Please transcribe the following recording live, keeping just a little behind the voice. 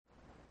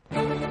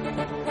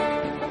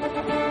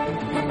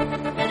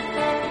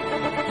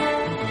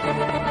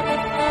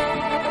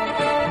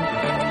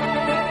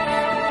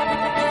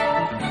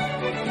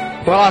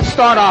Well, I'll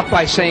start off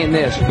by saying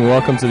this.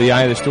 Welcome to the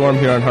Eye of the Storm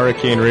here on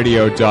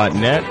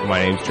HurricaneRadio.net.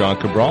 My name's John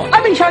Cabral.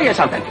 Let me tell you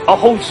something. A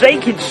Jose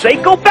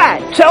Canseco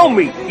bat. Tell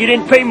me you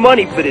didn't pay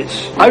money for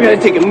this. I'm going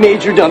to take a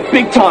major dump,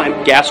 big time.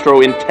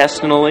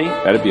 Gastrointestinally.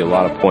 That'd be a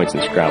lot of points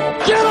in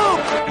Scrabble. Get up!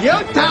 You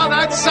tell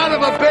that son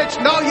of a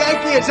bitch no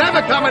Yankee is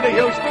ever coming to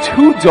Houston.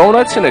 2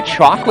 donuts and a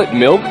chocolate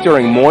milk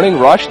during morning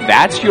rush?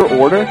 That's your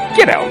order?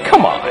 Get out,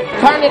 come on.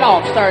 Turn it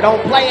off, sir.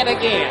 Don't play it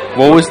again.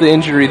 What was the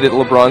injury that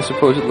LeBron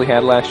supposedly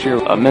had last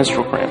year?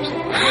 Menstrual cramps.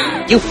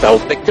 You fell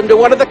victim to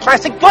one of the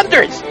classic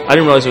blunders. I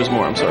didn't realize there was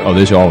more, I'm sorry. Oh,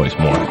 there's always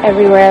more.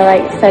 Everywhere,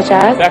 like, such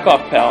as? Back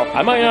off, pal.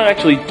 I might not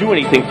actually do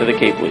anything for the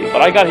Cape League,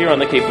 but I got here on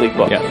the Cape League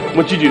bus. Yeah.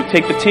 What'd you do?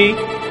 Take the tea?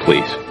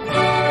 Please.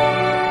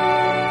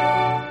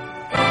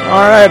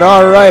 All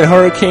right.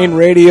 Hurricane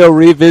Radio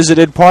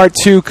Revisited, Part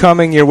 2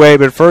 coming your way.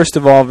 But first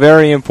of all,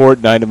 very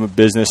important item of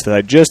business that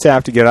I just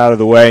have to get out of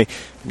the way.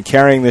 I've been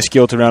carrying this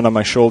guilt around on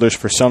my shoulders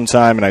for some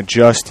time, and I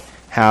just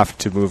have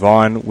to move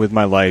on with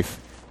my life.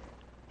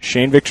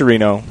 Shane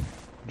Victorino,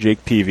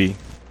 Jake Peavy,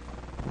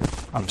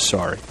 I'm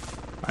sorry.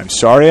 I'm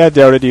sorry I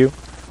doubted you.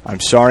 I'm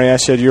sorry I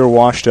said you were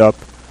washed up.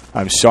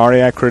 I'm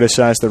sorry I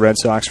criticized the Red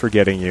Sox for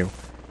getting you.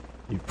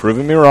 You've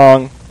proven me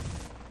wrong.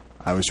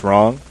 I was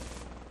wrong.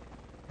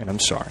 And I'm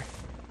sorry.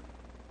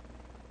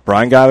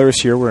 Brian Geiler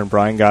is here. We're in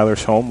Brian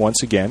Geiler's home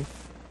once again.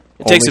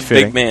 It takes a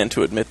big man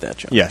to admit that,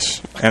 John.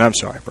 Yes. And I'm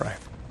sorry, Brian.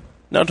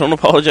 No, don't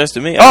apologize to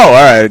me. Oh, all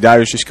right. I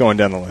was just going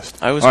down the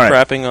list. I was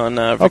crapping on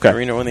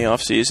Victorino in the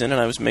offseason, and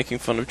I was making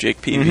fun of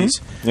Jake Peavy's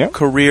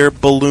career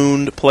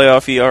ballooned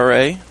playoff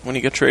ERA when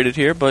he got traded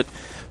here. But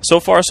so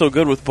far, so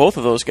good with both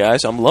of those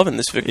guys. I'm loving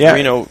this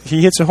Victorino. Yeah,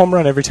 he hits a home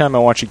run every time I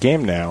watch a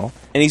game now.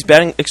 And he's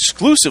batting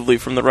exclusively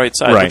from the right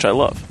side, which I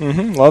love.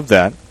 Mm-hmm. Love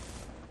that.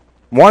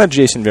 Wanted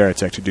Jason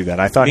Varitek to do that.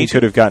 I thought he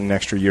could have gotten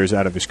extra years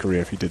out of his career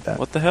if he did that.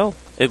 What the hell?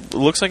 It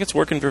looks like it's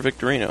working for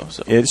Victorino.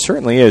 So. It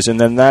certainly is. And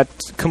then that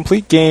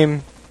complete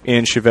game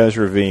in Chavez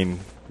Ravine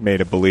made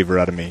a believer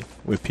out of me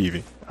with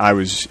Peavy. I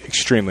was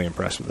extremely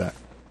impressed with that.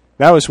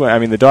 That was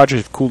when, the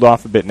Dodgers have cooled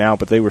off a bit now,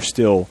 but they were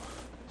still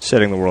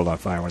setting the world on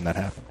fire when that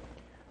happened.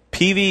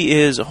 Peavy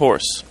is a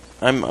horse.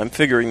 I'm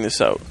figuring this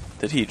out.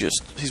 That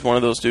he's one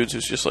of those dudes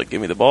who's just like,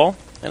 give me the ball,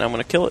 and I'm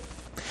going to kill it.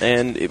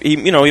 And he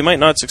might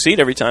not succeed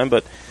every time,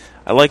 but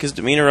I like his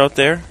demeanor out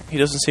there. He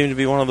doesn't seem to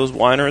be one of those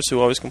whiners who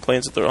always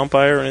complains at their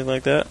umpire or anything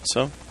like that.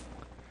 So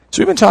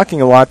we've been talking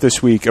a lot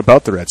this week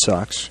about the Red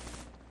Sox,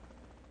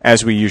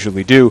 as we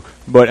usually do.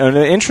 But an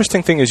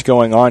interesting thing is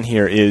going on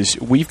here is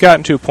we've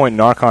gotten to a point in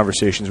our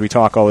conversations, we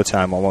talk all the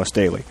time, almost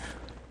daily,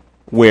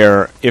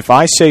 where if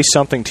I say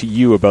something to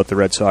you about the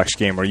Red Sox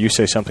game or you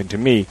say something to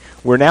me,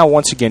 we're now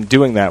once again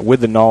doing that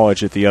with the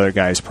knowledge that the other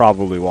guy is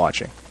probably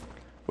watching.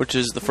 Which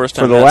is the first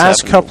time for the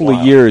last couple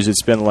of years,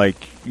 it's been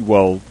like,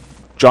 well,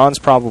 John's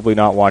probably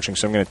not watching,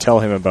 so I'm going to tell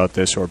him about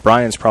this, or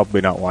Brian's probably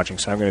not watching,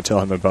 so I'm going to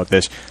tell him about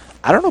this.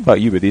 I don't know about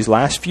you, but these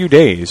last few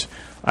days,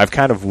 I've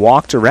kind of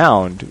walked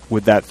around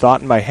with that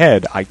thought in my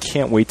head, I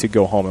can't wait to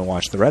go home and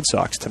watch the Red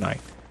Sox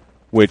tonight,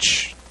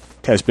 which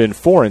has been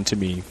foreign to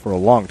me for a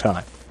long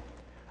time.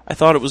 I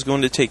thought it was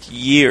going to take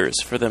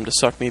years for them to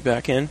suck me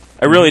back in.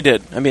 I really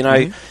did.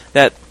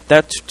 That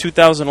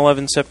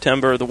 2011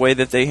 September, the way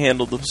that they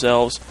handled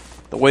themselves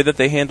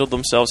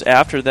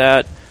after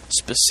that,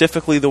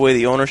 specifically the way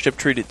the ownership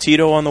treated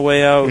Tito on the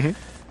way out, and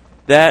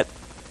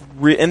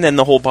then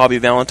the whole Bobby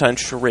Valentine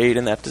charade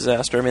and that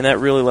disaster, that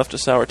really left a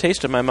sour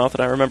taste in my mouth.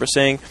 And I remember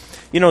saying,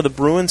 the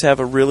Bruins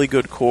have a really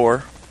good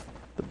core.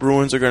 The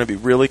Bruins are going to be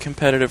really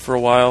competitive for a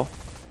while.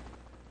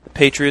 The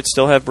Patriots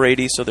still have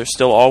Brady, so they're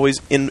still always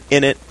in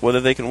it.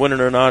 Whether they can win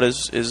it or not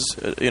is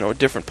a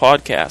different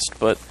podcast.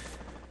 But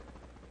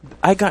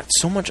I got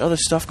so much other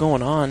stuff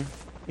going on,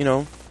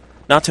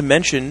 not to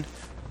mention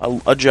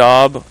a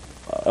job,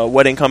 a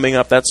wedding coming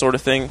up, that sort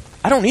of thing.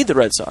 I don't need the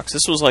Red Sox.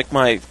 This was like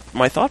my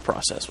thought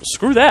process was,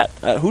 screw that.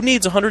 Who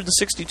needs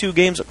 162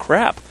 games of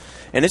crap?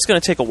 And it's going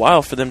to take a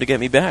while for them to get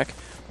me back.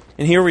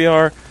 And here we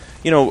are,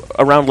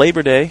 around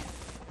Labor Day,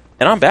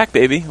 and I'm back,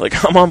 baby.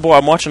 Like, I'm on board.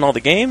 I'm watching all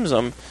the games.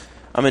 I'm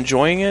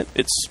enjoying it.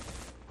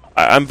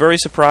 I'm very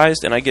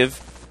surprised, and I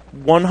give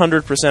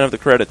 100% of the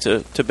credit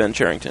to Ben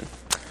Cherington.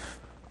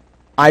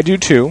 I do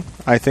too.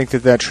 I think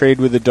that trade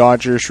with the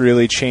Dodgers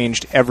really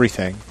changed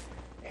everything.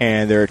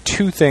 And there are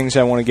two things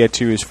I want to get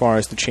to as far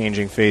as the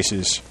changing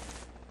faces.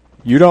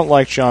 You don't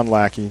like John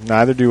Lackey,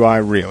 neither do I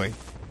really.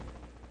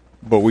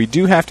 But we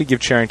do have to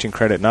give Cherington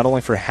credit not only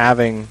for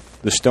having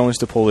the stones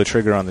to pull the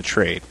trigger on the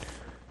trade,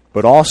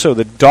 but also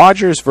the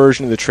Dodgers'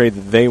 version of the trade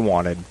that they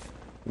wanted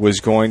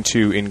was going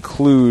to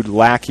include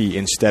Lackey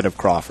instead of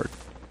Crawford.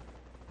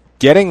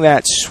 Getting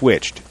that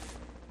switched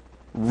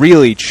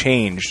really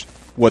changed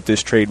what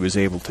this trade was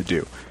able to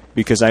do.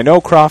 Because I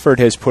know Crawford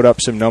has put up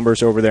some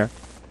numbers over there,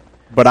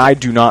 but I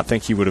do not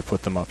think he would have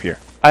put them up here.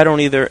 I don't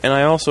either, and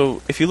I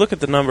also, if you look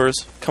at the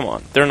numbers, come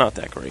on, they're not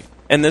that great.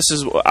 And this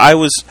is,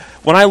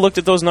 when I looked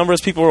at those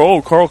numbers, people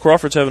were, Carl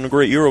Crawford's having a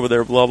great year over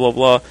there, blah, blah,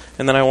 blah.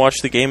 And then I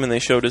watched the game and they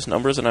showed his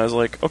numbers, and I was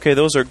like, okay,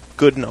 those are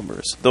good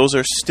numbers. Those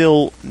are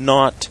still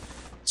not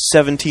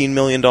 $17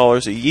 million a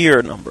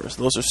year numbers.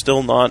 Those are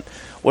still not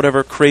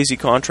whatever crazy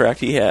contract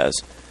he has.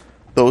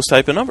 Those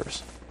type of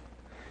numbers.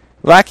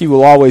 Lackey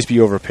will always be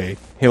overpaid.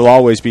 He'll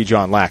always be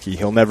John Lackey.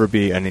 He'll never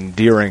be an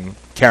endearing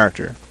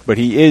character. But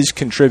he is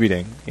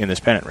contributing in this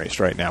pennant race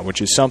right now,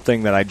 which is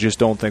something that I just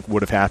don't think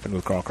would have happened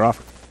with Carl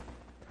Crawford.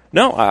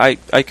 No, I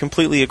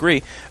completely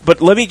agree.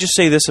 But let me just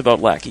say this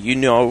about Lackey. You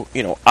know,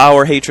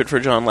 our hatred for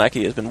John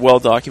Lackey has been well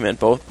documented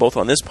both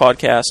on this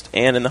podcast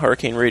and in the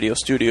Hurricane Radio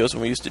studios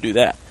when we used to do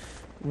that.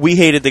 We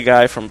hated the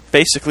guy from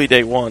basically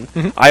day one.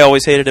 Mm-hmm. I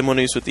always hated him when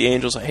he was with the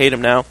Angels. I hate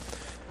him now.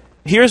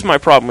 Here's my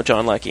problem with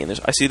John Lackey, and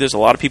I see there's a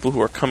lot of people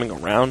who are coming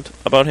around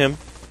about him,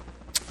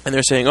 and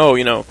they're saying,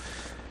 oh,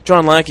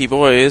 John Lackey,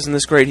 boy, isn't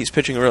this great? He's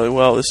pitching really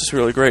well. This is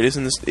really great.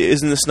 Isn't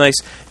this nice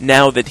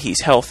now that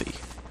he's healthy?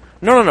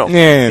 No.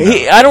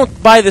 Yeah, I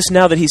don't buy this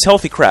now that he's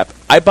healthy crap.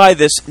 I buy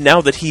this now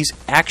that he's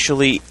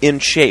actually in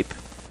shape.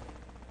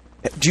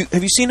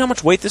 Have you seen how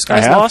much weight this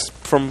guy's lost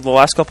from the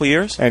last couple of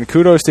years? And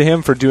kudos to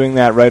him for doing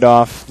that right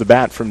off the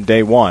bat from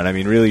day one. I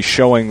mean, really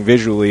showing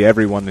visually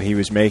everyone that he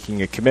was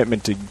making a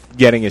commitment to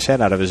getting his head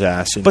out of his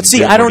ass. But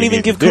see, I don't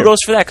even give kudos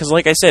for that, because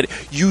like I said,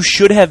 you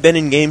should have been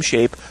in game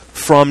shape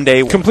from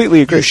day one.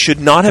 Completely agree. You should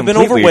not have been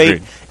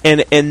overweight.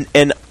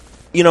 And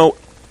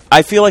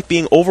I feel like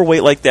being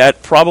overweight like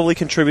that probably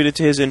contributed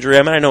to his injury.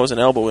 I mean, I know it was an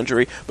elbow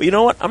injury, but you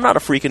know what? I'm not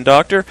a freaking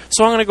doctor,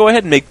 so I'm going to go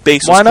ahead and make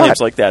baseless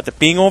claims like that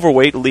being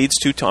overweight leads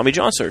to Tommy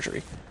John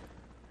surgery.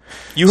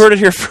 You heard it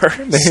here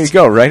first. There you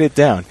go. Write it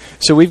down.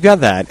 So we've got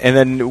that. And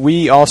then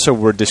we also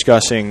were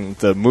discussing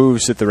the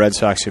moves that the Red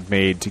Sox have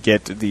made to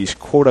get these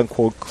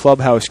quote-unquote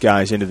clubhouse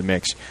guys into the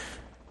mix.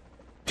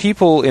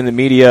 People in the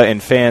media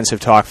and fans have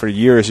talked for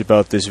years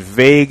about this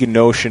vague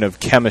notion of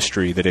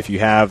chemistry, that if you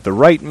have the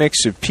right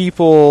mix of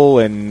people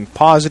and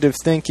positive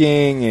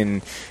thinking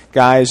and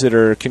guys that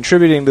are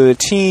contributing to the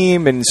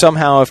team, and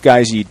somehow if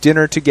guys eat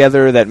dinner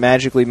together, that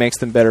magically makes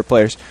them better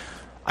players.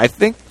 I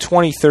think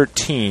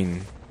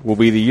 2013 will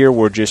be the year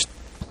where just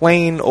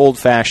plain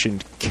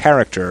old-fashioned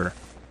character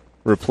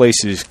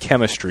replaces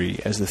chemistry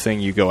as the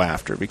thing you go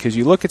after. Because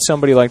you look at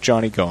somebody like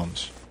Johnny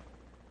Gomes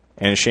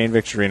and a Shane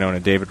Victorino and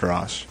a David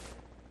Ross,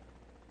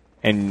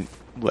 and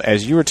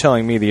as you were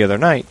telling me the other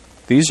night,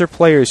 these are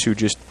players who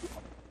just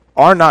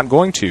are not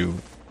going to,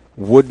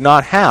 would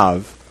not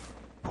have,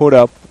 put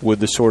up with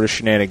the sort of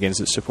shenanigans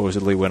that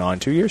supposedly went on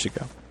 2 years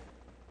ago.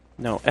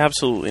 No,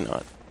 absolutely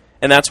not.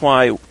 And that's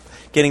why,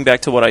 getting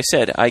back to what I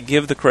said, I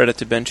give the credit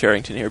to Ben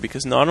Cherington here,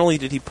 because not only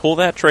did he pull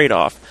that trade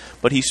off,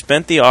 but he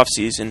spent the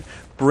offseason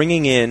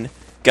bringing in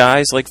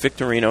guys like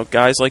Victorino,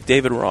 guys like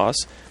David Ross,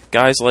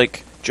 guys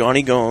like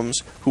Johnny Gomes,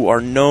 who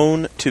are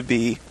known to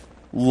be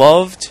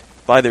loved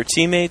by their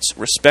teammates,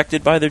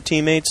 respected by their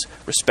teammates,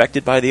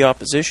 respected by the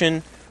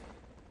opposition.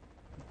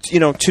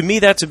 To me,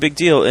 that's a big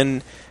deal,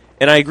 and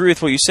I agree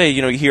with what you say.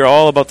 You hear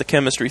all about the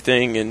chemistry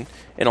thing, and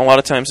a lot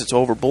of times it's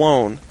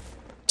overblown.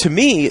 To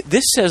me,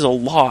 this says a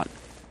lot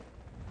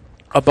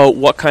about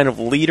what kind of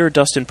leader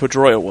Dustin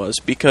Pedroia was,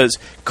 because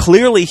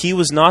clearly he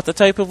was not the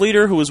type of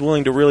leader who was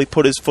willing to really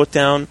put his foot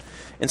down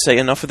and say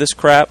enough of this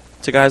crap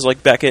to guys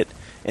like Beckett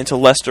and to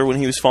Lester when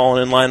he was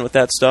falling in line with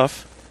that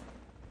stuff.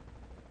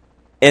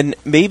 And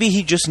maybe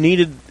he just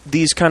needed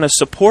these kind of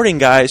supporting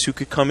guys who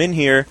could come in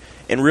here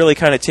and really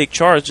kind of take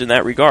charge in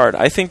that regard.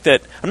 I think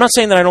that, I'm not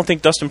saying that I don't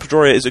think Dustin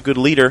Pedroia is a good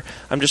leader.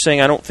 I'm just saying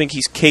I don't think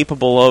he's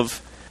capable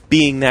of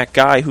being that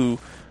guy who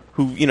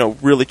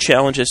really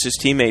challenges his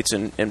teammates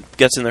and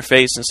gets in their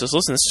face and says,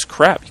 listen, this is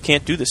crap. You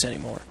can't do this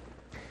anymore.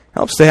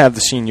 Helps to have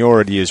the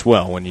seniority as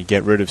well when you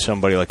get rid of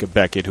somebody like a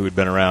Beckett who had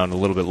been around a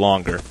little bit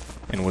longer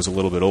and was a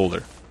little bit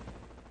older.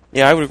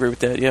 Yeah, I would agree with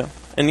that, yeah.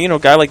 And, a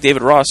guy like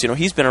David Ross,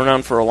 he's been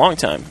around for a long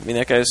time. I mean,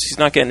 that he's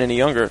not getting any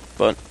younger,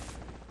 but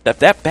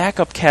that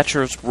backup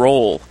catcher's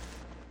role,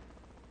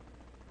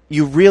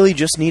 you really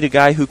just need a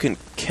guy who can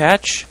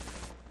catch,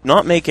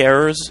 not make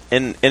errors,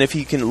 and if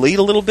he can lead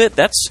a little bit,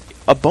 that's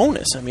a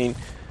bonus. I mean,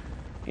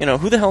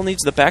 who the hell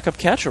needs the backup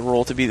catcher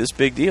role to be this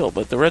big deal?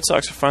 But the Red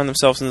Sox find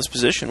themselves in this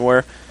position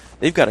where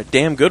they've got a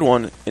damn good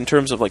one in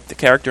terms of, the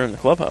character in the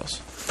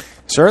clubhouse.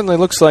 Certainly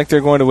looks like they're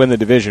going to win the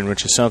division,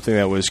 which is something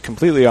that was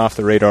completely off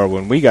the radar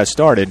when we got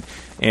started.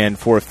 And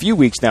for a few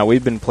weeks now,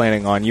 we've been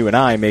planning on, you and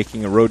I,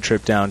 making a road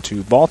trip down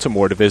to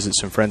Baltimore to visit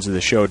some friends of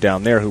the show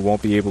down there who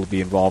won't be able to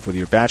be involved with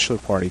your bachelor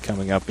party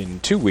coming up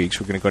in 2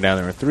 weeks. We're going to go down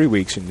there in 3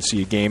 weeks and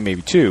see a game,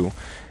 maybe two.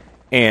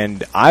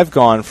 And I've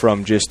gone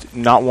from just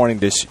not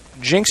wanting to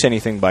jinx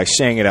anything by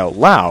saying it out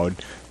loud,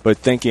 but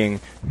thinking,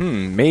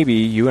 maybe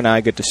you and I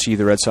get to see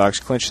the Red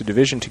Sox clinch the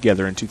division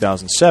together in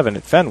 2007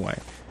 at Fenway.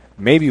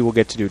 Maybe we'll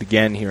get to do it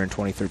again here in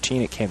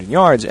 2013 at Camden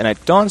Yards, and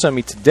it dawns on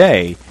me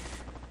today,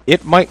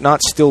 it might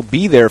not still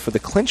be there for the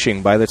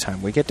clinching by the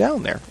time we get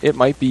down there. It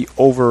might be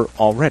over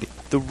already.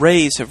 The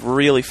Rays have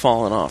really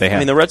fallen off. They have. I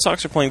mean, the Red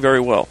Sox are playing very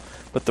well,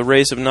 but the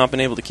Rays have not been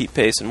able to keep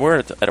pace, and we're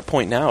at a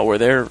point now where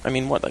they're,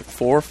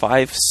 4,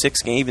 5,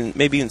 6 games,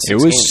 maybe even 6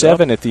 games. It was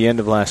 7 up at the end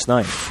of last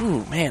night.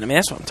 Phew, man,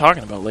 that's what I'm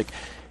talking about.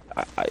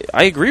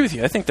 I agree with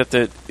you. I think that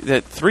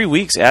that 3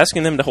 weeks,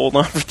 asking them to hold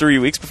on for 3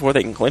 weeks before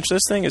they can clinch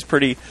this thing is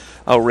pretty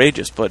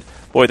outrageous. But,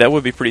 boy, that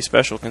would be pretty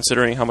special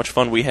considering how much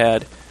fun we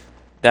had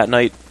that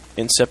night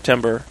in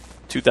September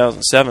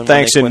 2007.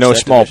 Thanks in no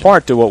small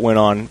part to what went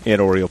on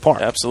at Oriole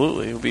Park.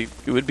 Absolutely.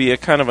 It would be a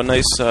kind of a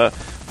nice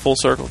full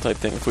circle type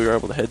thing if we were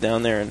able to head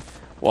down there and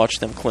watch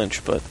them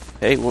clinch. But,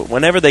 hey,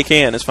 whenever they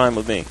can is fine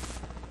with me.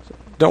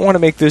 Don't want to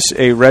make this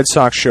a Red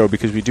Sox show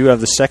because we do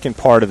have the second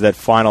part of that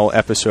final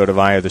episode of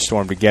Eye of the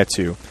Storm to get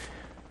to.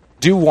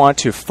 Do want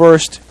to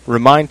first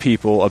remind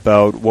people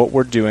about what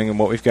we're doing and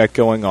what we've got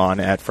going on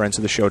at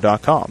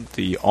friendsoftheshow.com,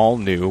 the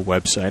all-new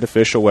website,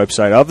 official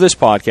website of this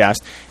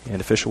podcast, and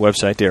official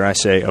website, dare I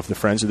say, of the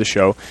Friends of the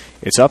Show.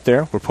 It's up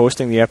there. We're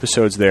posting the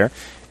episodes there.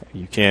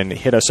 You can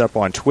hit us up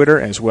on Twitter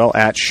as well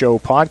at Show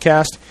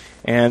Podcast,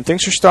 and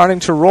things are starting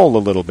to roll a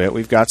little bit.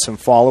 We've got some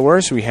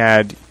followers. We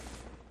had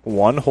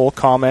one whole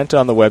comment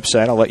on the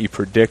website. I'll let you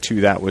predict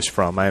who that was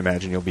from. I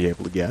imagine you'll be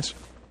able to guess.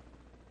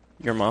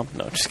 Your mom?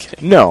 No, just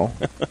kidding. No.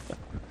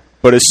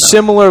 But a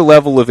similar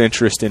level of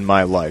interest in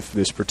my life,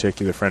 this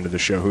particular friend of the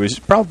show, who has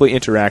probably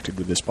interacted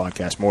with this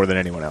podcast more than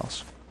anyone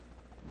else.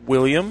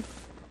 William?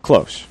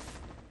 Close.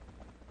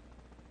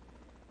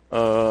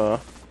 One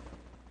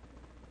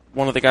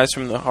of the guys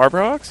from the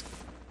Harbor Hawks?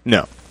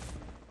 No.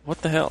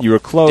 What the hell? You were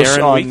close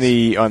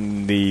Darren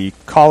on the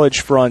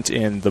college front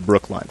and the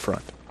Brookline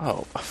front.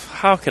 Oh,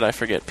 how could I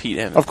forget Pete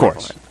M? Of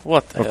course. Brookline?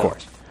 What the hell? Of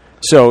course.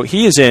 So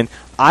he is in.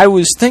 I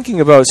was thinking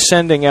about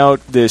sending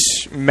out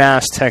this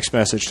mass text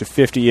message to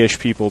 50-ish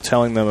people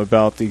telling them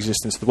about the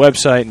existence of the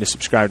website and to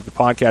subscribe to the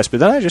podcast,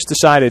 but then I just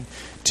decided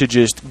to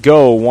just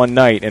go one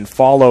night and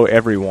follow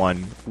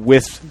everyone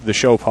with the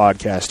Show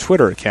Podcast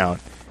Twitter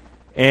account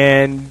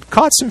and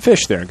caught some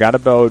fish there. Got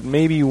about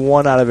maybe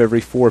 1 out of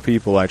every 4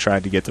 people I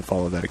tried to get to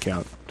follow that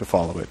account to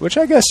follow it, which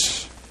I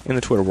guess in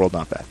the Twitter world,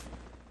 not bad.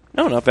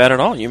 No, not bad at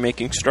all. You're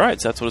making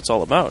strides. That's what it's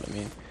all about. I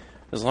mean,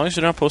 as long as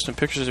you're not posting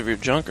pictures of your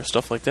junk or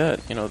stuff like that,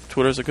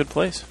 Twitter's a good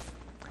place.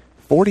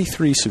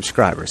 43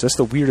 subscribers. That's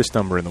the weirdest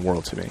number in the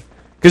world to me.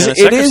 Because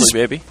it is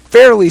baby.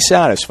 fairly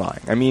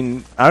satisfying. I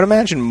mean, I would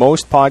imagine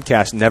most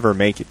podcasts never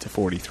make it to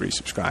 43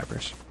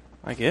 subscribers.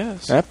 I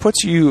guess. That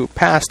puts you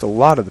past a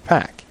lot of the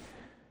pack.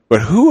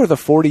 But who are the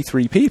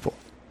 43 people?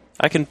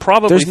 I can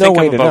probably There's think no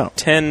way of to about know.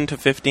 10 to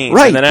 15.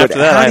 Right, and then but after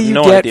that, how I have do you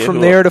no get idea from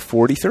there to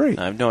 43?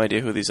 I have no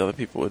idea who these other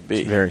people would be.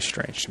 It's very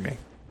strange to me.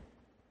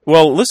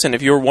 Well, listen,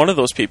 if you're one of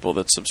those people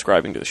that's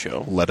subscribing to the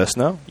show, let us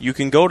know. You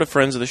can go to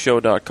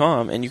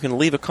friendsoftheshow.com and you can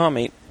leave a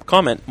comment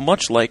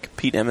much like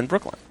Pete M. in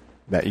Brookline.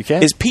 That you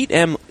can. Is Pete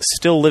M.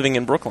 still living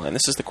in Brookline?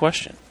 This is the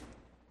question.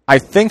 I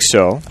think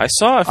so. I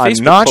saw a I'm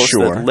Facebook not post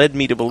sure. that led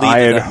me to believe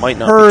I that might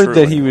not had be true. heard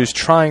that he was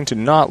trying to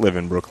not live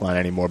in Brookline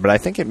anymore, but I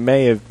think it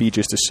may have been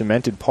just a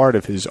cemented part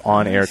of his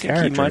on-air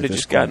character. He might have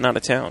just gotten out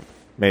of town.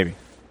 Maybe.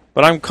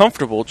 But I'm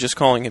comfortable just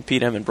calling him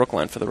Pete M. in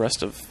Brookline for the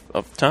rest of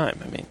the time.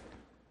 I mean,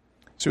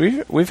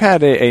 so we've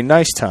had a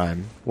nice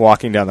time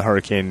walking down the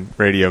Hurricane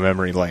Radio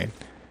memory lane.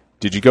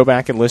 Did you go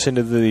back and listen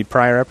to the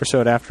prior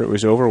episode after it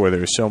was over where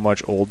there was so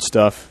much old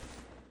stuff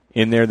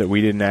in there that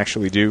we didn't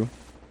actually do?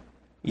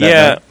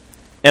 Yeah, night?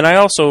 And I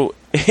also,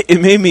 it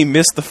made me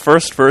miss the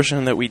first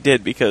version that we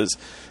did because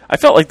I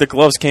felt like the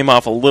gloves came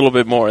off a little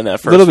bit more in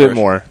that first version.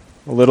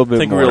 A little bit I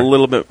think more. we were a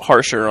little bit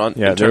harsher on.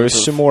 Yeah, there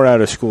was some more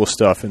out-of-school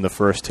stuff in the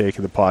first take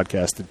of the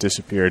podcast that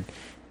disappeared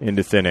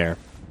into thin air.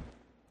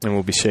 And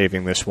we'll be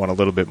saving this one a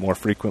little bit more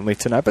frequently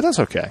tonight, but that's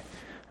okay.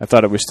 I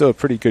thought it was still a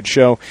pretty good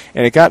show,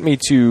 and it got me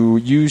to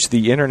use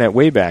the Internet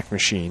Wayback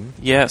Machine,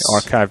 yes,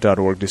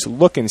 archive.org, to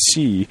look and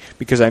see,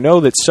 because I know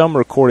that some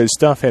recorded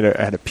stuff had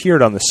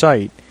appeared on the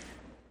site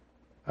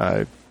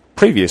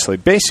previously.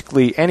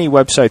 Basically, any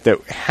website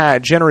that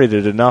had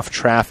generated enough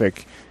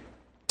traffic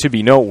to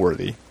be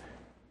noteworthy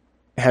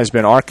has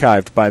been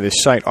archived by this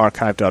site,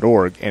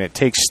 archive.org, and it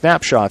takes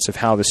snapshots of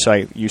how the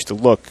site used to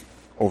look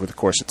over the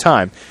course of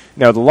time.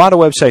 Now, with a lot of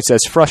websites,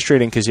 that's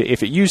frustrating because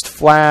if it used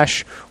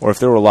Flash or if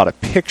there were a lot of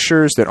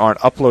pictures that aren't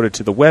uploaded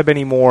to the web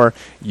anymore,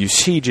 you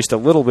see just a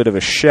little bit of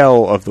a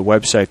shell of the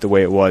website the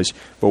way it was.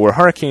 But where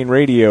Hurricane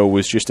Radio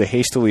was just a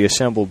hastily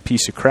assembled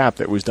piece of crap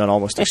that was done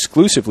almost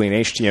exclusively in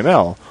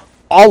HTML,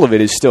 all of it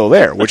is still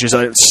there, which is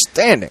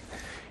outstanding,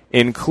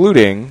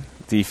 including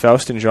the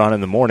Faust and John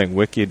in the Morning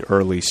Wicked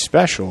Early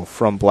Special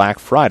from Black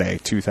Friday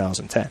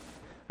 2010.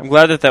 I'm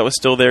glad that was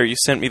still there. You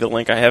sent me the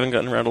link. I haven't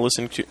gotten around to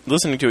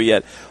listening to it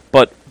yet.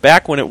 But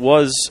back when it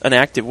was an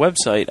active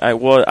website,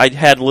 I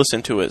had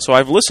listened to it. So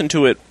I've listened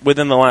to it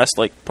within the last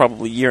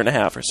probably year and a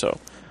half or so.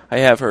 I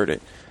have heard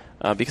it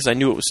because I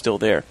knew it was still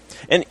there.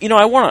 And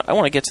I want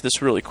to get to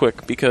this really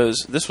quick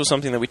because this was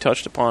something that we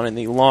touched upon in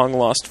the long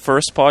lost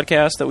first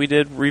podcast that we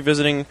did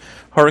revisiting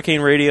Hurricane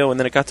Radio, and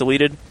then it got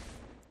deleted.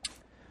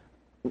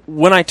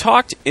 When I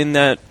talked in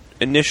that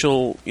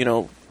initial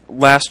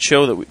last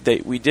show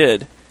that we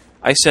did,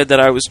 I said that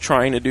I was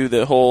trying to do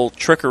the whole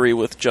trickery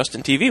with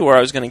Justin TV where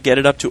I was going to get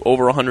it up to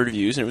over 100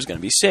 views and it was going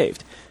to be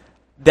saved.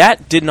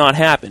 That did not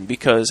happen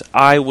because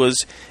I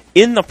was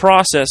in the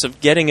process of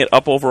getting it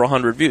up over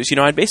 100 views.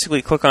 I'd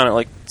basically click on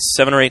it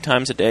 7 or 8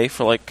 times a day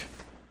for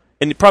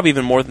and probably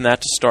even more than that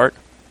to start.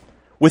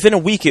 Within a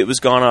week, it was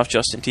gone off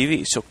Justin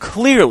TV. So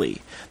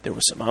clearly, there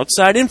was some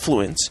outside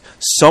influence.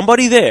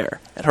 Somebody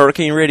there at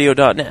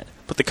HurricaneRadio.net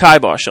put the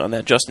kibosh on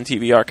that Justin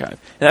TV archive.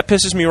 And that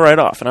pisses me right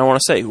off. And I want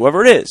to say,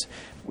 whoever it is,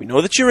 we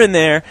know that you're in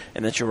there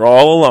and that you're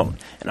all alone.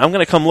 And I'm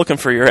going to come looking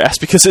for your ass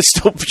because it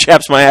still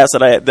chaps my ass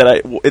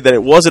that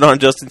it wasn't on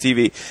Justin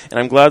TV. And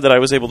I'm glad that I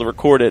was able to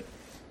record it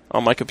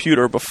on my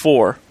computer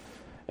before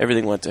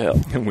everything went to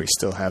hell. And we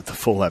still have the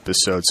full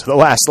episode, so the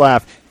last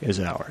laugh is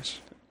ours.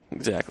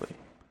 Exactly.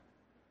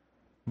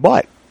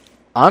 But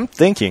I'm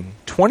thinking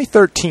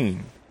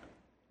 2013,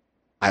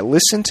 I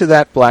listened to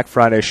that Black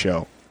Friday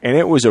show, and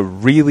it was a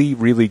really,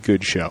 really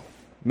good show.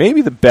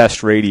 Maybe the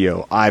best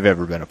radio I've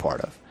ever been a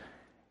part of.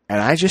 And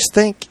I just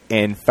think,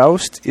 and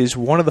Faust is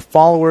one of the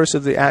followers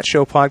of the At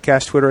Show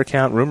Podcast Twitter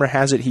account. Rumor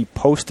has it he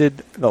posted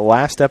the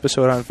last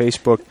episode on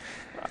Facebook.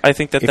 I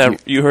think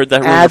that you heard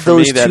that rumor add from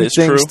those me. That two is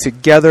things true.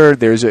 together,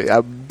 there's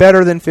a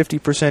better than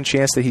 50%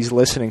 chance that he's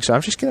listening. So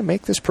I'm just going to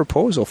make this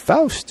proposal.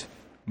 Faust,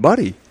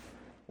 buddy,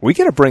 we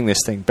got to bring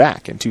this thing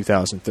back in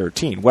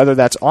 2013, whether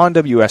that's on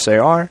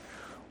WSAR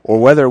or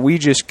whether we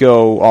just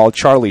go all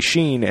Charlie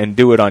Sheen and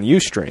do it on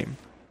Ustream.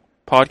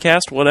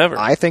 Podcast, whatever.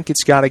 I think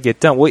it's got to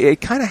get done. Well,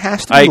 it kind of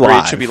has to be I agree.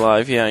 live. It should be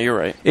live. Yeah, you're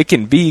right. It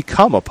can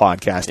become a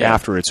podcast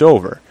after it's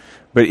over.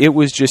 But it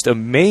was just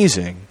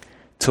amazing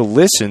to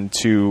listen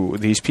to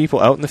these people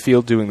out in the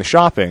field doing the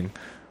shopping,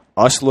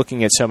 us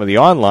looking at some of the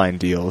online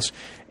deals,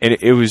 and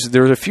there was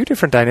a few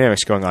different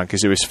dynamics going on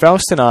because it was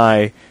Faust and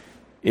I.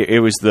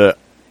 It was the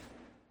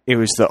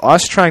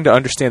us trying to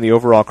understand the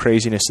overall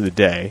craziness of the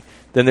day.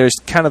 Then there's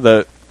kind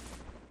of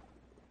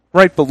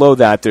right below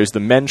that, there's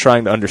the men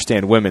trying to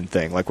understand women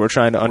thing. Like, we're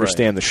trying to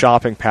understand the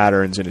shopping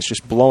patterns, and it's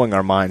just blowing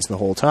our minds the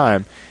whole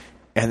time.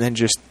 And then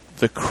just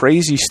the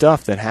crazy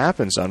stuff that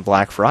happens on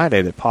Black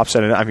Friday that pops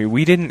out. I mean,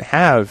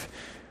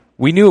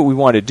 we knew what we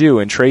wanted to do,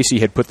 and Tracy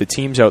had put the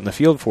teams out in the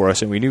field for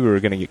us, and we knew we were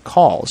going to get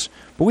calls.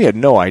 But we had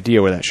no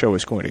idea where that show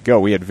was going to go.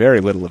 We had very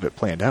little of it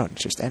planned out. It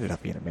just ended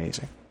up being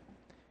amazing.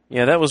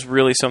 Yeah, that was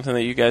really something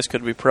that you guys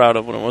could be proud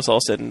of when it was all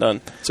said and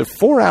done. It's a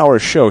 4-hour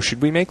show. Should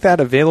we make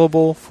that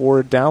available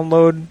for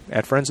download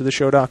at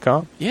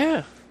friendsoftheshow.com?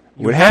 Yeah.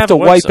 We'd have to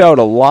wipe out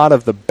a lot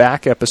of the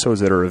back episodes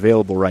that are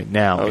available right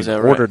now in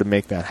order to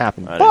make that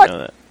happen. I didn't know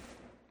that.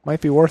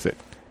 Might be worth it.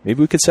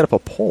 Maybe we could set up a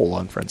poll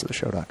on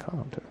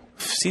friendsoftheshow.com too.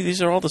 See,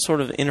 these are all the sort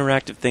of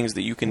interactive things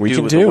that you can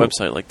do with a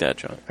website like that,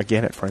 John.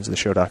 Again, at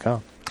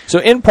friendsoftheshow.com. So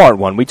in part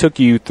one, we took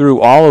you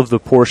through all of the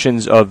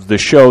portions of the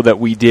show that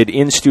we did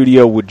in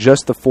studio with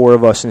just the four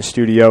of us in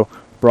studio.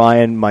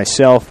 Brian,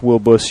 myself, Will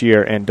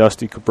Bussier, and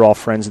Dusty Cabral,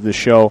 friends of the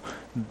show,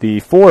 the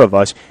four of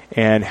us,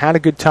 and had a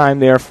good time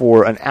there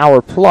for an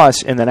hour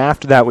plus, and then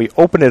after that we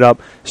opened it up,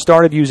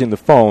 started using the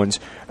phones.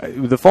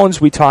 The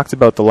phones we talked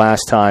about the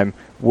last time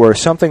were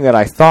something that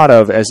I thought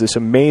of as this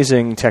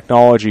amazing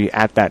technology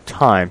at that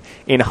time.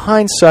 In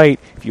hindsight,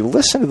 if you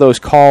listen to those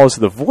calls,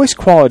 the voice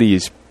quality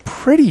is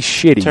pretty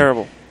shitty.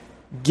 Terrible.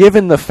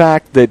 Given the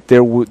fact that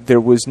there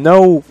was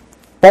no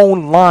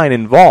phone line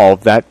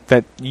involved,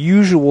 that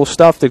usual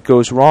stuff that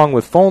goes wrong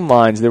with phone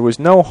lines, there was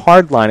no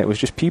hard line. It was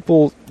just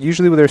people,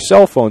 usually with their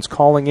cell phones,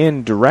 calling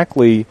in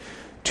directly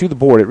to the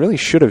board. It really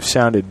should have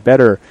sounded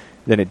better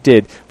than it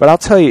did. But I'll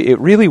tell you, it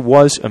really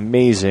was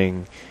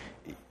amazing.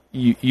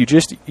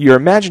 Your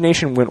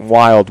imagination went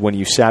wild when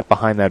you sat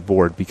behind that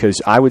board,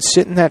 because I would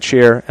sit in that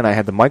chair and I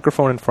had the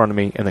microphone in front of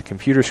me and the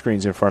computer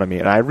screens in front of me,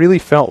 and I really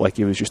felt like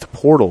it was just a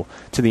portal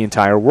to the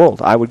entire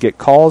world. I would get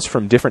calls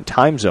from different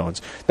time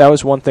zones. That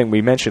was one thing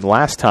we mentioned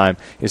last time,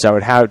 is I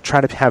would try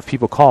to have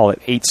people call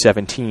at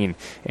 8:17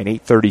 and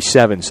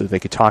 8:37 so that they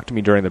could talk to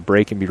me during the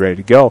break and be ready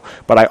to go.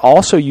 But I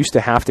also used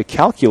to have to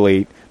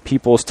calculate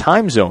people's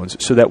time zones,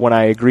 so that when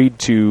I agreed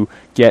to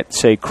get,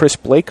 say, Chris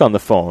Blake on the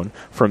phone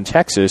from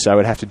Texas, I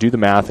would have to do the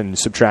math and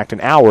subtract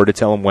an hour to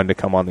tell him when to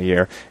come on the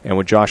air. And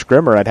with Josh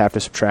Grimmer, I'd have to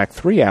subtract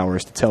 3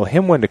 hours to tell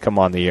him when to come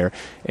on the air.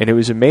 And it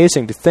was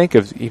amazing to think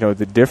of,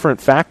 the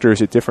different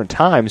factors at different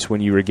times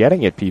when you were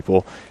getting at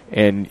people.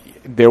 And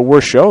there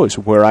were shows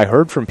where I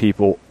heard from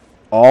people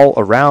all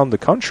around the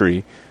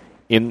country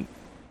in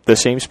the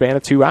same span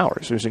of 2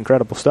 hours. It was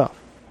incredible stuff.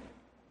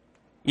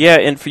 Yeah,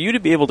 and for you to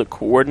be able to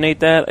coordinate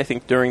that, I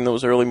think during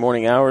those early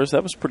morning hours,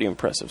 that was pretty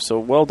impressive. So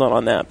well done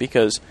on that,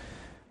 because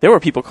there were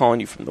people calling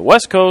you from the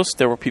West Coast,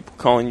 there were people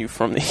calling you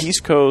from the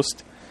East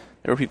Coast,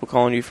 there were people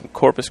calling you from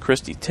Corpus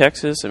Christi,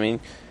 Texas. I mean,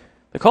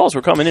 the calls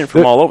were coming in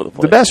from all over the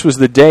place. The best was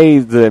the day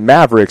the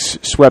Mavericks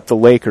swept the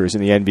Lakers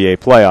in the NBA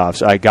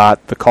playoffs. I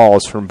got the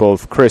calls from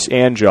both Chris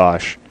and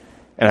Josh,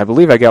 and I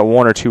believe I got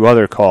one or two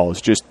other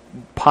calls just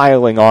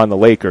piling on the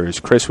Lakers.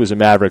 Chris was a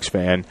Mavericks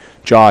fan.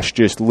 Josh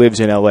just lives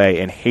in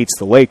L.A. and hates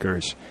the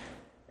Lakers.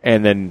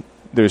 And then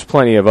there's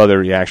plenty of other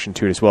reaction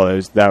to it as well.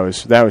 That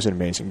was an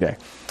amazing day.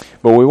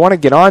 But what we want to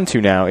get on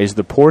to now is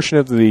the portion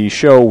of the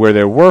show where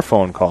there were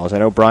phone calls. I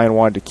know Brian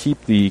wanted to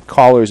keep the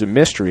callers a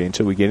mystery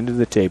until we get into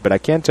the tape, but I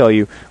can tell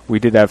you we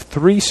did have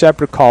 3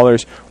 separate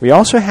callers. We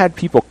also had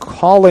people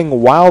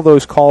calling while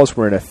those calls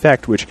were in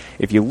effect, which,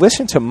 if you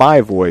listen to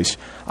my voice,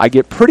 I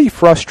get pretty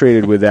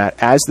frustrated with that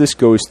as this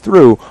goes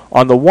through.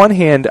 On the one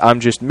hand, I'm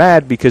just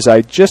mad because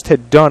I just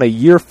had done a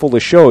year full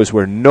of shows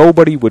where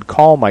nobody would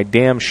call my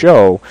damn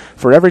show.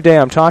 For every day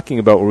I'm talking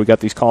about where we got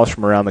these calls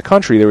from around the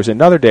country, there was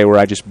another day where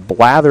I just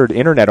blathered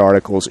internet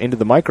articles into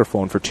the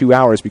microphone for 2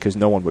 hours because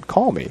no one would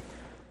call me.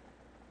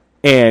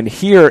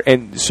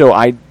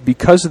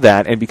 Because of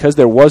that, and because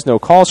there was no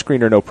call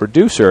screener, no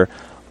producer,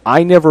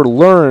 I never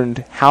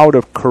learned how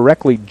to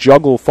correctly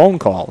juggle phone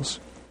calls.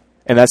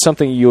 And that's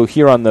something you'll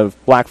hear on the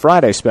Black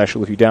Friday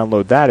special if you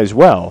download that as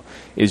well,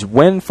 is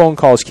when phone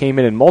calls came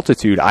in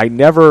multitude, I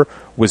never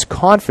was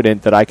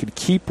confident that I could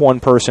keep one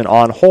person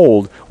on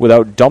hold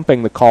without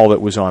dumping the call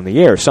that was on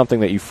the air, something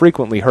that you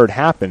frequently heard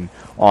happen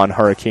on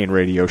Hurricane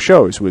Radio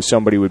shows, was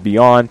somebody would be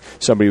on,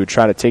 somebody would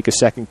try to take a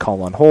second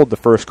call on hold, the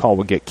first call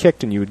would get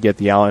kicked, and you would get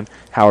the Alan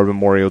Howard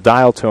Memorial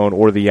dial tone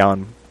or the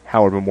Alan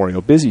Howard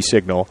Memorial busy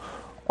signal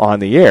on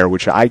the air,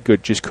 which I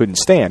just couldn't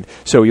stand.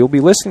 So you'll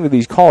be listening to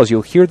these calls,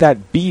 you'll hear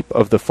that beep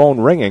of the phone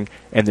ringing,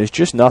 and there's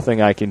just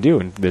nothing I can do.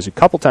 And there's a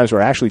couple times where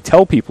I actually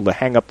tell people to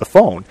hang up the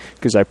phone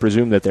because I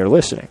presume that they're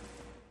listening.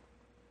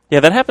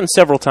 Yeah, that happened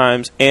several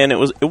times, and it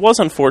was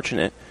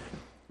unfortunate.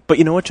 But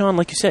you know what, John?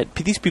 Like you said,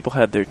 these people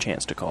had their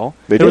chance to call.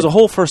 There was a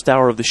whole first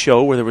hour of the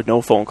show where there were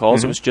no phone calls.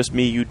 Mm-hmm. It was just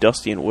me, you,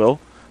 Dusty, and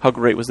Will. How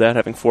great was that,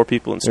 having 4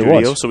 people in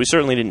studio? So we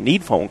certainly didn't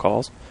need phone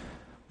calls.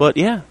 But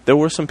yeah, there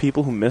were some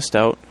people who missed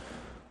out.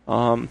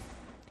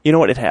 You know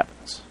what? It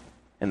happens.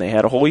 And they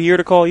had a whole year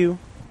to call you,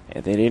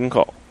 and they didn't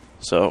call.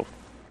 So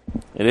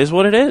it is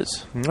what it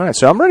is. All right,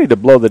 so I'm ready to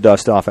blow the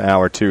dust off of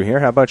hour 2 here.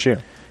 How about you?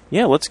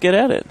 Yeah, let's get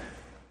at it.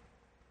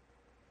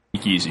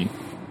 Easy.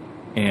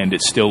 And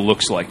it still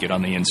looks like it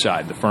on the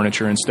inside, the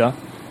furniture and stuff.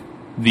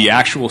 The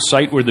actual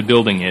site where the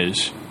building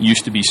is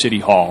used to be City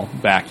Hall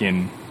back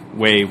in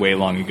way, way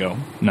long ago,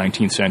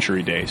 19th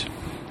century days.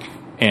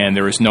 And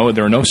there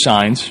are no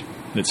signs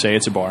that say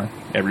it's a bar.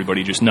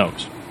 Everybody just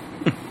knows.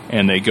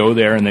 And they go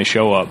there and they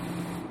show up.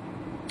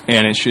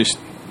 And it's just,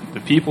 the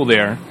people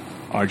there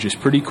are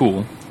just pretty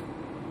cool.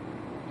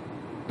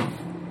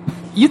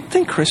 You'd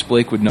think Chris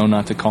Blake would know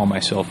not to call my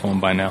cell phone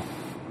by now.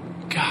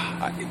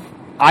 God,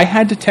 I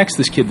had to text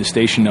this kid the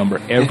station number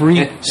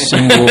every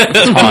single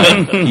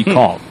time he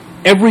called.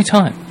 Every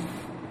time.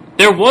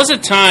 There was a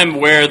time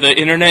where the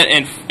internet,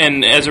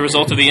 and as a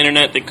result of the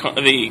internet,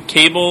 the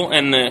cable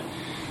and the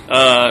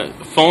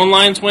phone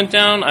lines went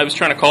down. I was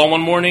trying to call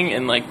one morning,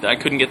 and I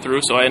couldn't get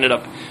through, so I ended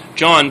up,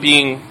 John,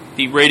 being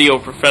the radio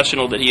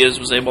professional that he is,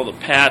 was able to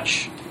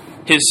patch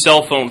his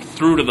cell phone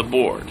through to the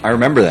board. I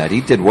remember that. He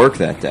did work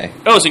that day.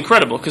 It was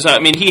incredible, because,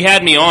 he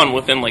had me on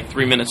within,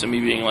 3 minutes of me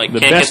being can't get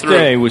through. The best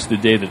day was the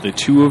day that the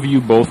two of you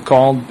both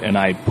called, and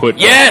I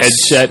put a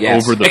headset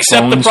over the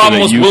phone so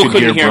that you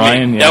could hear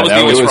Brian. That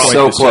was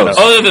so close.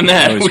 Other than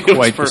that, it was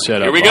quite the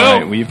setup. Here we go. All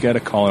right, we've got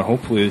a caller.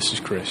 Hopefully this is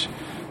Chris.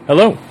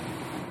 Hello.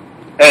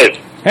 Hey.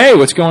 Hey,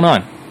 what's going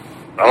on?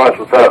 Not much.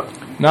 What's up?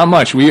 Not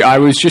much. I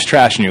was just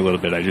trashing you a little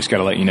bit. I just got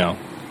to let you know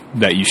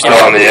that you still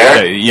on the air.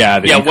 That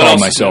you called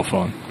my cell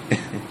phone.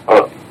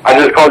 I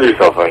just called your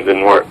cell phone. It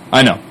didn't work.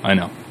 I know.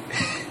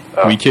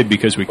 We kid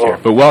because we care.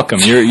 But welcome.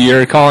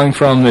 You're calling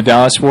from the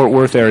Dallas-Fort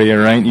Worth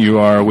area, right? You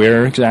are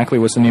where exactly?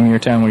 What's the name of your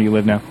town where you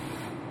live now?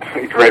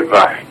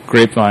 Grapevine.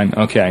 Grapevine.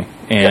 Okay.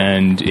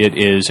 And it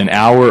is an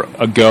hour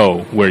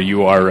ago where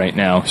you are right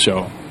now.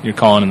 So you're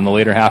calling in the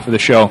later half of the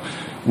show.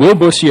 Will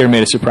Bussier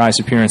made a surprise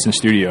appearance in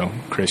studio.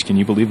 Chris, can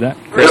you believe that?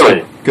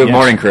 Really? Good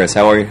morning, Chris.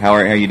 How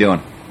are you doing?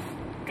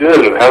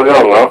 Good. How's it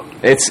going, Will?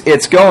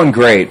 It's going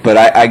great, but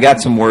I got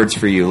some words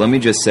for you. Let me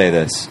just say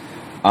this.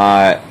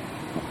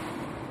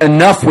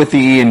 Enough with the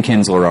Ian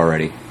Kinsler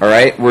already. All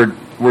right? We're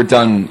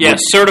done. Yeah,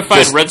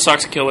 certified Red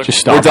Sox killer. Just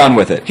stop. We're done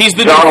with it. He's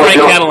the new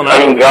Frank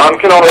Catalan. John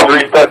can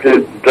always restart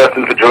his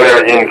Justin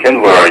Pedroia or Ian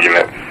Kinsler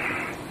argument.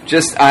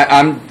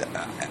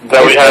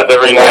 That we had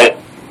every night.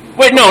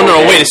 Wait,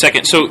 no, wait a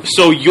second.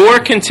 So you're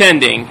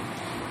contending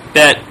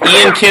that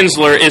Ian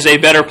Kinsler is a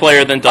better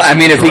player than Dustin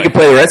Pedroia. If he could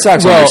play the Red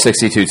Sox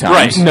 162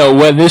 times. Right. No,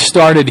 when this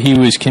started, he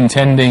was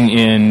contending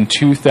in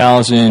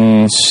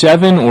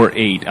 2007 or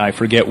 8. I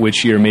forget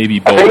which year, maybe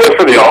both. I think it was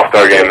for the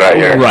All-Star game that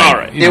year. Right. All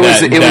right. It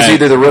was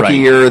either the rookie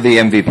year or the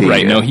MVP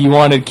Right. year. No, he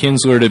wanted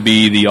Kinsler to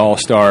be the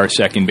All-Star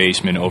second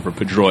baseman over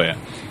Pedroia.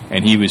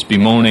 And he was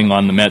bemoaning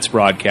on the Mets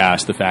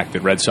broadcast the fact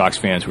that Red Sox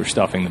fans were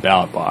stuffing the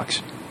ballot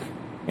box.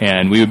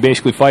 And we would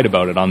basically fight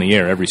about it on the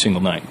air every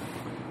single night.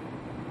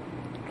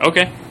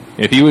 Okay.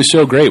 If he was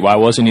so great, why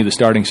wasn't he the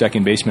starting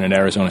second baseman at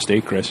Arizona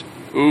State, Chris?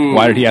 Ooh.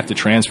 Why did he have to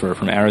transfer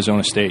from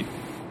Arizona State?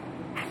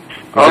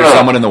 Was there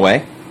someone in the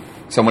way?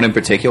 Someone in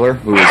particular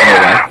who was in the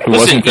way?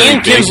 Listen,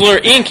 Ian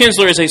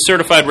Kinsler is a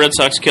certified Red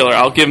Sox killer.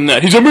 I'll give him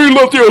that. He's a mean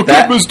lefty.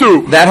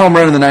 That home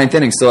run in the 9th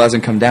inning still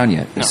hasn't come down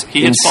yet. It's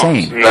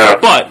insane. No.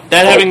 But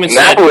that having been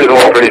said, Napoli's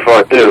won pretty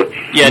far too.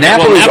 Yeah,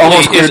 Napoli's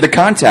almost cleared the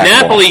contact.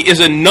 Napoli is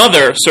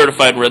another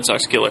certified Red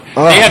Sox killer.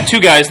 They have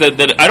two guys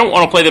that I don't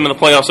want to play them in the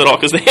playoffs at all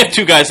because they have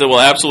two guys that will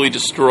absolutely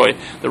destroy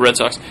the Red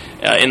Sox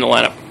in the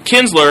lineup.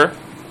 Kinsler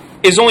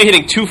is only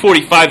hitting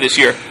 245 this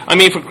year. I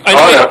mean,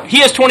 he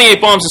has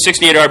 28 bombs and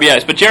 68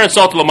 RBIs, but Jared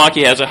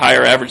Saltalamacchia has a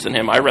higher average than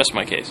him. I rest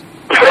my case.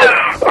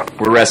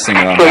 We're resting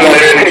on So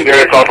you think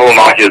Jared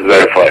Saltalamacchia is a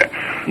better player?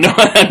 No,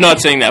 I'm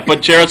not saying that,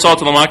 but Jared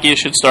Saltalamacchia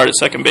should start at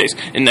second base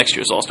in next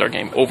year's All-Star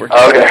game. Over.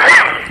 Okay.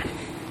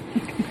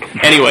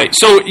 Anyway,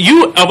 so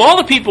of all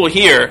the people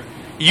here,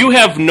 you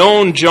have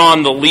known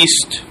John the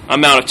least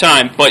amount of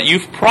time, but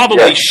you've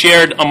probably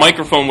shared a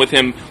microphone with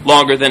him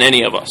longer than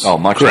any of us. Oh,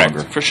 much longer.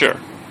 For sure.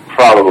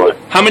 Probably.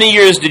 How many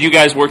years did you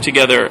guys work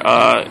together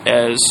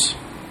as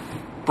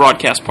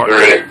broadcast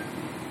partners?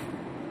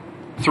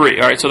 3.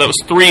 All right, so that was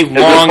 3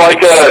 long,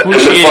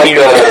 excruciating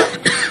years.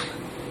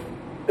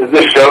 Is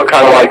this show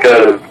kind of like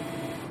a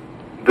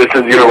This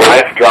Is Your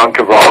Life John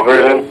Cabral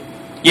version?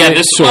 Yeah,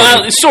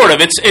 sort of.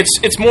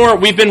 It's more.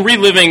 We've been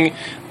reliving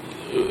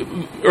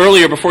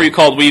earlier before you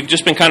called. We've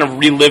just been kind of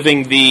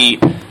reliving the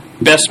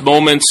best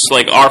moments,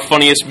 like our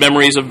funniest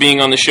memories of being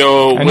on the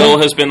show. Will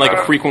has been like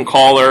a frequent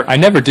caller. I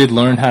never did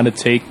learn how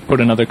to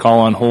put another call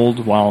on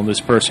hold while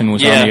this person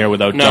was on the air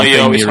without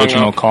dumping the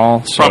original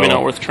call. So probably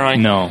not worth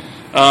trying. No.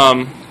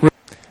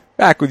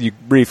 Back with you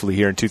briefly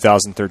here in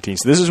 2013.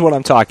 So this is what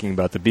I'm talking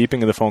about, the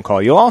beeping of the phone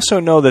call. You'll also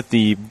know that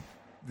the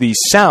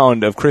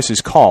sound of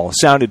Chris's call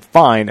sounded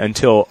fine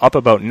until up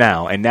about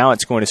now, and now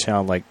it's going to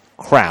sound like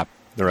crap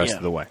the rest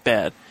of the way.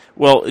 Bad.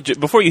 Well,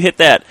 before you hit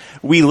that,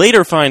 we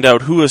later find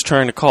out who is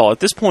trying to call. At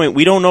this point,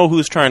 we don't know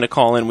who's trying to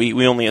call in.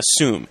 We only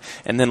assume.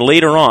 And then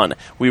later on,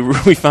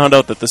 we found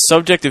out that the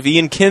subject of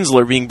Ian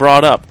Kinsler being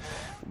brought up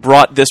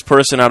brought this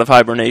person out of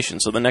hibernation.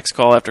 So the next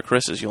call after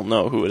Chris's, you'll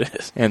know who it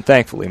is. And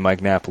thankfully,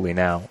 Mike Napoli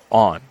now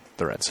on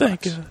the Red Sox.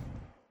 Thank God.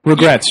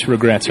 Regrets. I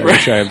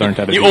wish I had learned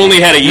how to You only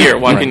had a year.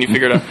 Why couldn't you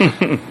figure it out?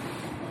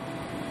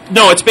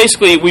 No, it's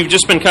basically, we've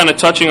just been kind of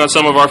touching on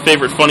some of our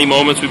favorite funny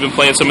moments. We've been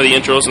playing some of the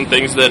intros and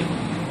things that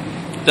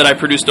I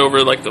produced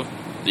over like the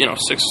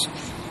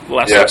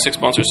last 6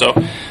 months or so,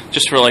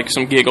 just for like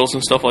some giggles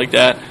and stuff like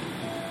that.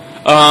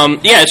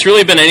 It's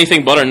really been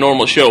anything but a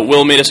normal show.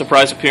 Will made a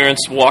surprise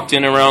appearance, walked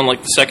in around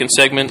like the second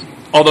segment.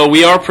 Although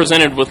we are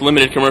presented with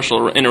limited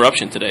commercial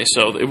interruption today,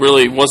 so it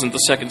really wasn't the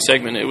second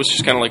segment. It was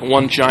just kind of like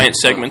one giant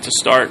segment to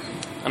start,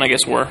 and I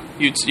guess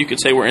you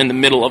could say we're in the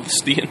middle of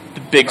the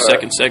big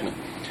second segment.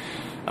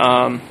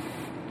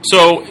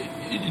 So,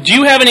 do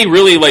you have any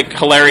really like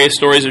hilarious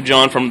stories of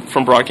John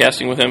from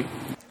broadcasting with him?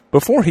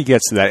 Before he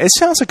gets to that, it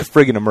sounds like a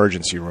friggin'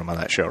 emergency room on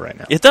that show right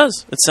now. It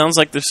does. It sounds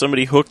like there's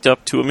somebody hooked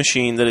up to a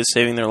machine that is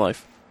saving their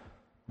life.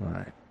 All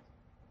right.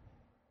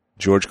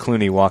 George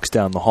Clooney walks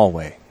down the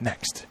hallway.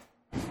 Next.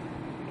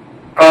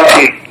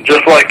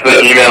 Just like the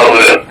email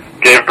that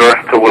gave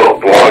birth to Will's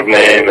blog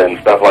name and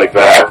stuff like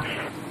that.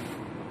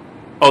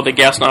 Oh, the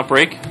gas not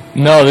break?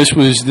 No, this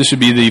would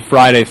be the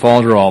Friday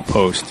Falderall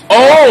post.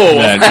 Oh!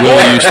 That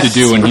Will used to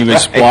do when he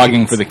was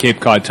blogging for the Cape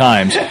Cod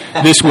Times.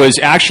 This was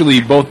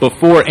actually both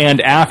before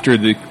and after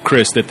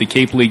Chris, that the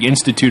Cape League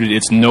instituted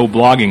its no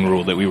blogging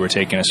rule that we were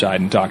taken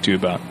aside and talked to you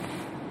about.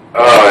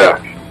 Oh,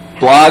 yeah.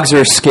 Blogs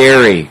are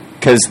scary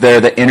because they're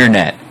the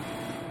internet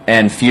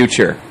and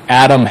future.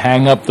 Adam,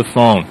 hang up the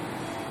phone.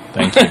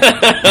 Thank you.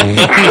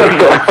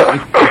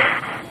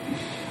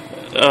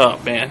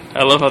 Oh, man.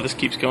 I love how this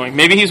keeps going.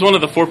 Maybe he's one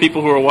of the 4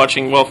 people who are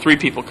watching. Well, 3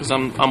 people, because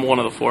I'm one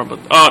of the 4. But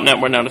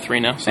we're down to 3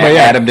 now. So.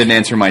 Adam didn't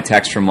answer my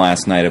text from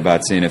last night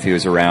about seeing if he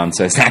was around,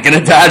 so he's not going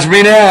to dodge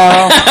me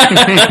now.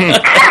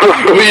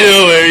 We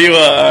know where you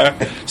are.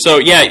 So,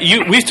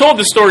 yeah, we've told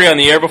the story on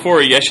the air before.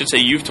 Or I should say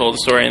you've told the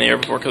story on the air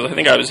before, because I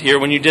think I was here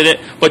when you did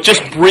it. But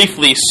just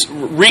briefly,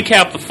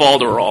 recap the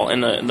Falderall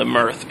and the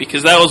mirth,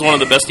 because that was one of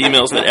the best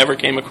emails that ever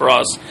came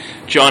across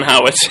John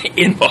Howitt's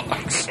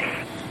inbox.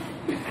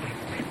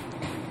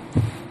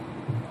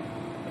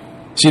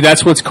 See,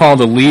 that's what's called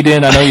a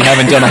lead-in. I know you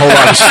haven't done a whole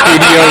lot of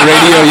studio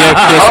radio yet,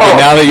 Chris, but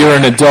now that you're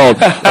an adult,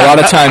 a lot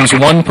of times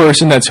one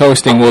person that's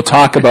hosting will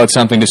talk about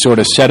something to sort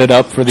of set it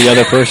up for the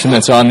other person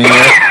that's on the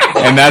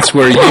air, and that's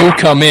where you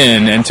come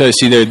in. And to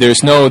see,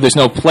 there's no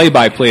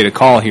play-by-play to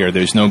call here.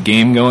 There's no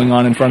game going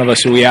on in front of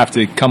us, so we have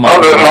to come up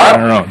with it on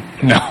our own.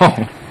 No.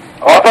 Oh,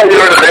 I thought you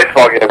were in a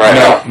baseball game right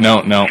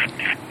now. No.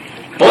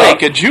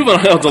 Blake, a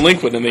juvenile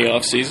delinquent in the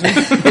offseason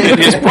in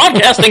his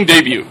broadcasting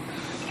debut.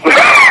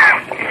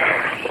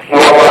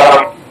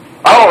 Well,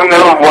 I don't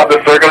know what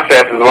the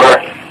circumstances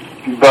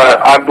were, but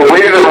I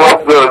believe it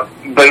was the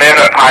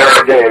Banana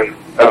Pirate game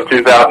of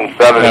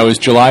 2007. That was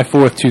July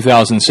 4th,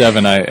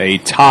 2007, a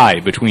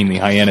tie between the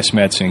Hyannis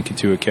Mets and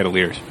Katua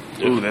Kettleers.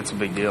 Ooh, that's a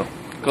big deal.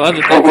 Glad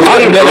to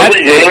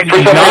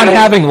not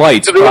having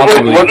lights,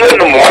 probably. Was it in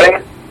the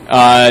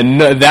morning?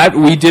 No, that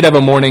we did have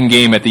a morning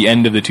game at the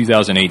end of the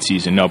 2008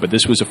 season. No, but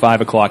this was a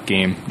 5:00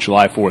 game,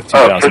 July 4th,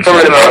 2007. For some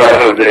reason I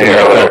was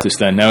doing this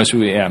then. That was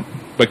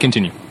but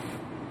continue.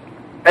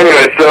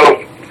 Anyway,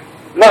 so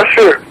not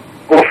sure.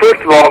 Well,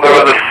 first of all, there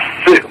was a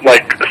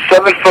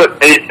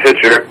 7'8"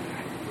 pitcher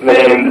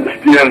named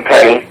Stephen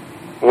Penny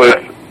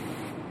with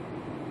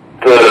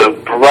the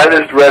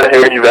brightest red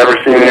hair you've ever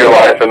seen in your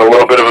life and a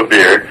little bit of a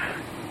beard.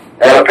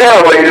 And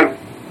apparently,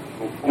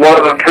 one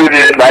of the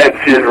previous nights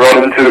he had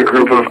run into a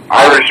group of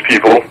Irish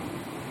people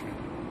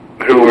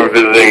who were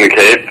visiting the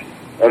Cape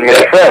and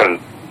made friends.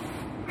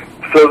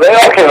 So they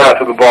all came out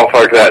to the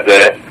ballpark that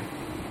day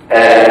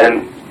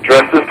and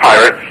dressed as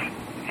pirates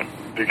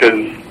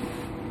because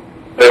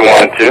they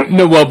wanted to.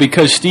 No, well,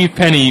 because Steve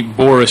Penny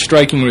bore a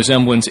striking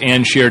resemblance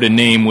and shared a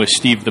name with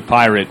Steve the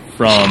Pirate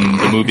from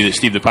the movie that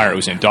Steve the Pirate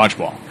was in,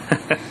 Dodgeball.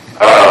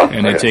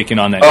 And had taken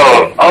on that.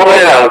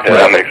 Yeah, okay,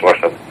 that makes more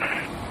sense.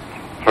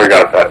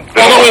 Forgot that.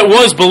 Although it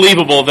was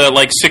believable that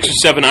like 6 or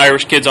 7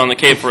 Irish kids on the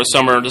Cape for a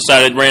summer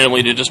decided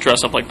randomly to just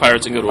dress up like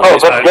pirates and go to a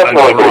that's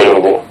definitely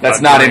believable.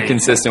 That's not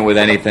inconsistent with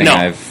anything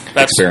I've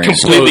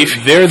experienced. Completely. So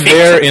they're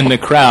there in the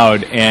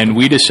crowd, and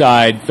we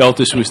decide,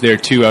 Feltus was there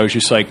too, I was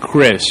just like,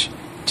 Chris,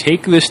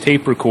 take this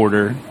tape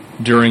recorder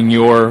during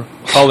your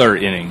color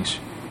innings,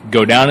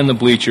 go down in the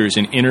bleachers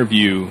and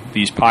interview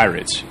these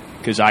pirates,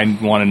 because I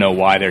want to know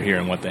why they're here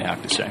and what they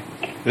have to say.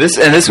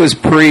 This was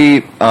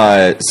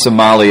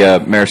pre-Somalia,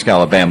 Maersk,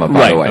 Alabama,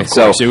 by the way. Of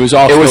course. So it was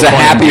a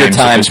happier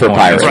time for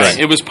pirates. Right.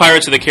 It was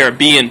Pirates of the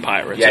Caribbean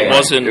pirates. Yeah, it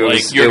wasn't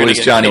like you're going to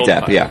get Johnny killed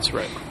Depp. pirates. Yeah,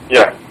 right.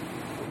 Yeah.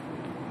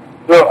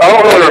 So I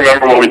don't really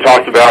remember what we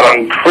talked about.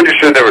 I'm pretty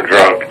sure they were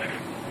drunk.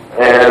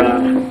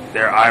 And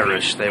they're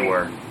Irish. They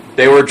were.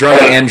 They were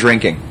drunk and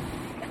drinking.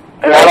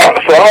 And how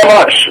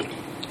much?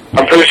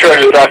 I'm pretty sure I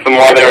just asked them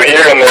why they were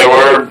here, and they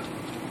were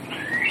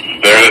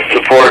there to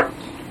support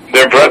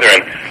their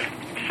brethren.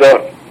 So,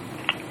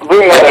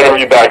 bring that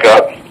interview back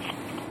up,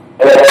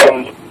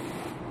 and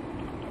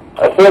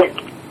I think,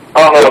 I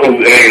don't know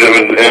whose innings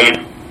it was in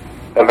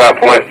at that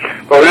point,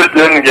 but we're just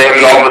in the game,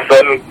 and all of a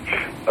sudden,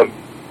 a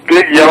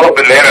big yellow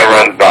banana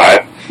runs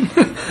by,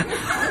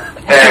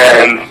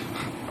 and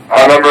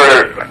I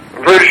remember,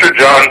 I'm pretty sure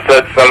John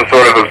said some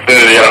sort of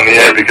obscenity on the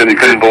air because he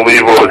couldn't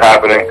believe what was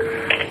happening,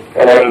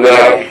 and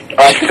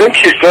I think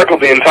he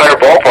circled the entire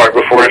ballpark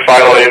before he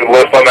finally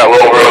left on that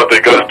little road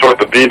that goes toward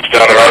the beach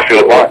down the right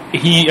field line.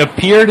 He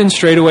appeared in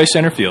straightaway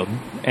center field,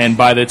 and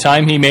by the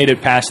time he made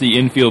it past the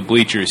infield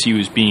bleachers, he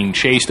was being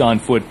chased on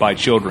foot by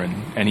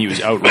children, and he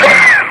was outrunning.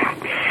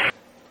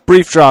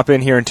 Brief drop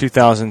in here in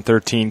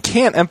 2013.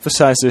 Can't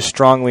emphasize this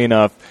strongly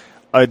enough.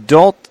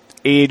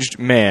 Adult-aged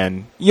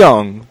man,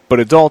 young, but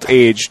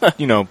adult-aged,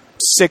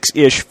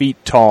 6-ish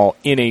feet tall,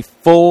 in a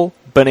full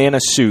banana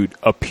suit,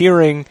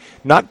 appearing,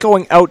 not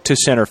going out to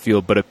center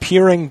field, but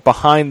appearing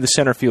behind the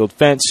center field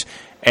fence,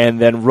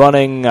 and then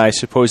running, I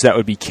suppose that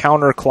would be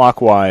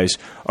counterclockwise,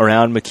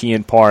 around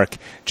McKeon Park,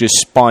 just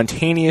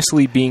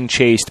spontaneously being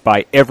chased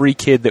by every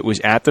kid that was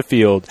at the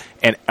field,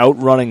 and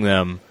outrunning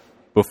them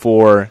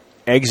before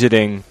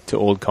exiting to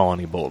Old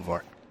Colony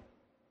Boulevard.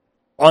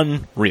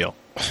 Unreal.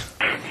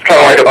 It's kind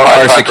of like a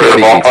pastime for the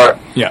ballpark.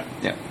 Yeah.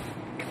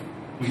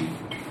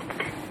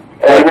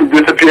 And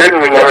he disappeared,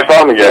 and we never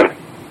saw him again.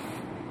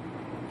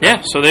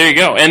 Yeah, so there you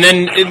go. And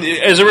then,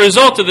 as a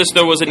result of this,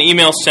 there was an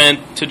email sent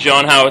to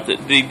John Howard,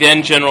 the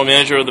then general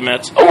manager of the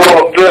Mets.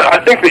 Well,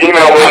 I think the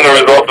email wasn't a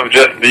result of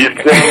just these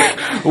things.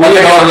 We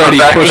had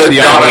already pushed the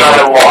John and I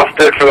envelope. lost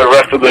it for the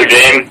rest of the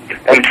game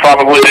and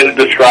probably didn't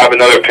describe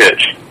another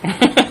pitch.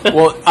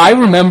 Well, I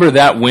remember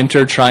that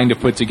winter trying to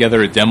put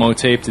together a demo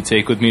tape to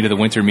take with me to the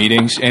winter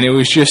meetings, and it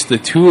was just the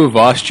two of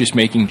us just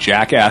making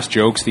jackass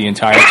jokes the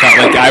entire time.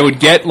 Like, I would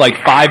get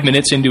 5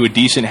 minutes into a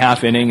decent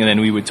half inning, and then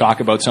we would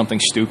talk about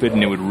something stupid,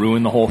 and it would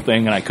ruin the whole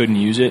thing, and I couldn't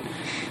use it.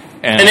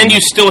 And then you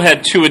still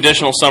had 2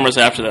 additional summers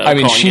after that. I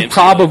mean, she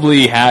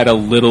probably had a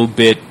little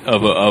bit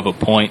of a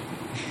point.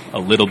 A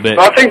little bit.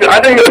 I think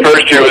the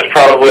first year was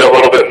probably a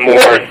little bit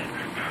more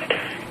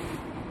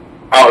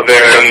out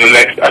there, and the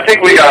next, I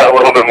think we got a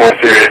little bit more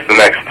serious the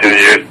next 2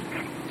 years.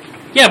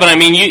 Yeah, but I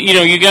mean,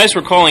 you guys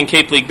were calling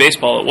Cape League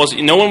baseball.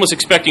 No one was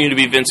expecting you to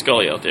be Vince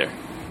Scully out there.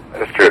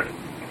 That's true.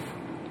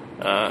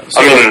 I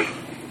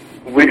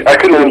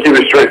couldn't even keep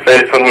a straight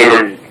face when we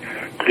were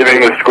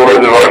giving the scores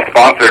of our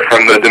sponsor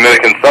from the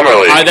Dominican Summer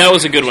League. That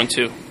was a good one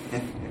too.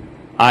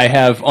 I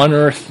have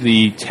unearthed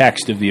the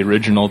text of the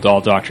original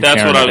Doll Dr. That's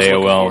Karen what I was at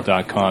looking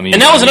AOL.com. And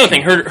that was another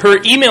thing.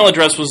 Her email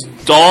address was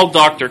Doll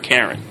Dr.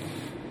 Karen.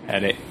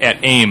 At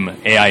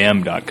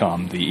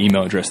AIM.com, the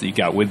email address that you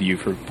got with you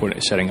for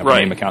setting up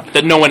an AIM account.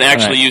 That no one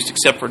actually used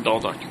except for Doll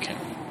Dr.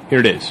 Karen. Here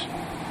it is.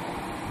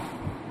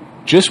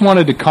 Just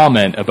wanted to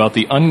comment about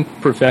the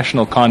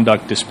unprofessional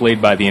conduct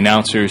displayed by the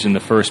announcers in the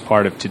first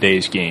part of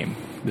today's game.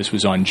 This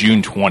was on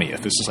June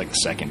 20th. This is like the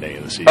second day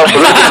of the season. Oh,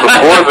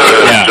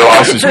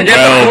 so this is before the this is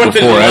well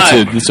before.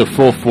 That's a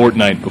full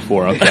fortnight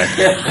before. Okay.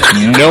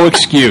 No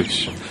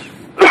excuse.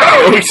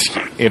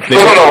 If they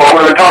don't know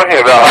what we were talking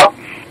about.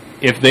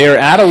 If they are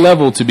at a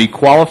level to be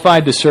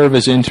qualified to serve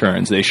as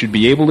interns, they should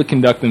be able to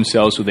conduct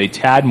themselves with a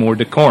tad more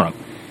decorum.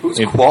 Who's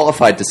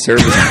qualified to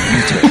serve as an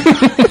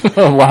intern?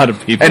 A lot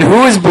of people. And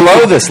who is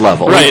below this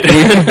level? Right.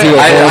 We could do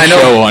a whole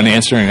show on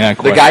answering that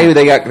question. The guy who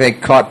they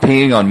caught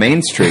peeing on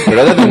Main Street. But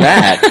other than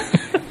that...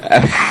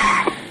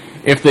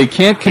 If they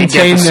can't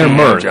contain their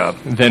mirth,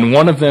 then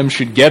one of them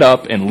should get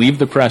up and leave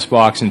the press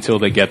box until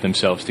they get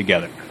themselves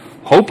together.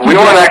 We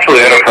weren't actually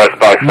in a press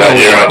box that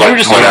year. You were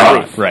just on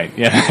the roof. Right.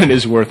 Yeah, it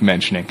is worth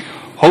mentioning.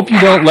 Hope you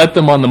don't let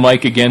them on the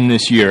mic again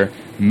this year.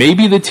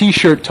 Maybe the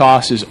T-shirt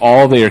toss is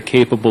all they are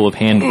capable of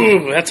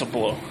handling. Ooh, that's a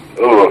blow.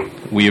 Ooh.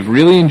 We have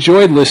really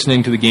enjoyed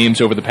listening to the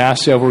games over the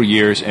past several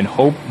years and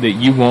hope that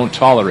you won't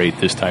tolerate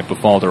this type of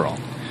falderall.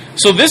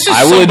 So this is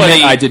I will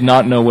admit I did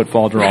not know what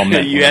falderall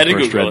meant You when had I to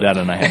first Google read it. that,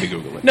 and I had to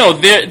Google it. No,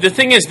 the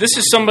thing is, this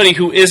is somebody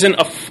who isn't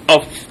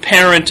a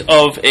parent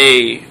of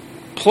a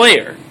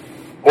player.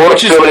 Or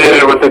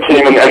affiliated with the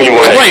team in any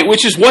way. Right,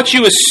 which is what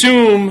you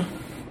assume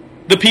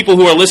the people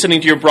who are listening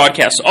to your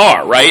broadcasts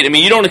are, right? I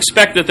mean, you don't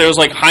expect that there's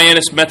like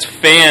Hyannis Mets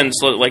fans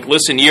like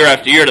listen year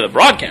after year to the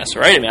broadcast,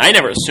 right? I mean, I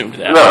never assumed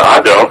that. No,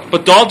 I don't.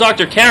 But Doll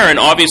Dr. Karen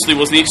obviously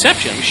was the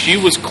exception. She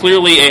was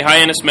clearly a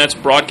Hyannis Mets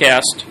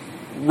broadcast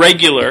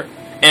regular,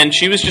 and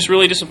she was just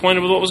really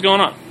disappointed with what was going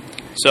on.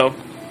 So,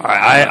 all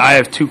right, I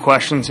have two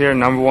questions here.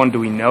 Number one, do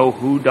we know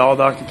who Doll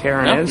Dr.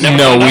 Karen is?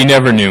 No, we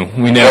never knew.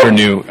 We never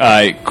knew.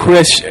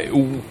 Chris,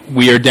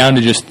 we are down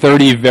to just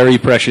 30 very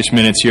precious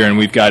minutes here, and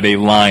we've got a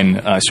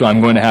line, so I'm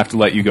going to have to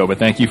let you go. But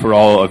thank you for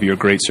all of your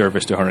great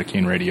service to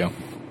Hurricane Radio.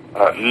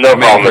 No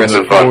problem. I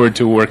look forward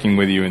to working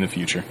with you in the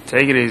future.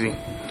 Take it easy.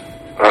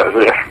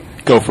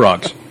 Go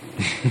Frogs.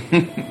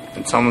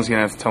 And someone's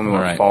going to have to tell me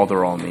what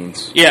falderall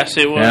means. Yes,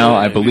 it was. Now,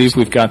 I believe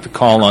we've got the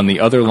call on the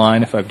other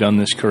line, if I've done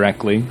this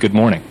correctly. Good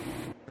morning.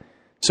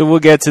 So we'll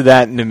get to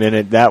that in a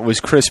minute. That was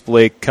Chris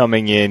Blake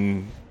coming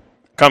in.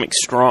 Coming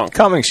strong.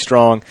 Coming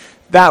strong.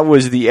 That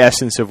was the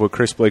essence of what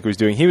Chris Blake was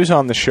doing. He was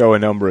on the show a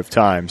number of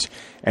times,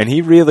 and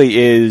he really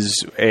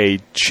is a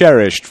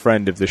cherished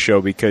friend of the show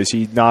because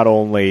he not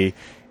only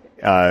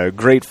a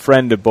great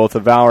friend of both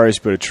of ours,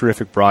 but a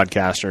terrific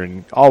broadcaster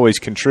and always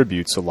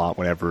contributes a lot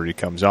whenever he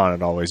comes on.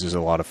 It always is a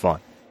lot of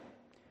fun.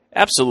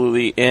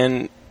 Absolutely,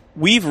 and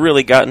we've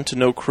really gotten to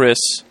know Chris,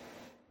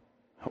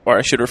 or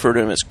I should refer to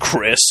him as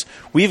Chris.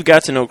 We've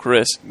got to know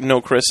Chris,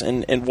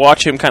 and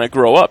watch him kind of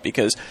grow up,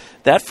 because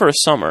that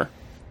first summer,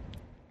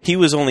 he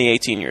was only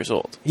 18 years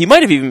old. He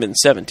might have even been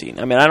 17.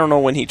 I mean, I don't know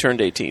when he turned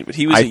 18, but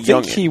he was a youngin'.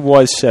 I think he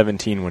was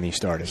 17 when he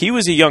started. He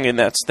was a youngin'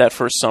 that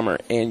first summer,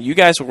 and you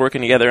guys were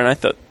working together, and I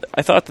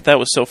thought that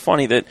was so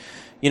funny that,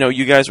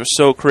 you guys were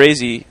so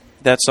crazy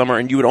that summer,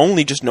 and you would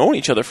only just known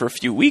each other for a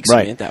few weeks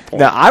at that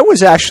point. Now, I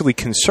was actually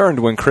concerned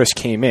when Chris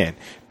came in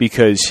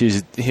because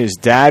his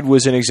dad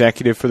was an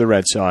executive for the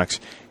Red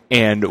Sox,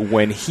 and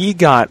when he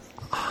got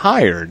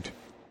hired,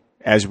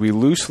 as we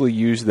loosely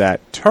use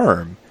that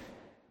term,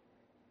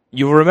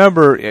 you'll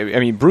remember, I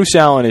mean, Bruce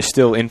Allen is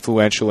still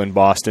influential in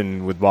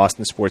Boston with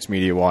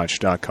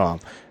BostonSportsMediaWatch.com.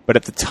 But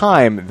at the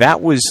time,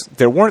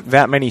 there weren't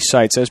that many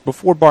sites. As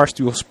before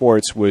Barstool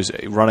Sports was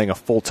running a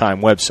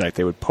full-time website,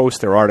 they would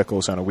post their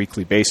articles on a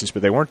weekly basis,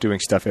 but they weren't doing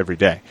stuff every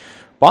day.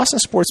 Boston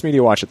Sports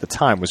Media Watch at the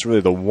time was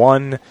really the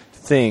one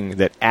thing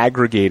that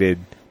aggregated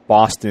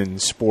Boston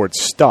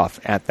sports stuff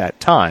at that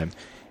time.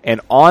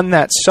 And on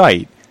that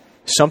site,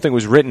 something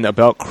was written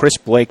about Chris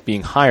Blake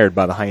being hired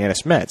by the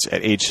Hyannis Mets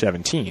at age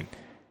 17.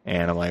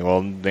 And I'm like,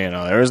 well,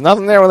 there was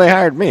nothing there when they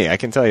hired me. I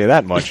can tell you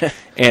that much.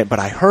 But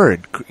I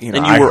heard, and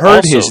you were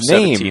heard also his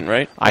 17, name.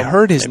 Right? I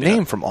heard his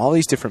name from all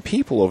these different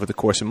people over the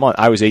course of a month.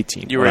 I was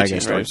 18. You were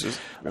 18,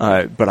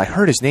 right? But I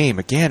heard his name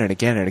again and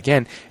again and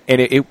again, and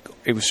it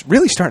was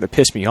really starting to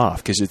piss me off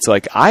because it's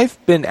like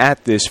I've been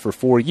at this for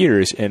 4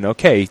 years, and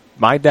okay,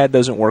 my dad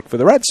doesn't work for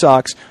the Red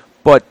Sox,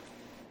 but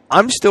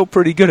I'm still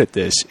pretty good at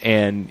this,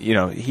 and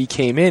he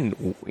came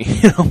in,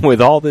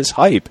 with all this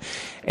hype,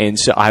 and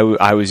so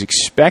I was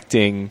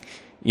expecting,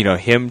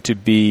 him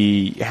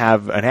to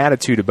have an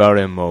attitude about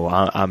him. Oh,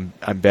 I'm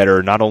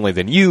better not only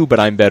than you,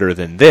 but I'm better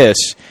than this,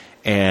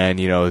 and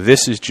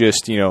this is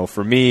just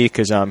for me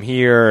because I'm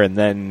here, and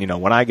then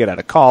when I get out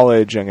of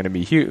college, I'm going to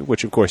be huge.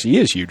 Which of course he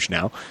is huge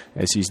now,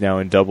 as he's now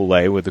in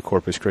Double-A with the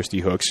Corpus Christi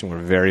Hooks, and we're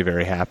very,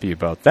 very happy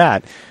about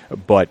that.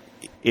 But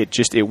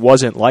it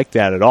wasn't like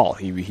that at all.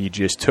 He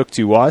just took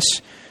to us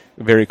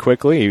very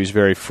quickly. He was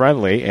very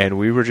friendly, and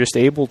we were just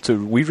able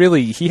to.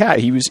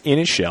 He was in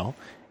his shell,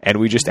 and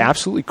we just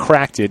absolutely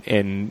cracked it.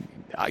 And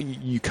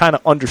you kind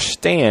of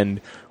understand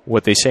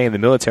what they say in the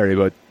military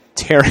about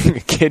tearing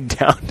a kid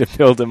down to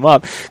build him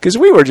up, because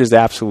we were just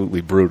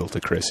absolutely brutal to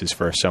Chris his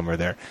first summer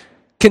there.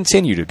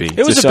 Continue to be.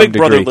 It was to a some big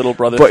degree. brother, little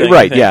brother but, thing.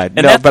 Right, yeah.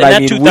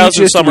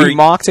 We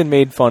mocked and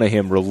made fun of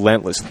him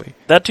relentlessly.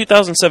 That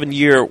 2007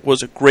 year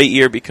was a great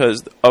year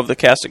because of the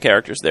cast of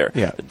characters there.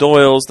 Yeah. The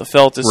Doyles, the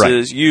Feltuses,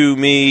 right. You,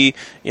 me,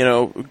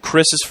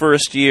 Chris's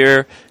first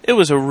year. It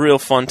was a real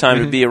fun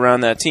time to be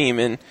around that team,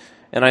 and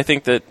I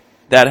think that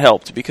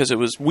helped because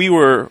we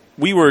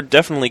were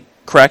definitely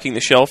cracking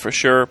the shell for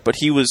sure, but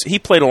he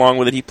played along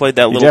with it. He played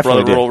that little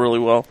brother role really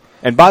well.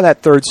 And by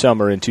that third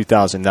summer in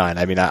 2009,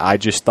 I mean, I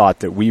just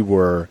thought that we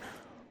were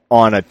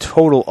on a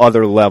total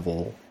other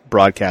level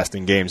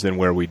broadcasting games than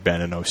where we'd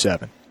been in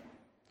 2007.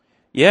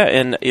 Yeah,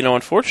 and,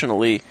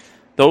 unfortunately,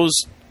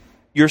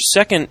 your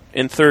second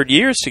and third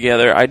years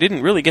together, I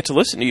didn't really get to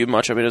listen to you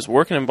much. I mean, I was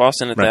working in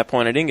Boston at that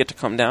point. I didn't get to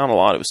come down a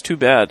lot. It was too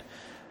bad.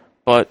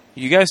 But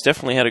you guys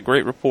definitely had a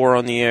great rapport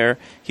on the air.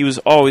 He was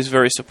always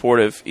very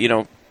supportive.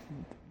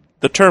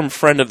 The term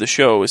friend of the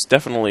show is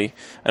definitely,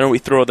 I know we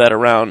throw that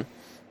around,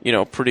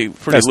 pretty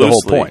That's loosely. The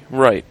whole point.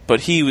 Right.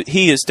 But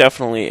he is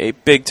definitely a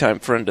big-time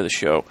friend of the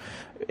show.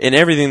 in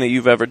everything that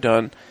you've ever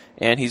done.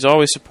 And he's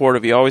always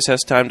supportive. He always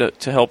has time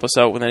to help us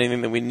out with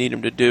anything that we need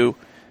him to do.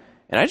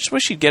 And I just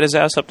wish he'd get his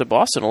ass up to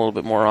Boston a little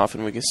bit more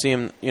often. We could see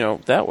him,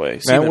 that way.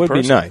 That would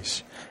be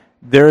nice.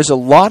 There's a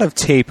lot of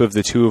tape of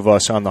the two of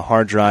us on the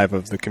hard drive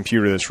of the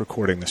computer that's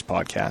recording this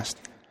podcast.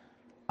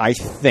 I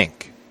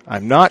think.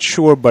 I'm not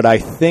sure, but I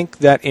think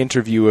that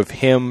interview of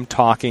him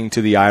talking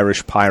to the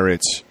Irish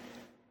Pirates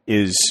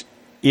is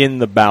in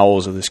the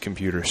bowels of this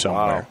computer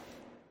somewhere. Wow.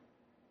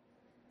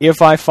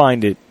 If I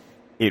find it,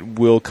 it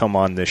will come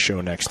on this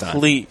show next time.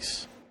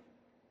 Please.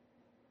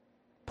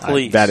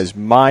 That is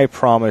my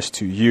promise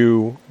to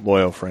you,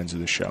 loyal friends of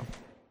the show.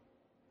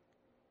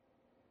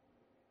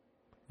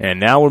 And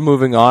now we're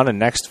moving on. A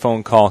next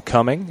phone call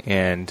coming.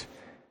 And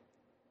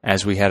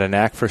as we had a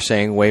knack for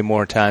saying way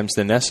more times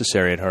than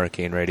necessary at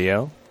Hurricane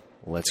Radio,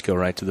 let's go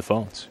right to the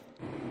phones.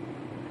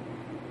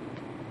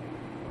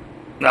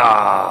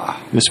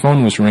 This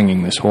phone was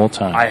ringing this whole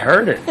time. I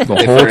heard it. The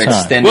whole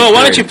time. Well,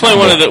 why don't you play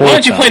why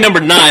don't you play number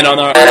 9 on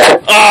our...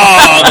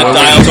 Oh, the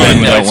dial's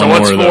on there. So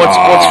what's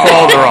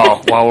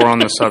Falderall while we're on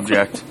the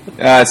subject?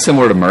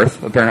 Similar to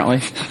Mirth, apparently.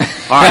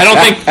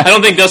 I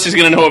don't think Dusty's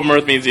going to know what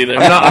Mirth means either.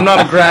 I'm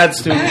not a grad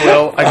student,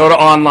 Will. I go to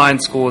online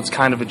school. It's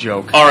kind of a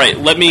joke. All right,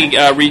 let me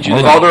read you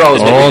Hold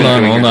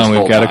on.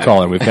 We've got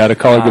a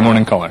caller. Good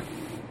morning, caller.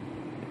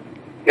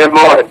 Good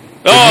morning.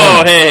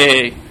 Oh,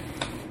 hey.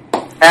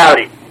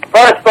 Howdy.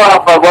 First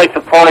off, I'd like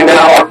to point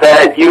out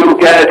that you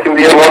guys can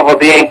be in love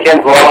with Ian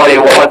Kinsler all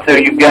you want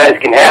to. You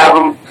guys can have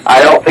him. I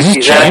don't think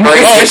he's that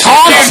great. Oh,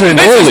 Thompson!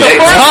 This is the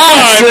first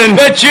time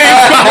that James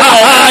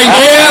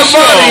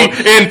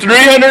in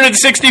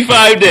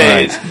 365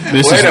 days. Right.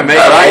 This is a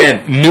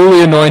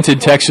newly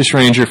anointed Texas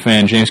Ranger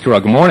fan, James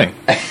Cabral. Good morning.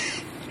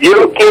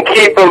 You can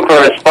keep him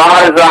for as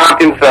far as I'm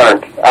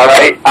concerned. All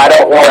right? I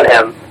don't want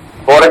him.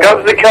 But when it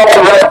comes to killing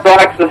the Red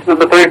Sox, this is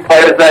the 3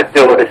 players that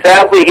do it.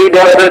 Sadly, he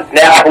does it,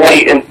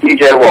 Napoli and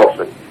T.J.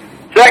 Wilson.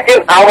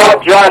 Second, I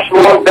want Josh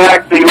Long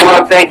back, so you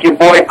want to thank your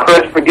boy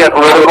Chris for getting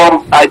rid of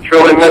him. I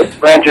truly miss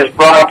Rangers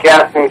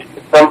broadcasting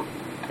system.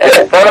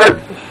 And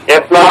third,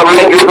 if not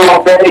Rangers all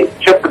day,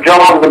 Chipper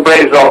Jones and the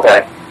Braves all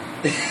day.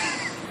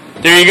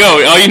 There you go.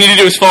 All you need to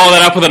do is follow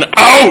that up with an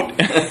out!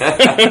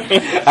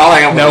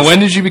 Now, when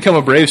did you become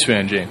a Braves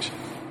fan, James?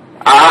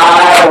 Well,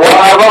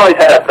 I've always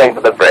had a thing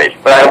for the Braves,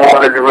 but I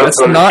wanted to root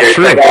for the not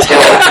true.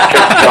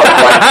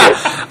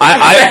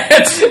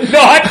 That's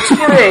not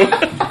true.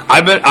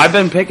 I've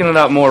been picking it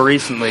up more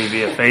recently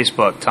via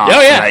Facebook, Tom.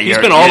 Oh yeah, he's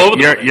been all over.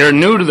 You're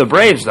new to the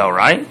Braves, though,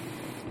 right?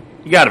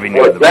 You got to be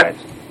new to the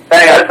Braves.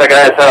 Hang on a second,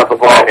 I set up the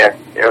ball here.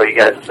 Hear what you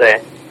guys are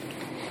saying.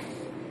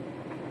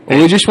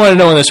 Well, we just want to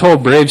know when this whole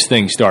Braves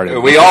thing started.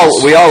 We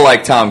all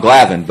like Tom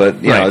Glavine,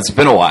 but you know it's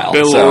been a while.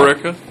 Bill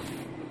Ulrika.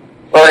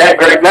 Well, they had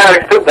Greg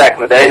Maddox too back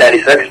in the day,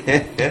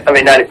 96. I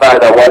mean, 95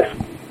 that was.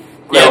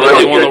 Yeah,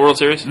 they won the World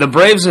Series. The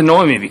Braves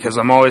annoy me because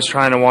I'm always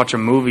trying to watch a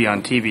movie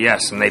on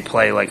TBS and they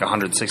play like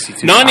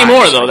 162 Not times.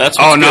 anymore, though. That's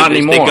what's good. Not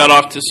anymore. They got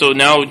off to, so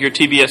now your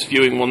TBS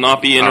viewing will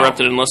not be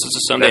interrupted unless it's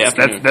a Sunday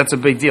afternoon. That's a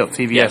big deal.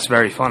 TBS,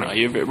 very funny.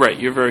 You're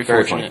very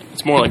fortunate.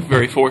 It's more like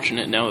very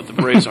fortunate now that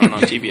the Braves aren't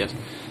on TBS.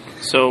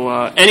 So,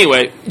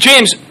 anyway,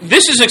 James,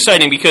 this is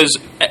exciting because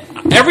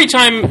every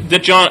time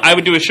that I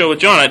would do a show with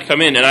John, I'd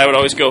come in and I would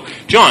always go,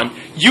 John,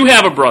 you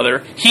have a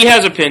brother, he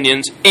has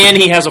opinions, and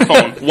he has a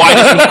phone. Why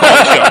doesn't he call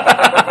the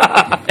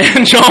show?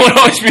 And John would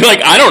always be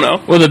like, I don't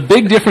know. Well, the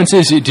big difference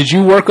is, did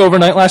you work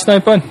overnight last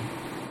night, bud?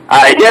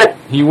 I did.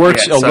 He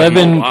works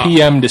 11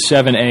 p.m. to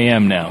 7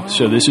 a.m. now,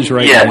 so this is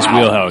right in his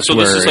wheelhouse. So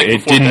this is like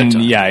it didn't.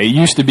 bedtime. Yeah, it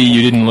used to be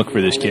you didn't look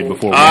for this kid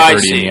before 1:30 I in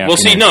see. the afternoon. Well,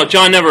 see, no,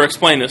 John never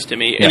explained this to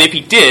me, and if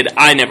he did,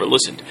 I never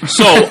listened.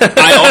 So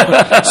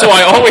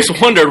I always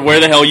wondered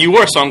where the hell you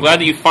were. So I'm glad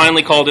that you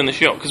finally called in the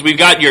show because we've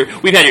had your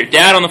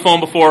dad on the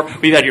phone before,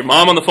 we've had your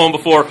mom on the phone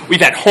before,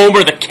 we've had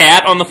Homer the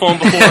cat on the phone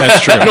before.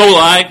 That's true. No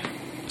lie.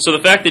 So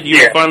the fact that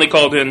you finally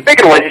called in.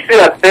 Speaking of which, you see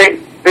that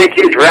big,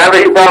 huge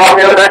rabbit you brought on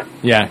the other day?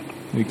 Yeah.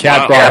 The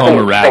cat brought home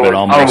a rabbit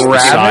almost the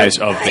size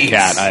of the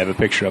cat. I have a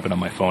picture of it on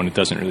my phone. It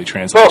doesn't really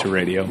translate to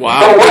radio.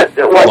 Wow.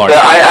 So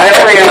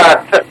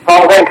I only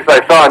called in because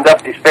I saw on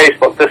Dusty's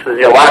Facebook this is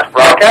your last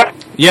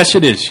broadcast? Yes,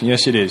 it is.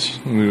 Yes, it is.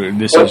 Are you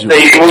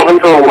moving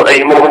to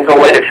a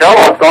later show?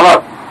 What's going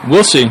on?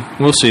 We'll see.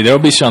 We'll see. There'll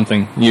be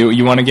something.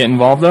 You want to get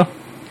involved, though?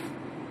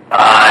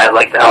 I'd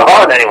like to help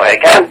out anyway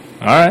I can.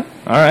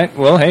 All right.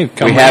 Well, hey,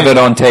 come We have it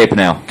on tape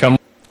now. Come.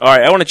 All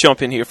right, I want to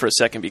jump in here for a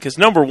second because,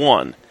 number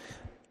one,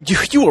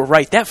 you were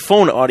right. That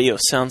phone audio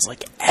sounds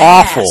like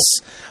awful.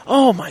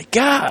 Oh, my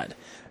God.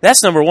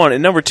 That's number one.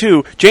 And number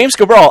two, James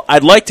Cabral,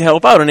 I'd like to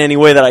help out in any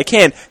way that I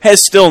can,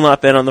 has still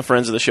not been on the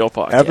Friends of the Show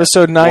podcast.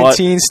 Episode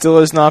 19 still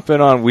has not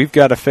been on. We've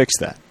got to fix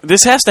that.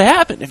 This has to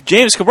happen. If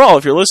James Cabral,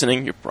 if you're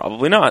listening, you're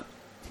probably not.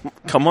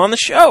 Come on the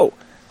show.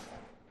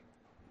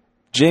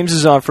 James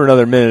is on for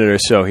another minute or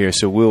so here,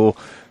 so we'll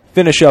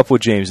finish up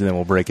with James and then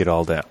we'll break it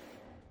all down.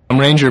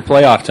 Ranger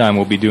playoff time,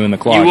 we'll be doing the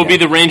clock. You will be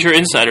the Ranger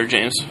insider,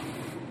 James.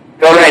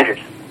 Go Rangers.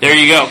 There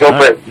you go. Go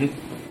Braves.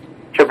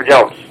 Chipper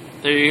Jones.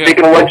 There you go.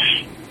 Speaking of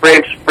which,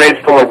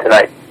 Braves to win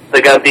tonight. They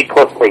got to beat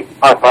Cliff Lee.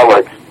 On my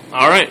words.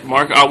 All right,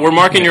 Mark. We're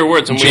marking your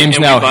words. And James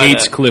we now buy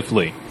hates that. Cliff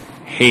Lee.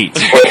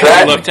 Hates.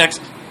 Love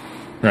Texas.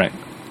 Right.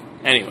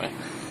 Anyway.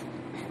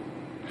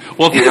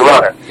 Well, He's a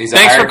runner.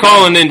 Thanks for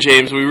calling in,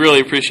 James. We really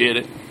appreciate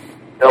it.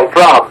 No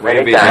problem. Way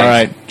to be All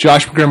nice. right.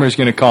 Josh Grimmer is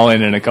going to call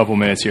in a couple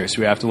minutes here, so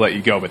we have to let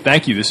you go. But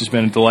thank you. This has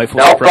been a delightful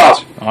No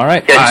surprise. problem. All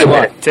right. Catch you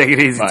Bye. later. Take it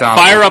easy, Bye. Tom.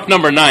 Fire up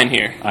number 9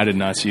 here. I did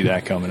not see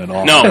that coming at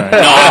all. No, All no, right.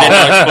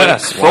 I didn't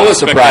expect Full of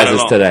surprises that at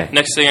all. today.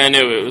 Next thing I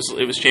knew,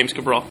 it was James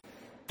Cabral.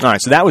 All right,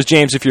 so that was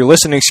James. If your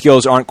listening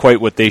skills aren't quite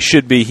what they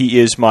should be, he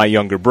is my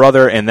younger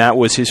brother, and that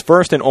was his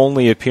first and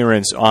only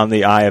appearance on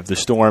the Eye of the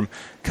Storm,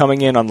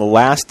 coming in on the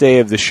last day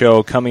of the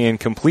show, coming in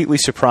completely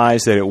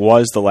surprised that it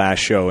was the last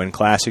show in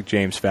classic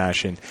James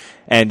fashion,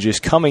 and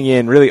just coming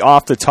in really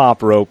off the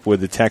top rope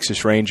with the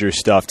Texas Rangers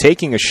stuff,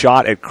 taking a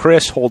shot at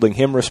Chris, holding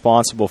him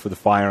responsible for the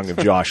firing of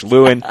Josh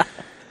Lewin.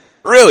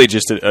 Really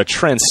just a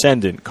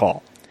transcendent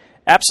call.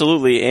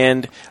 Absolutely,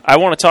 and I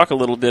want to talk a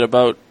little bit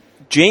about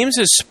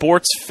James's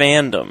sports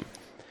fandom.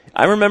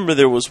 I remember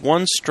there was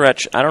one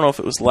stretch, I don't know if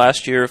it was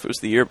last year or if it was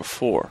the year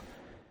before,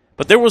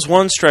 but there was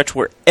one stretch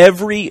where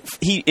he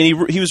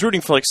was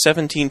rooting for like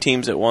 17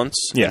 teams at once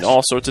in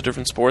all sorts of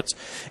different sports,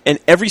 and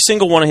every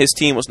single one of his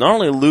team was not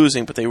only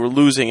losing, but they were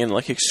losing in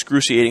like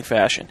excruciating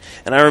fashion.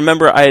 And I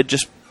remember I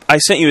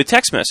sent you a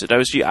text message.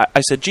 I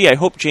said, I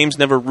hope James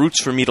never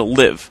roots for me to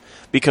live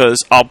because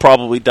I'll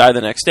probably die the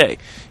next day.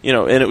 You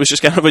know, and it was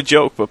just kind of a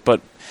joke, but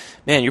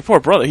man, your poor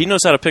brother, he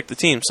knows how to pick the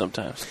team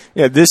sometimes.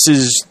 Yeah,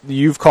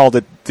 you've called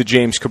it the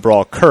James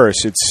Cabral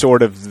curse. It's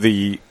sort of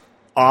the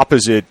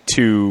opposite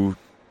to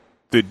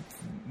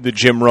the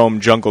Jim Rome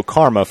jungle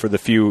karma for the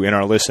few in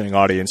our listening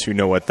audience who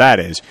know what that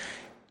is.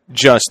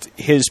 Just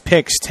his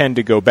picks tend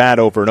to go bad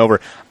over and over.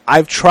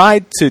 I've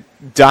tried to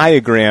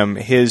diagram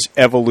his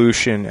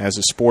evolution as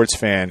a sports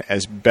fan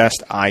as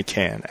best I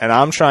can, and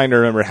I'm trying to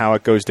remember how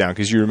it goes down,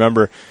 because you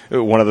remember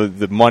one of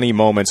the money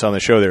moments on the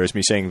show there is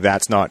me saying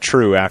that's not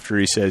true after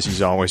he says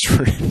he's always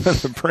rooting for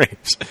the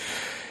Braves.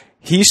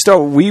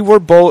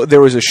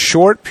 There was a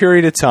short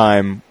period of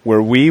time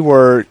where we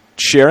were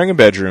sharing a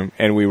bedroom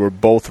and we were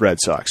both Red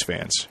Sox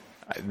fans.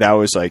 That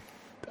was like,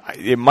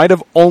 it might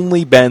have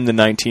only been the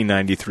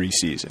 1993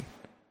 season,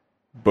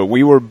 but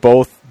we were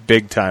both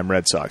big-time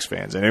Red Sox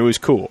fans, and it was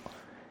cool.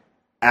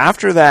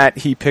 After that,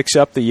 he picks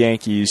up the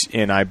Yankees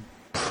in, I'm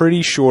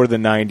pretty sure, the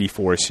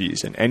 94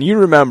 season. And you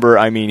remember,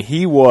 I mean,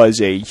 he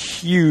was a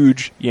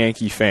huge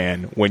Yankee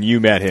fan when you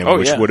met him,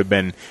 which would have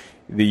been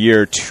the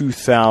year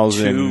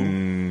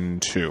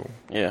 2002.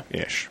 Yeah.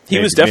 Ish. He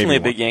was definitely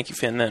a big Yankee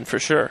fan then, for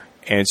sure.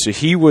 And so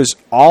he was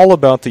all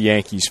about the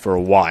Yankees for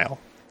a while.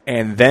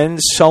 And then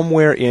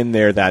somewhere in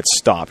there that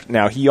stopped.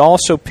 Now, he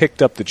also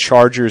picked up the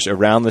Chargers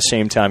around the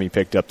same time he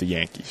picked up the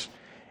Yankees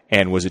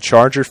and was a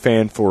Charger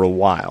fan for a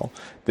while.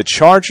 The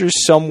Chargers,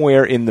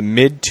 somewhere in the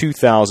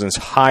mid-2000s,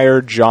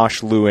 hired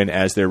Josh Lewin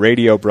as their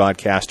radio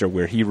broadcaster,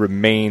 where he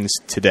remains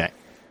today.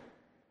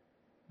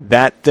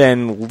 That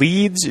then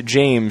leads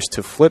James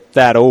to flip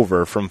that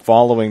over from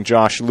following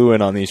Josh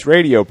Lewin on these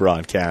radio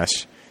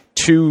broadcasts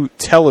to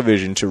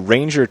television, to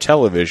Ranger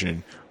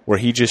Television, where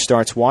he just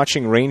starts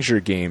watching Ranger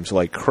games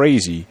like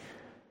crazy,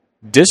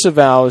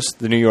 disavows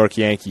the New York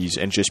Yankees,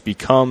 and just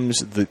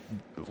becomes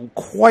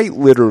quite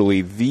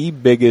literally the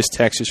biggest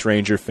Texas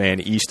Ranger fan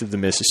east of the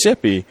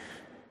Mississippi,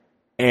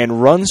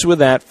 and runs with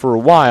that for a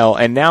while,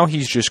 and now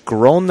he's just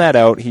grown that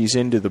out. He's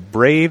into the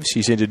Braves,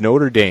 he's into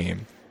Notre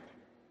Dame,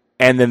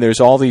 and then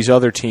there's all these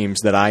other teams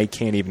that I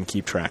can't even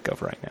keep track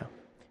of right now.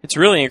 It's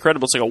really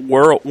incredible. It's like a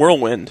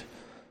whirlwind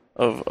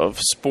of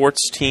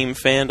sports team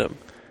fandom.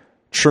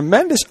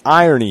 Tremendous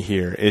irony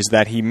here is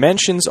that he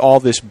mentions all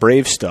this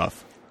Brave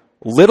stuff.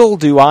 Little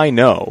do I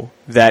know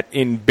that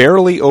in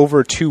barely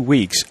over 2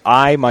 weeks,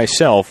 I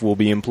myself will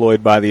be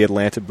employed by the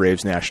Atlanta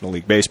Braves National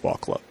League Baseball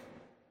Club.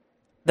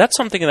 That's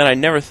something that I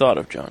never thought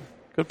of, John.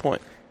 Good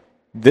point.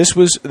 This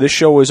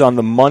show was on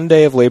the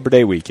Monday of Labor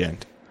Day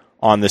weekend.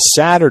 On the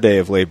Saturday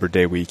of Labor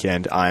Day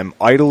weekend, I'm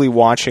idly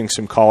watching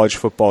some college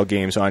football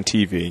games on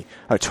TV.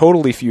 A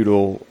totally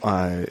futile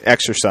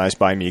exercise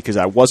by me because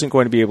I wasn't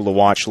going to be able to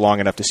watch long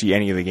enough to see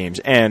any of the games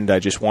end. I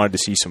just wanted to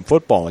see some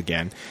football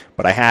again.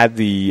 But I had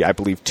the, I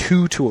believe,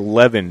 2 to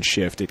 11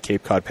 shift at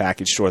Cape Cod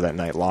Package Store that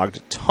night. Logged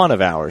a ton of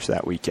hours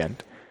that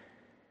weekend.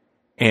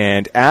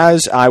 And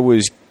as I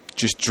was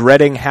just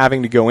dreading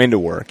having to go into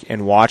work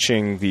and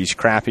watching these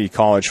crappy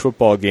college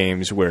football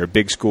games where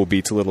big school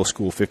beats little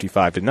school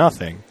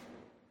 55-0,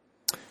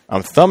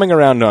 I'm thumbing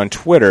around on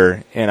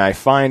Twitter, and I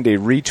find a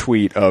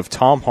retweet of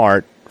Tom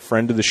Hart,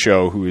 friend of the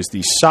show, who is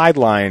the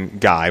sideline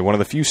guy, one of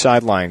the few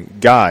sideline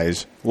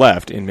guys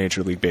left in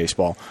Major League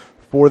Baseball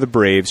for the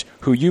Braves,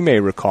 who you may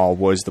recall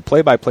was the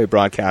play-by-play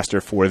broadcaster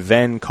for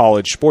then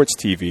College Sports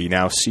TV,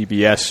 now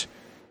CBS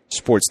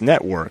Sports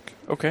Network.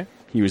 Okay.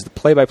 He was the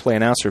play-by-play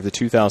announcer of the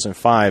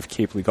 2005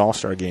 Cape League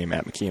All-Star Game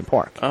at McKeon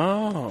Park.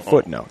 Oh.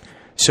 Footnote.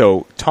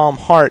 So Tom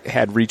Hart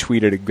had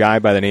retweeted a guy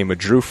by the name of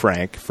Drew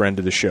Frank, friend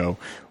of the show,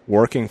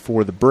 working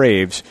for the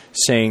Braves,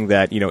 saying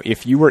that,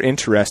 if you were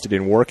interested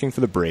in working for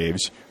the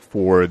Braves,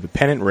 for the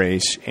pennant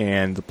race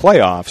and the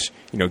playoffs,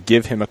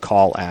 give him a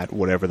call at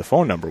whatever the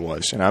phone number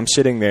was. And I'm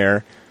sitting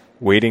there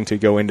waiting to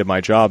go into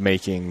my job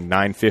making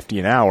 $9.50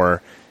 an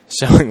hour,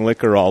 selling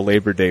liquor all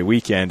Labor Day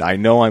weekend. I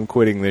know I'm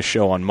quitting this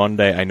show on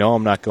Monday. I know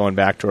I'm not going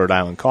back to Rhode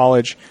Island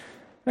College.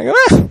 I go,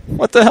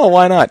 what the hell,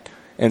 why not?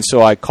 And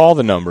so I call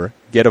the number,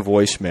 get a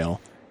voicemail,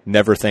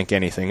 never think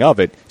anything of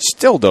it,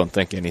 still don't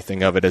think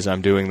anything of it as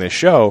I'm doing this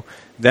show.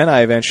 Then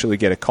I eventually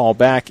get a call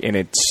back, and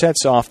it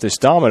sets off this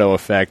domino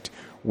effect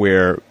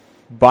where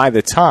by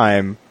the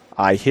time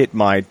I hit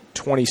my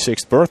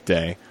 26th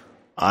birthday,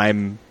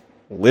 I'm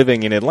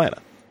living in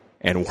Atlanta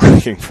and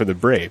working for the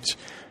Braves.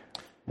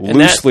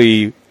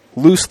 Loosely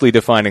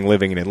defining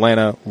living in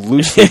Atlanta,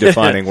 loosely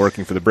defining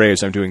working for the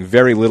Braves. I'm doing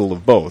very little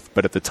of both,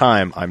 but at the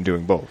time, I'm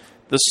doing both.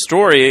 The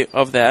story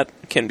of that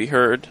can be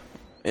heard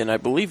in, I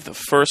believe, the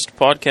first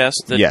podcast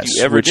that you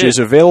ever did. Which is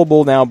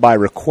available now by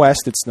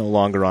request. It's no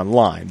longer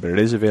online, but it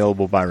is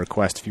available by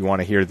request if you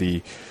want to hear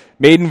the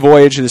maiden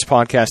voyage of this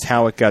podcast,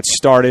 how it got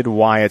started,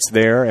 why it's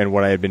there, and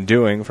what I had been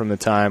doing from the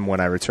time when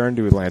I returned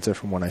to Atlanta,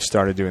 from when I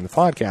started doing the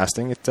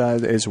podcasting. It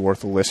is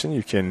worth a listen.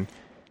 You can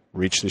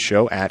reach the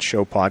show at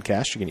Show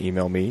Podcast. You can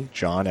email me,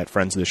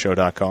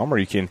 john@friendsoftheshow.com, or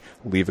you can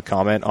leave a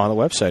comment on the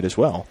website as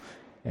well,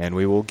 and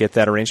we will get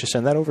that arranged to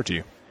send that over to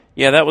you.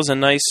 Yeah, that was a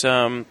nice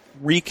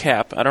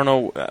recap. I don't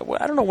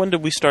know when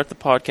did we start the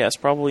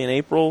podcast? Probably in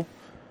April?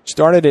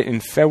 Started it in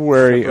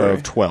February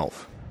of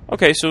 12.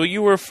 Okay, so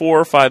you were 4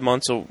 or 5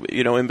 months,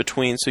 in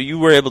between. So you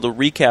were able to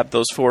recap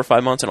those 4 or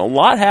 5 months, and a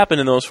lot happened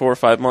in those 4 or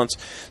 5 months.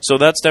 So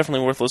that's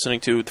definitely worth listening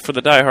to for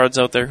the diehards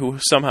out there who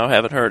somehow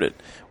haven't heard it,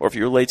 or if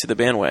you're late to the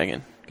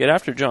bandwagon. Get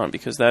after John,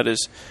 because that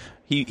is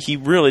he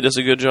really does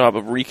a good job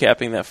of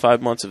recapping that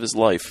 5 months of his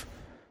life.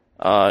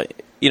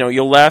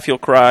 You'll laugh, you'll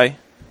cry,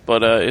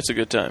 but it's a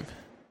good time.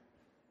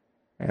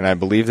 And I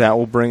believe that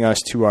will bring us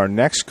to our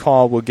next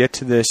call. We'll get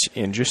to this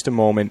in just a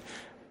moment,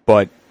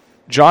 but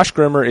Josh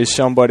Grimmer is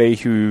somebody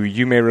who,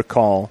 you may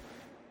recall,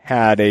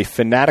 had a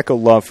fanatical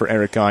love for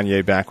Eric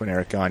Gagne back when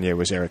Eric Gagne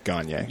was Eric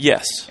Gagne.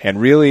 Yes.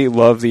 And really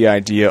loved the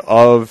idea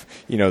of,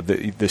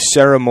 the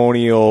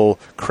ceremonial,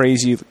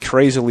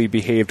 crazily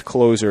behaved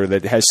closer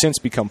that has since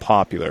become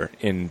popular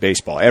in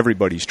baseball.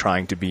 Everybody's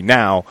trying to be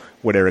now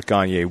what Eric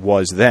Gagne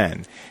was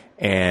then.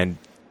 And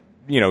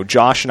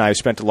Josh and I have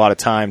spent a lot of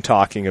time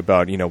talking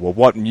about,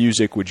 what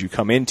music would you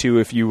come into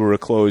if you were a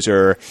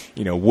closer?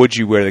 Would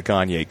you wear the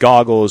Gagne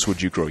goggles?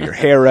 Would you grow your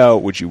hair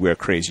out? Would you wear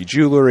crazy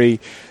jewelry?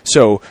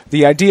 So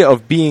the idea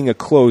of being a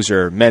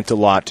closer meant a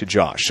lot to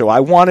Josh. So I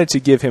wanted to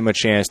give him a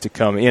chance to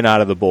come in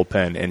out of the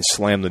bullpen and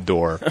slam the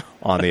door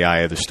on the eye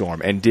of the storm.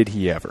 And did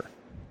he ever?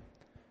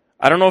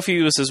 I don't know if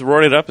he was as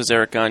roided up as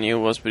Eric Gagne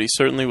was, but he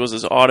certainly was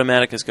as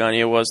automatic as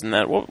Gagne was in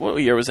that. What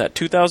year was that?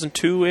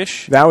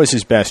 2002-ish? That was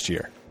his best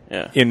year.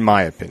 Yeah. In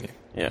my opinion.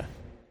 Yeah.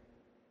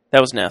 That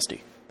was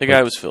nasty. The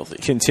guy was filthy.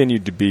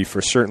 Continued to be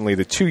for certainly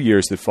the 2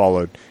 years that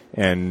followed,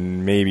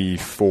 and maybe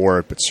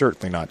 4, but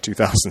certainly not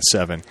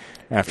 2007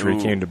 after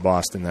he came to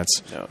Boston.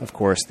 That's, of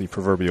course, the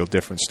proverbial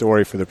different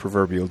story for the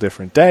proverbial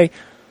different day.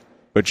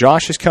 But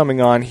Josh is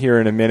coming on here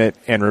in a minute,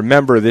 and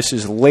remember, this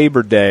is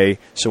Labor Day,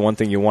 so one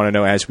thing you want to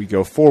know as we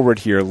go forward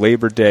here,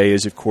 Labor Day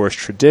is, of course,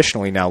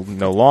 traditionally, now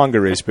no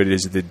longer is, but it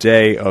is the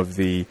day of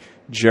the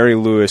Jerry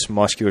Lewis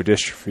Muscular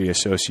Dystrophy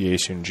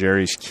Association,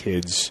 Jerry's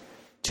Kids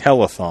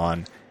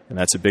Telethon, and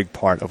that's a big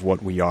part of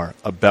what we are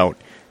about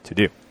to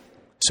do.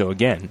 So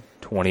again,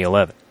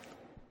 2011.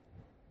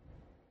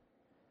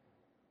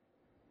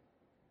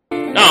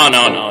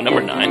 No,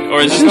 number 9.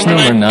 Or is this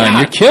number 9?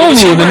 You're killing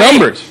me with the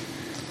numbers.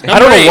 I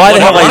don't know why the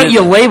hell Why don't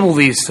you label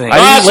these things?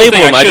 I didn't label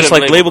them. I just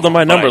labeled them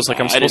by numbers. Like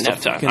I'm I supposed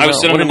didn't have to. time. I was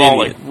sitting them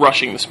all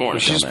rushing this morning.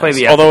 Just play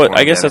the Although epic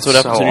I guess one, that's what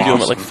happens when you do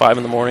them at like 5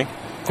 in the morning.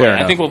 Fair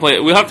enough. I think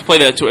we'll have to play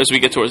that as we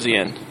get towards the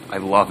end. I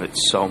love it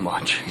so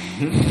much.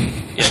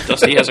 Yeah,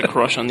 Dusty has a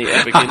crush on the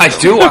epic. I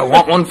do. I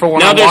want one for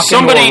when I walk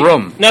into a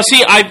room. Now,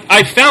 see,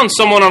 I found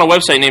someone on a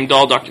website named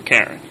Doll Dr.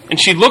 Karen, and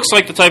she looks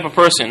like the type of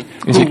person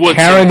who would.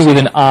 Karen with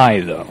an I,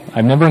 though?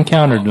 I've never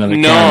encountered another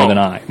Karen with an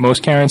I.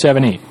 Most Karens have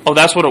an E. Oh,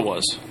 that's what it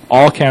was.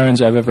 All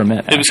Karens I've ever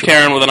met. It was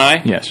Karen with an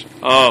I? Yes.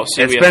 Oh,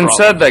 see, it's been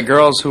said that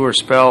girls who are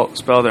spell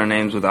their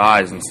names with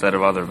I's instead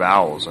of other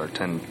vowels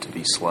tend to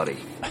be slutty.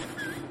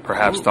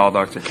 Perhaps Doll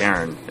Dr.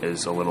 Karen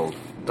is a little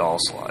doll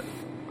slut.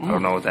 I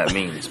don't know what that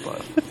means,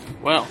 but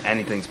well,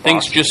 anything's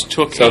possible. Things just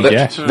took. So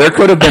there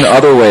could have been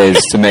other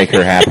ways to make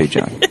her happy,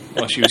 John.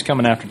 Well, she was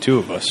coming after 2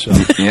 of us. So.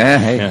 Yeah,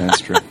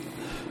 that's true.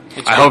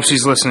 I hope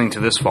she's listening to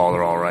this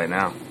folderol right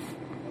now.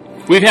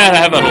 We've had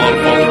a lot of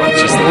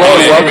folderols. Hello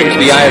and welcome to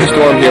the Eye of the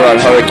Storm here on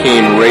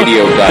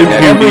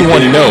HurricaneRadio.net.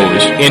 Everyone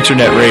knows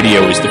Internet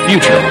radio is the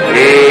future.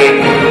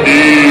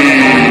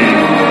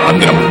 I'm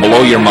going to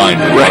blow your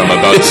mind with what I'm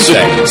about to say.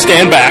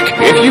 Stand back.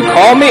 If you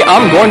call me,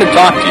 I'm going to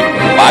talk to you.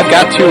 I've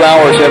got 2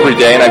 hours every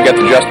day, and I've got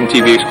the Justin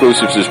TV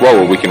exclusives as well,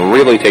 where we can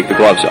really take the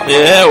gloves off.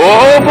 Yeah,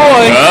 oh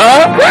boy.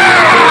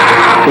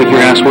 Put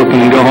your ass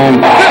working and go home.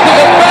 This is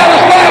as bad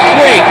as last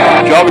week.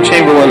 Robert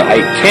Chamberlain,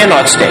 I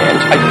cannot stand.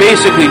 I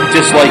basically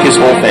dislike his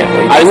whole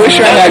family. I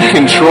wish I had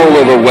control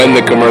over when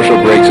the commercial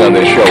breaks on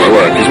this show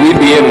were, because we'd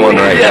be in one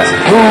right now.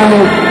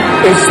 Who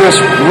is this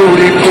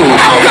Rudy Poo?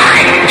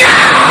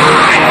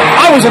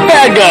 I was a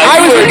bad guy.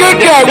 I was a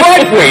good guy.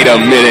 What? Wait a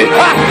minute.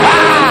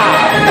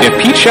 If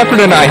Pete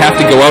Shepard and I have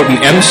to go out and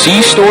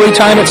MC story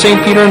time at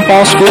St. Peter and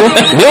Paul School,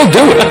 we'll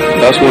do it.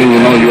 That's when you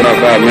know you're a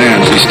bad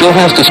man. He still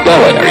has to spell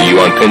it. Are you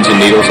on pins and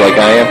needles like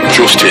I am?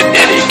 Just hit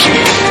any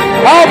key.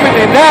 How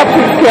many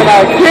napkins can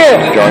I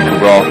get? John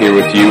Cabral here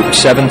with you.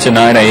 7 to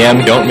 9 a.m.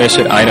 Don't miss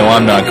it. I know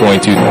I'm not going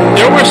to.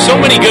 There were so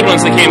many good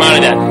ones that came out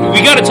of that.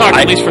 We got to talk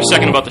at least for a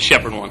second about the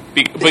Shepard one,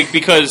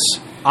 because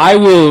I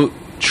will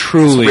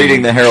truly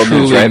reading the Herald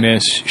News, right?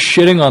 miss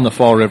shitting on the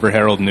Fall River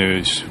Herald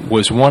News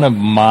was one of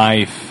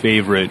my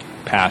favorite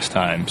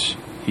pastimes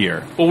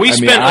here. Well, we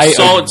spent a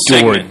solid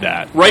segment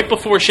that right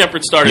before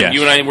Shepard started. Yes.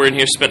 You and I were in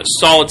here, spent a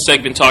solid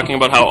segment talking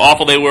about how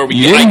awful they were.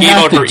 You didn't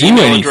have to do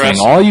anything.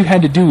 All you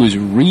had to do was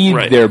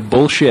read their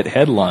bullshit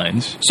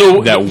headlines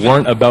that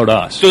weren't about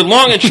us. The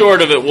long and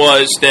short of it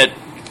was that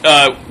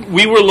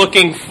we were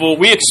looking for.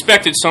 We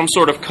expected some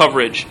sort of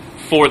coverage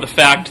for the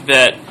fact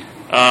that.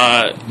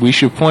 We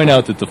should point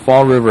out that the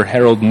Fall River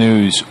Herald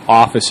News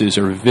offices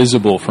are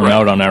visible from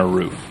out on our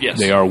roof. Yes.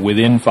 They are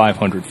within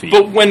 500 feet.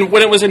 But when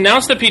it was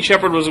announced that Pete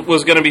Shepard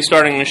was going to be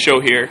starting the show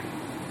here,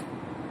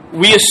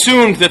 we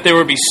assumed that there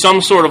would be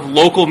some sort of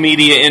local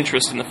media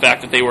interest in the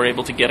fact that they were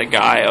able to get a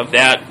guy of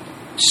that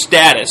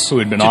status who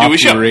had been to off do a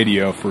show. the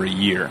radio for a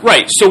year.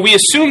 Right, so we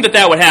assumed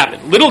that would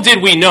happen. Little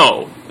did we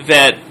know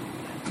that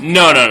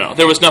no,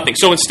 there was nothing.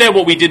 So instead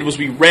what we did was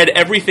we read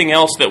everything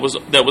else that was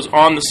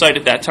on the site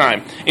at that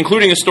time,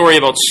 including a story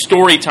about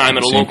story time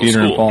at a local St. Peter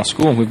and Paul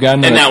School. We've got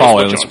another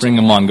caller. Let's bring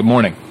him on. Good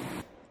morning.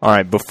 All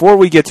right, before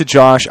we get to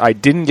Josh, I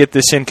didn't get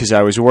this in because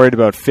I was worried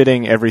about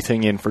fitting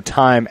everything in for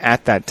time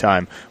at that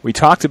time. We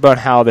talked about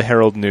how the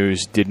Herald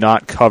News did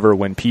not cover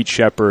when Pete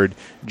Shepard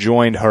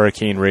joined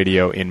Hurricane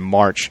Radio in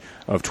March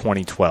of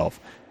 2012.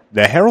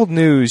 The Herald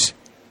News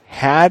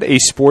had a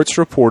sports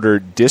reporter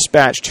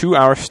dispatched to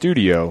our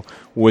studio,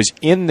 was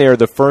in there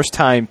the first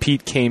time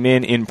Pete came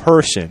in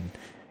person,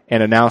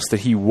 and announced that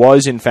he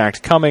was, in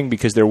fact, coming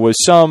because there was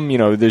some,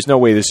 there's no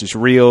way this is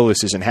real,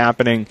 this isn't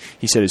happening.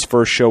 He said his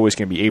first show was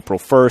going to be April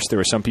 1st. There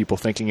were some people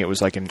thinking it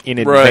was like an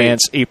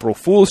in-advance April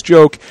Fool's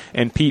joke,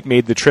 and Pete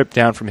made the trip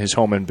down from his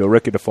home in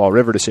Billerica to Fall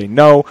River to say,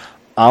 no,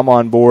 I'm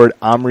on board,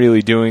 I'm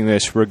really doing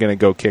this, we're going to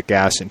go kick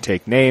ass and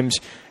take names,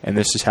 and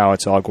this is how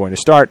it's all going to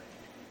start.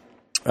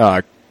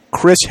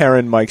 Chris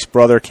Herron, Mike's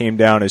brother, came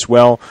down as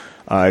well.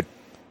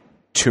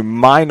 To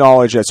my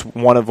knowledge, that's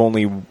one of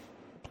only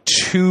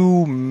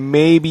 2,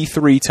 maybe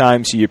 3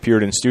 times he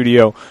appeared in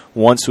studio.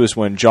 Once was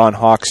when John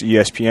Hawk's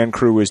ESPN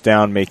crew was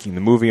down making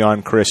the movie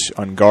on Chris,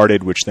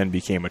 Unguarded, which then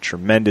became a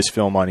tremendous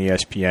film on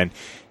ESPN.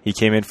 He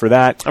came in for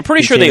that. I'm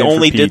pretty sure they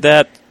only did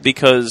that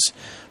because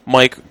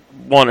Mike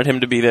wanted him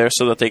to be there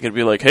so that they could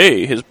be like,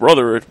 hey, his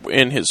brother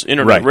in his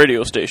internet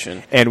radio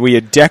station. And we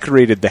had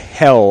decorated the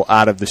hell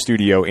out of the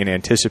studio in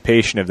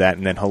anticipation of that,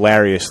 and then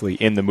hilariously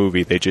in the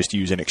movie they just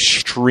use an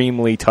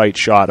extremely tight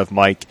shot of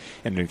Mike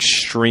and an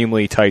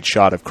extremely tight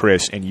shot of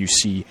Chris, and you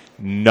see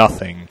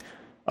nothing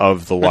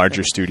of the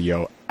larger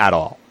studio at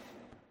all.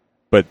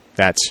 But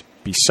that's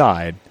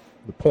beside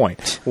the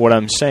point. What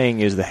I'm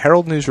saying is the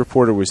Herald News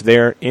reporter was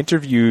there,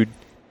 interviewed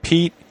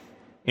Pete,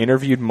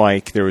 interviewed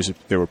Mike. There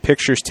were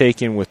pictures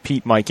taken with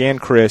Pete, Mike, and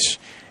Chris,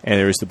 and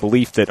there was the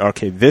belief that,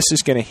 okay, this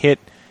is going to hit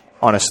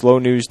on a slow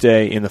news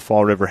day in the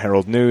Fall River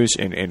Herald News,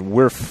 and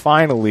we're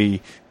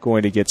finally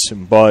going to get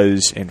some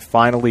buzz and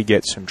finally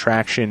get some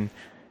traction.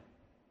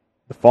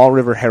 The Fall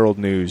River Herald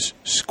News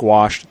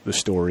squashed the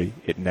story.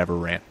 It never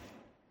ran.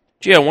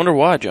 Gee, I wonder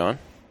why, John.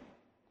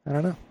 I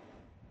don't know.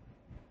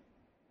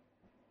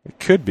 It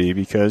could be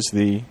because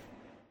the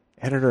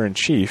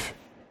editor-in-chief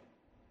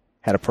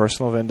had a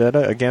personal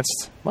vendetta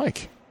against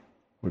Mike,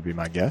 would be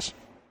my guess.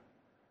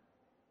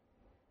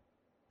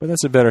 But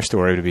that's a better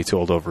story to be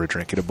told over a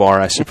drink at a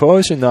bar, I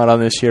suppose, and not on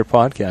this here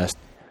podcast.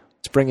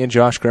 Let's bring in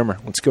Josh Grimmer.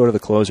 Let's go to the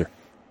closer.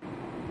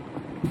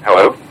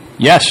 Hello?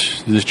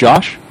 Yes, this is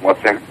Josh.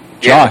 What's in?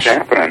 Josh. Yeah,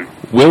 what's happening?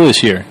 Will is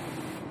here.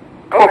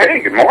 Oh,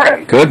 hey, good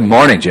morning. Good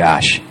morning,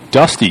 Josh.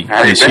 Dusty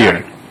is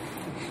here.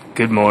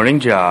 Good morning,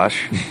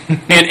 Josh.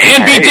 And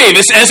Ann B.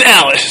 Davis as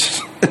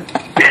Alice.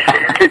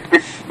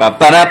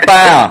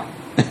 Ba-ba-da-ba.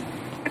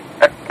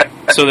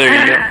 So there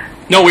you go.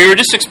 No, we were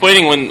just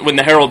explaining when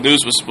the Herald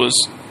News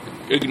was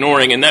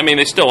ignoring, and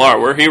they still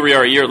are. Here we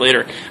are a year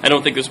later. I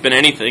don't think there's been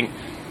anything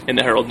in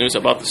the Herald News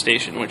about the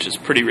station, which is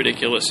pretty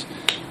ridiculous.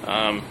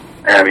 I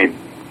mean,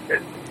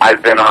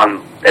 I've been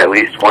on at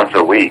least once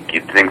a week.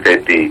 You'd think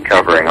they'd be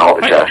covering all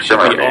the Josh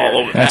Grimmer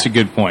all over That's a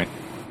good point.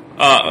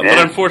 But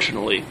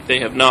unfortunately, they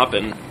have not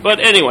been.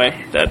 But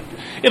anyway,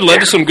 it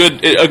led to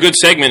a good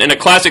segment and a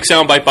classic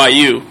soundbite by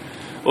you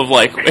of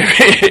like,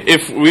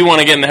 if we want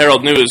to get in the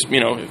Herald News,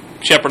 if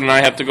Shepard and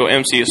I have to go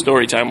MC a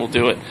story time, we'll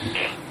do it.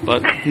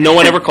 But no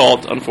one ever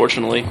called,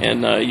 unfortunately,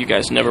 and you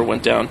guys never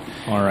went down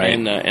All right.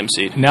 and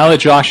emceed. Now that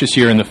Josh is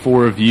here and the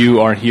four of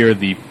you are here,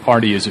 the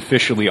party is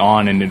officially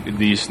on, and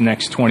these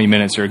next 20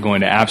 minutes are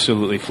going to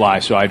absolutely fly.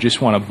 So I just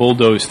want to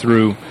bulldoze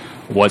through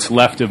what's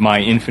left of my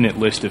infinite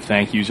list of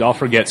thank yous. I'll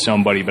forget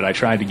somebody, but I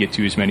tried to get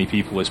to as many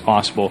people as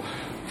possible.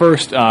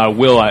 First,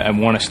 Will, I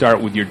want to start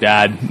with your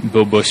dad,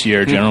 Bill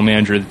Bussier, general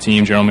manager of the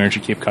team, general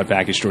manager of Cape Cod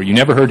Package Store. You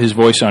never heard his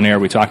voice on air.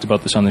 We talked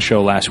about this on the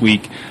show last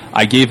week.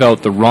 I gave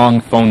out the wrong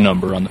phone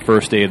number on the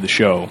first day of the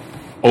show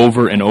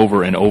over and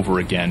over and over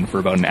again for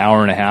about an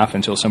hour and a half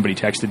until somebody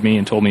texted me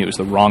and told me it was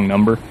the wrong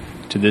number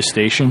to this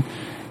station.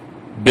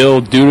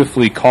 Bill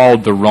dutifully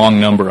called the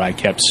wrong number I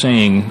kept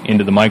saying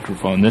into the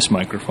microphone, this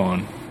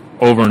microphone,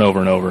 over and over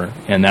and over,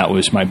 and that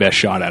was my best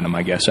shot at him,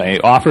 I guess. I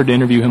offered to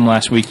interview him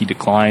last week. He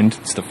declined.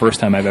 It's the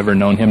first time I've ever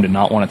known him to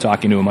not want to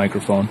talk into a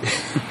microphone.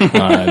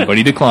 But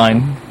he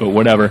declined, but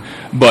whatever.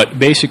 But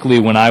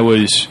basically, when I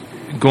was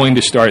going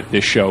to start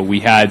this show, we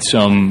had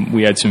some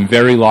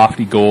very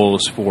lofty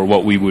goals for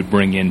what we would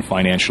bring in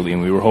financially,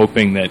 and we were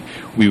hoping that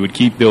we would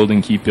keep building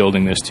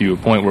this to a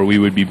point where we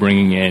would be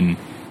bringing in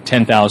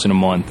 $10,000 a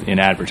month in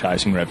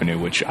advertising revenue,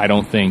 which I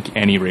don't think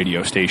any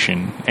radio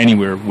station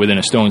anywhere within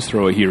a stone's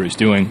throw of here is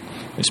doing,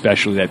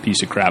 especially that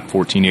piece of crap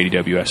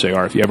 1480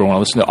 WSAR. If you ever want to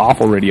listen to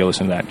awful radio,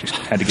 listen to that. Just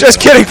had to get Just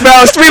kidding,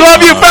 Faust. We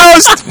love you,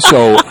 Faust.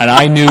 So, and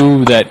I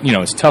knew that,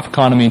 it's tough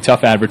economy,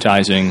 tough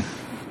advertising.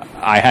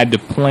 I had to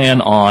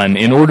plan on,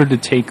 in order to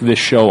take this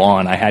show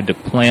on, I had to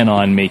plan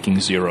on making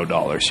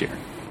 $0 here.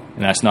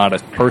 And that's not a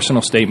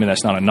personal statement,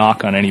 that's not a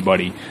knock on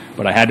anybody,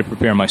 but I had to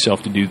prepare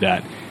myself to do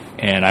that.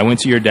 And I went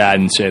to your dad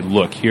and said,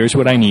 look, here's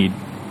what I need.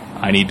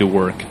 I need to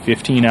work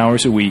 15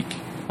 hours a week.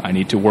 I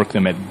need to work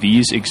them at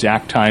these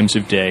exact times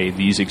of day,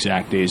 these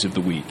exact days of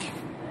the week.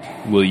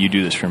 Will you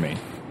do this for me?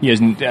 He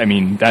hasn't.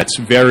 That's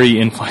very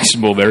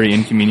inflexible, very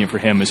inconvenient for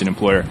him as an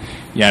employer.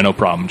 Yeah, no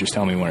problem. Just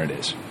tell me when it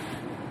is.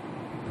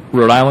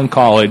 Rhode Island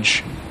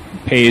College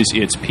pays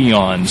its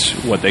peons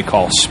what they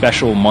call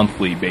special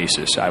monthly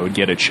basis. I would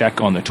get a check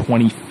on the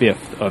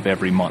 25th of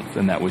every month,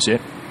 and that was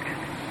it.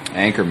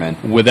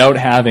 Anchorman. Without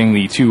having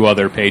the two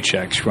other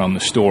paychecks from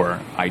the store,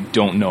 I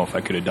don't know if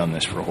I could have done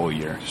this for a whole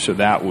year. So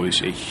that was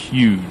a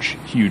huge,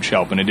 huge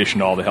help, in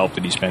addition to all the help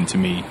that he's been to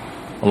me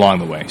along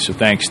the way. So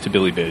thanks to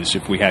Billy Biz.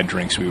 If we had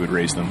drinks, we would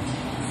raise them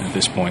at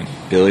this point.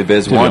 Billy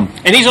Biz won.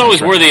 And he's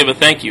always worthy of a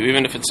thank you,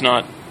 even if it's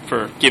not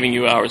for giving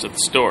you hours at the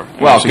store.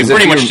 Well, so you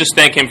pretty much just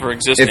thank him for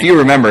existing. If you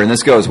remember, and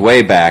this goes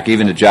way back,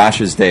 even to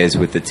Josh's days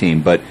with the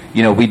team, but,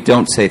 we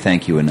don't say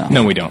thank you enough.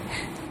 No, we don't.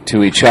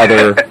 To each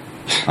other.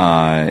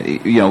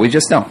 We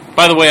just don't.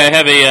 By the way, I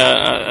have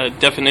a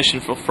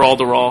definition for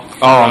falderall.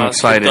 Oh, I'm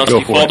excited.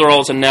 Go for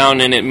falderall is a noun,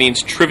 and it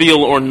means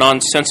trivial or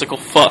nonsensical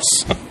fuss.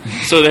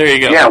 So there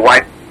you go. Yeah,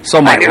 why? So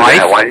my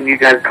wife. Why didn't you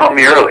guys call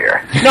me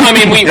earlier? No,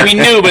 we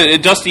knew,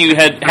 but Dusty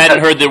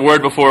hadn't heard the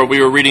word before. We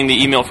were reading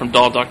the email from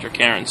Doll Dr.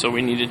 Karen, so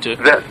we needed to.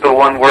 That's the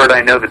one word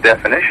I know the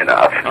definition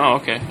of. Oh,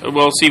 okay.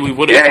 Well, see, we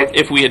would have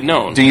if we had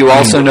known. Do you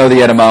also know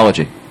the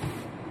etymology?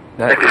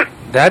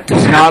 That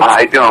does not.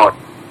 I don't.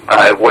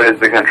 What is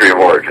the country of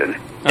origin?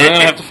 I'm going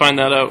to have to find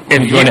that out.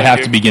 You're going to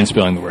have to begin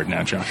spelling the word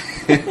now, Josh.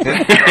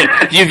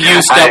 You've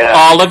used up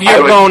all of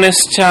your bonus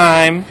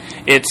time.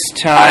 It's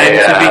time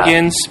to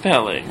begin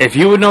spelling. If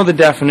you would know the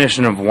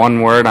definition of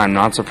one word, I'm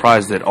not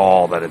surprised at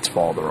all that it's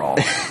falderall.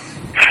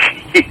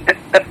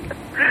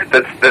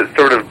 That's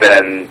sort of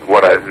been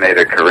what I've made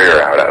a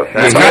career out of.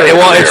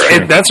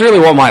 That's really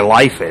what my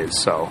life is.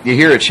 So you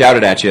hear it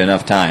shouted at you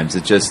enough times,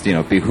 it just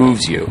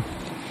behooves you.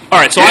 All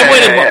right, so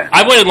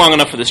I waited long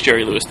enough for this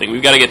Jerry Lewis thing.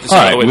 We've got to get this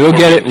out of the way.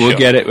 We'll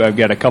get it. I've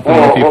got a couple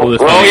more people this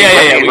time. Oh,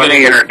 yeah. Let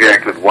me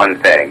interject with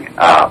one thing.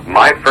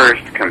 My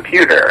first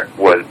computer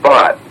was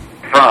bought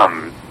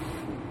from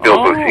Bill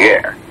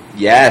Bussier.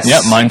 Yes.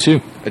 Yep, mine too.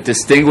 A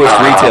distinguished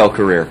retail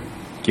career.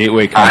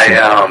 Gateway country.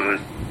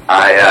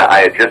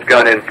 I had just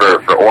gone in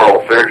for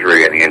oral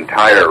surgery, and the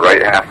entire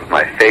right half of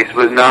my face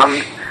was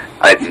numbed.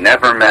 I'd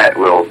never met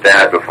Will's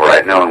dad before.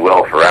 I'd known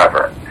Will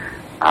forever.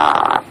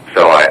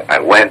 So I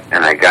went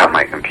and I got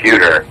my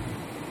computer,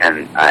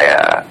 and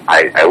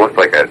I looked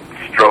like a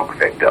stroke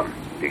victim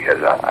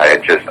because I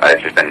had just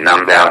been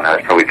numbed out, and I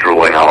was probably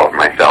drooling all over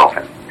myself.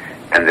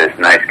 And this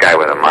nice guy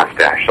with a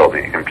mustache sold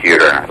me a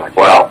computer, and I was like,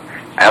 well,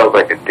 I look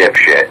like a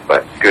dipshit,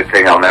 but good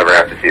thing I'll never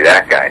have to see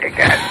that guy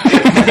again.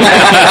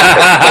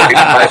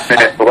 5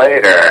 minutes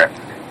later,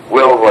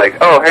 Will's like,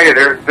 oh, hey,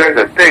 there's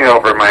a thing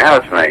over at my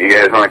house tonight. You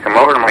guys want to come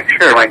over? And I'm like,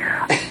 sure. I'm like,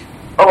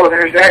 oh,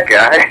 there's that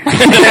guy.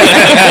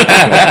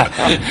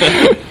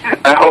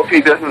 I hope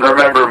he doesn't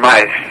remember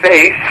my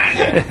face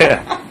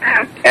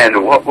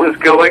and what was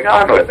going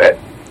on with it.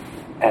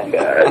 And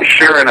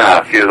sure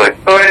enough, he was like,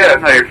 oh, yeah,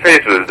 no, your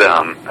face was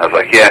dumb. I was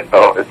like, yeah,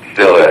 it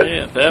still is.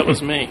 Yeah, that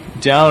was me.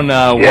 Down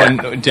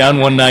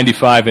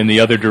 195 in the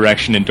other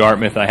direction in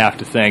Dartmouth, I have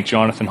to thank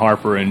Jonathan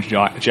Harper and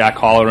Jack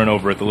Holleran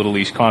over at the Little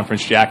East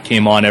Conference. Jack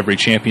came on every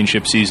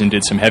championship season,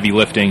 did some heavy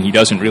lifting. He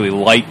doesn't really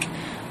like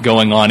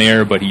going on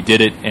air, but he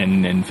did it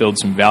and filled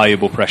some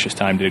valuable, precious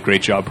time, did a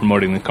great job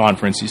promoting the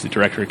conference. He's the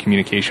Director of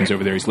Communications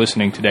over there. He's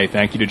listening today.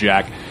 Thank you to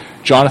Jack.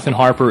 Jonathan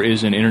Harper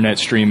is an internet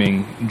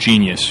streaming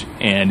genius,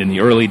 and in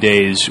the early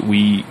days,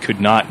 we could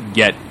not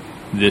get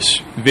this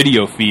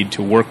video feed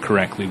to work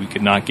correctly. We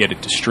could not get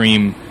it to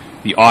stream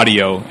the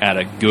audio at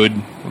a good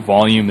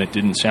volume that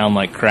didn't sound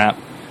like crap,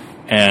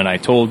 and I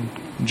told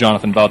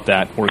Jonathan about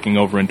that working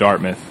over in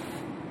Dartmouth.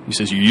 He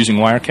says, you're using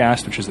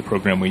Wirecast, which is the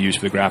program we use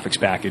for the graphics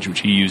package,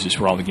 which he uses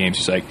for all the games.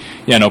 He's like,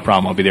 yeah, no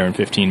problem. I'll be there in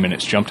 15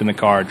 minutes. Jumped in the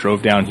car,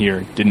 drove down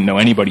here, didn't know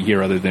anybody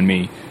here other than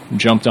me,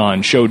 jumped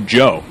on, showed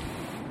Joe.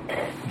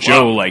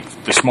 Joe,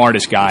 like the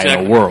smartest guy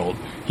in the world.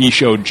 He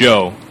showed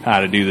Joe how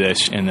to do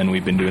this, and then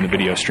we've been doing the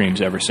video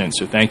streams ever since.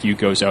 So thank you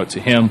goes out to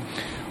him.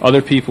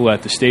 Other people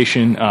at the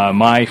station,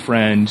 my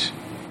friend,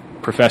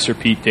 Professor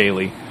Pete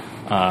Daly,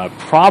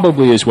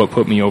 probably is what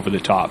put me over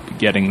the top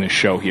getting this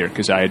show here,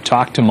 because I had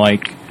talked to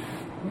Mike.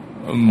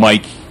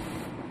 Mike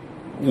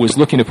was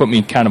looking to put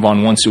me kind of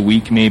on once a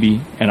week,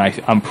 maybe, and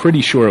I'm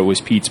pretty sure it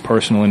was Pete's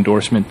personal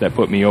endorsement that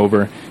put me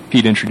over.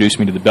 Pete introduced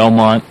me to the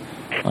Belmont,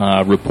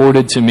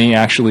 reported to me,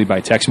 actually,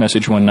 by text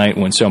message one night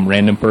when some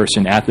random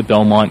person at the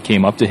Belmont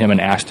came up to him and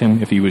asked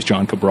him if he was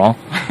John Cabral.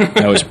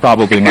 That was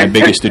probably my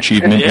biggest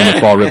achievement in the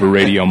Fall River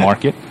radio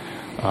market.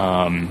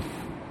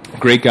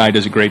 Great guy,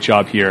 does a great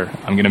job here.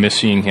 I'm going to miss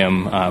seeing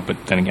him,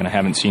 but then again, I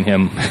haven't seen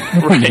him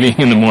being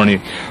in the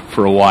morning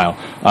for a while.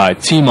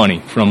 T-Money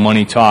from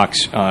Money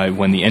Talks,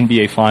 when the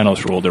NBA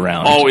Finals rolled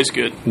around. Always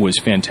good. Was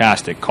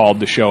fantastic. Called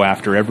the show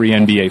after every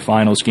NBA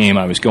Finals game.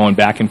 I was going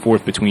back and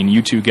forth between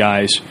you two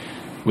guys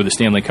with the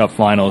Stanley Cup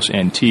Finals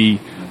and T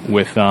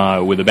with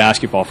the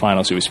basketball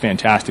finals. It was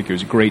fantastic. It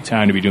was a great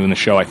time to be doing the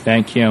show. I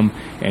thank him.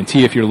 And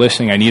T, if you're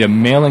listening, I need a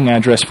mailing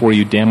address for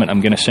you. Damn it, I'm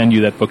going to send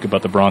you that book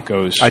about the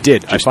Broncos. I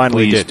did. I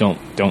finally did.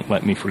 Don't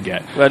let me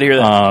forget. Glad to hear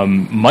that.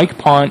 Mike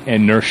Pont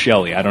and Nurse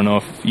Shelley. I don't know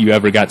if you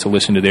ever got to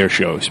listen to their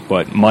shows,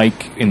 but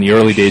Mike, in the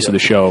early days of the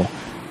show,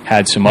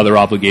 had some other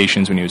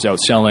obligations when he was out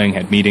selling,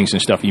 had meetings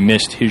and stuff. He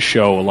missed his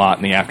show a lot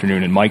in the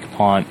afternoon, and Mike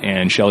Pont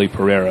and Shelley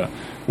Pereira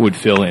would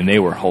fill in. They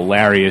were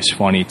hilarious,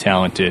 funny,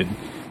 talented,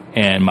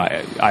 and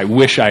I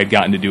wish I had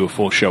gotten to do a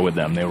full show with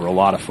them. They were a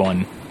lot of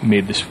fun,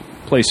 made this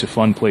place a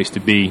fun place to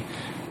be.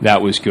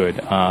 That was good.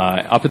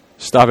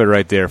 Stop it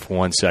right there for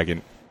 1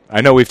 second. I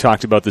know we've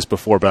talked about this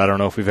before, but I don't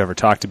know if we've ever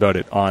talked about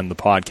it on the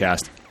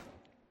podcast.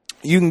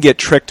 You can get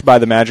tricked by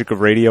the magic of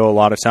radio a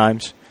lot of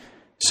times.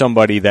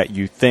 Somebody that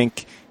you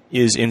think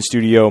is in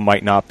studio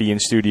might not be in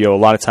studio. A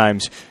lot of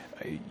times,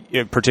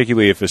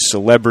 particularly if a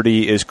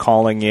celebrity is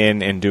calling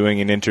in and doing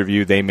an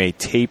interview, they may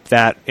tape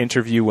that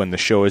interview when the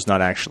show is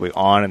not actually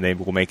on, and they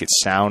will make it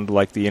sound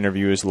like the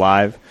interview is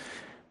live.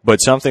 But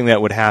something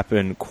that would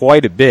happen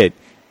quite a bit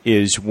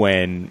is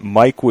when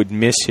Mike would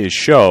miss his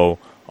show,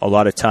 a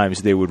lot of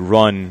times they would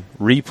run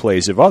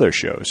replays of other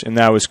shows, and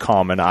that was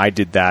common. I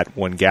did that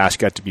when gas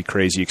got to be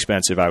crazy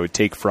expensive. I would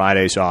take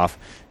Fridays off.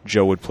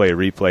 Joe would play a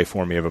replay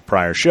for me of a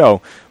prior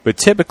show, but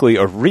typically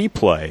a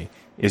replay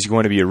is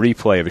going to be a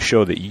replay of a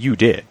show that you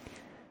did.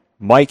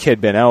 Mike had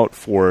been out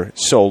for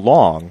so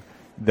long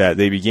that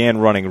they began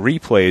running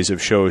replays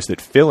of shows that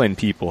fill-in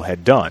people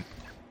had done.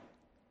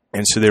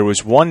 And so there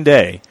was one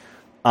day,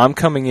 I'm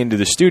coming into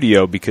the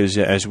studio because,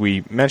 as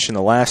we mentioned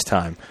the last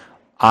time,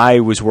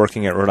 I was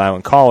working at Rhode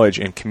Island College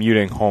and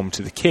commuting home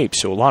to the Cape.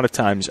 So a lot of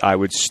times I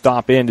would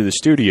stop into the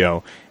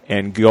studio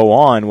and go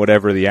on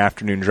whatever the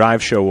afternoon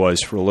drive show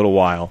was for a little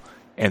while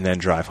and then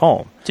drive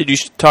home. Did you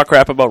talk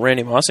crap about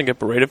Randy Moss and get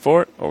berated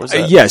for it? Or was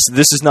that? Yes,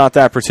 this is not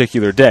that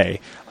particular day.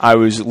 I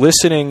was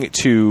listening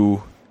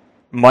to...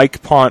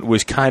 Mike Pont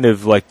was kind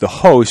of like the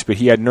host, but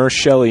he had Nurse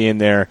Shelley in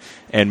there,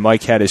 and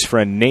Mike had his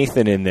friend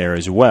Nathan in there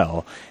as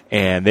well.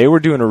 And they were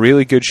doing a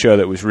really good show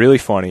that was really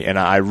funny, and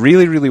I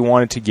really, really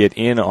wanted to get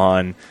in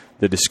on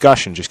the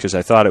discussion just because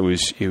I thought it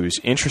was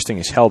interesting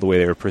as hell the way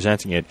they were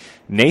presenting it.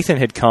 Nathan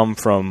had come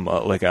from,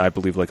 I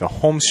believe, a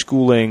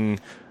homeschooling,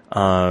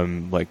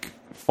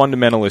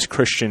 fundamentalist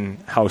Christian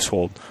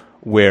household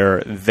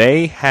where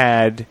they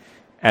had...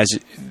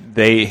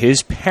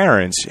 his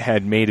parents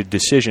had made a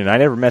decision. I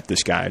never met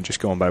this guy,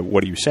 just going by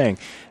what he was saying.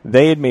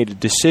 They had made a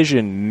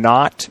decision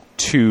not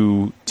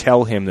to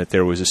tell him that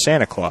there was a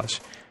Santa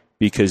Claus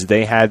because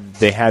they had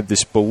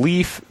this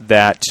belief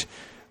that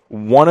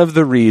one of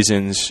the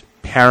reasons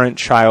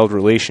parent-child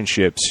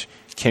relationships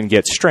can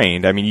get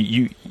strained. I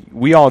mean,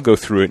 we all go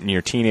through it in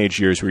your teenage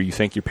years where you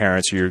think your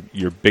parents are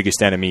your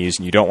biggest enemies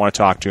and you don't want to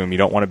talk to them, you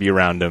don't want to be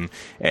around them.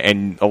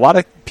 And a lot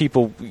of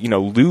people,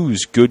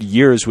 lose good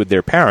years with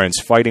their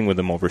parents fighting with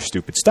them over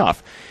stupid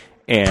stuff.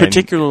 And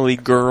particularly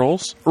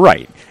girls.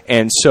 Right.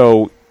 And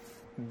so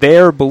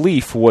their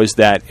belief was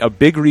that a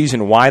big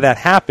reason why that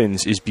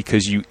happens is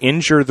because you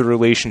injure the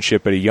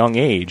relationship at a young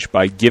age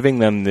by giving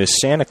them this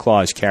Santa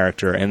Claus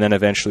character and then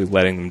eventually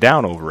letting them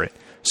down over it.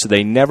 So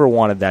they never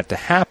wanted that to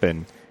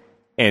happen,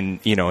 and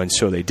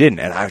so they didn't.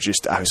 And I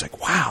was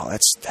like, wow,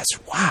 that's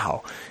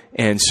wow.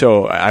 And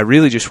so I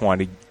really just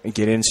wanted to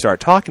get in and start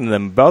talking to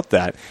them about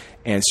that.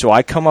 And so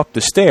I come up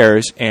the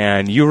stairs,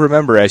 and you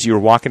remember as you were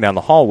walking down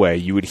the hallway,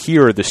 you would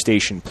hear the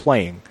station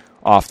playing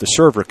off the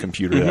server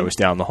computer that was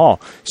down the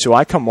hall. So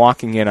I come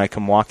walking in,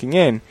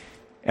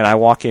 and I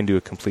walk into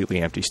a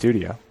completely empty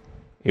studio.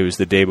 It was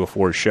the day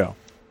before the show.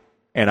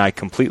 And I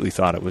completely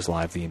thought it was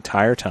live the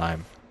entire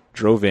time.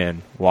 Drove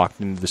in,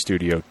 walked into the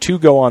studio to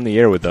go on the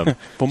air with them,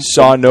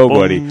 saw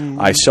nobody.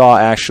 I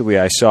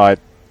saw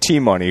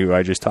T-Money, who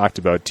I just talked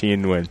about, T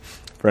and Win,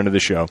 friend of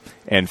the show,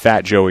 and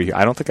Fat Joey.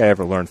 I don't think I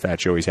ever learned Fat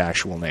Joey's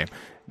actual name.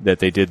 That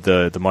they did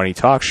the Money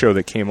Talk show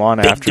that came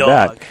on after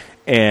that.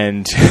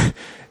 And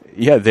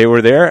yeah, they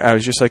were there. I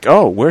was just like,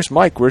 oh, where's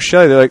Mike? Where's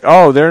Shelly? They're like,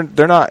 oh,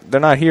 they're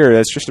not here.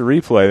 That's just a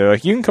replay. They're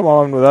like, you can come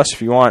on with us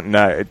if you want.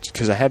 And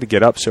because I had to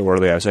get up so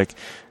early, I was like,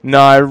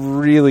 no, I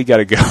really got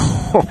to go.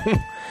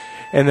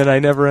 And then I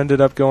never ended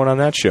up going on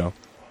that show.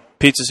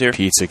 Pizza's here.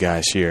 Pizza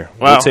guy's here.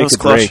 Wow, we'll take a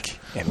break,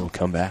 and we'll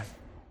come back.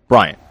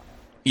 Brian.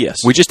 Yes.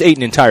 We just ate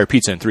an entire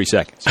pizza in 3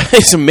 seconds.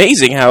 It's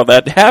amazing how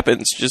that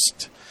happens.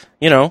 Just,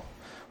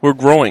 we're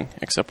growing,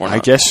 except we're not. I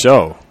guess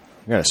so.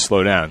 We got to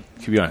slow down.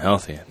 Keep you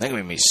unhealthy. That can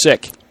make me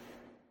sick.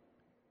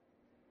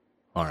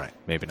 All right,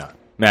 maybe not.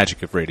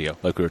 Magic of radio,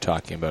 like we were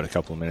talking about a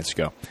couple of minutes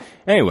ago.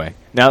 Anyway,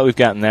 now that we've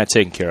gotten that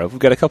taken care of, we've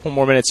got a couple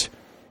more minutes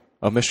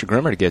of Mr.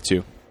 Grimmer to get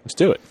to. Let's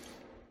do it.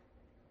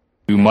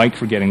 To Mike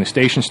for getting the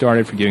station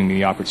started, for giving me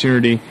the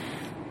opportunity,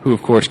 who,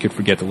 of course, could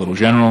forget the little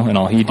general and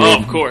all he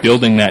did,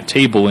 building that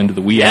table into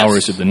the wee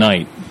hours of the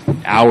night,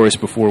 hours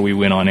before we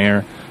went on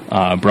air.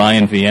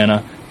 Brian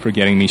Vienna for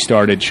getting me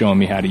started, showing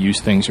me how to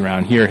use things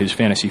around here. His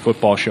fantasy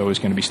football show is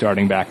going to be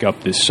starting back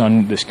up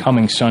this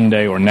coming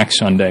Sunday or next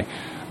Sunday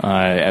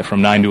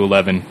from 9 to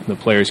 11. The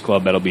Players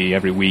Club, that'll be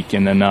every week.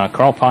 And then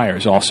Carl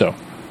Pyers also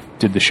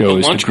did the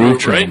shows, the Groove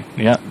Train. Right?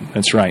 Yeah,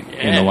 that's right,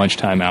 in the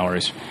lunchtime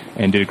hours.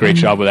 And did a great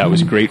job with that.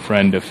 Was a great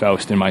friend of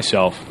Faust and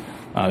myself.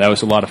 That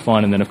was a lot of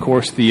fun. And then, of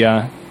course,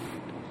 the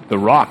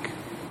rock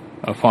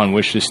upon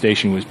which this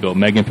station was built,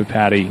 Megan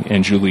Papati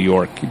and Julie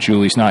York.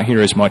 Julie's not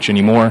here as much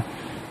anymore,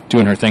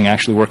 doing her thing,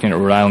 actually working at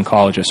Rhode Island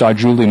College. I saw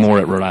Julie more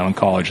at Rhode Island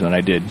College than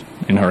I did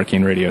in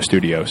Hurricane Radio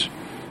Studios.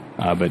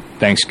 But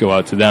thanks go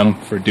out to them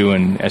for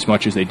doing as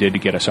much as they did to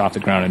get us off the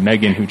ground. And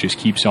Megan, who just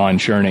keeps on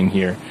churning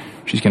here,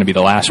 she's going to be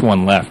the last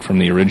one left from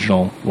the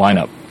original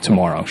lineup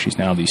tomorrow. She's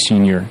now the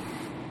senior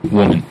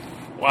woman.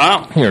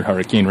 Wow. Here at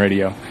Hurricane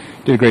Radio.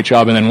 Did a great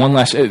job. And then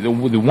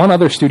the one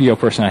other studio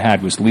person I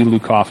had was Lee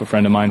Lukoff, a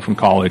friend of mine from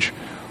college,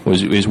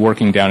 is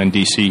working down in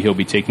D.C. He'll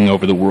be taking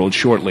over the world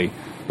shortly.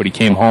 But he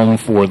came home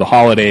for the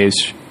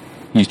holidays.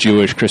 He's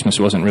Jewish. Christmas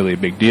wasn't really a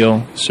big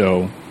deal.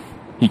 So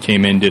he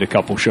came in, did a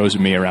couple shows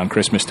with me around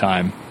Christmas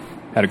time.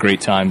 Had a great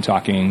time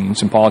talking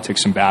some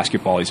politics, some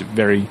basketball. He's a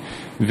very,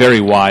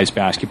 very wise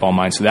basketball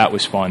mind, so that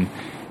was fun.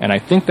 And I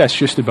think that's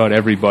just about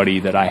everybody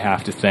that I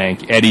have to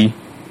thank. Eddie,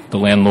 the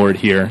landlord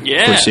here,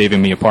 for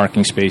saving me a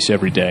parking space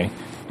every day,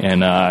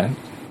 and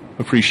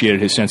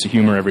appreciated his sense of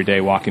humor every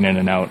day walking in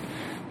and out.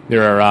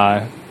 There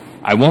are,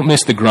 I won't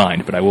miss the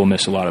grind, but I will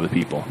miss a lot of the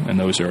people, and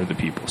those are the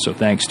people. So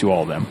thanks to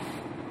all of them.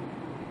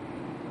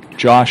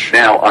 Josh,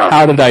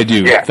 how did I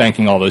do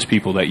thanking all those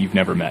people that you've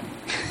never met?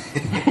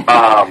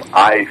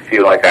 I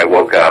feel like I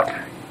woke up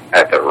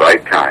at the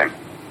right time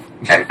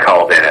and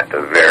called in at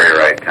the very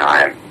right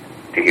time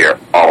to hear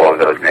all of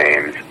those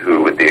names,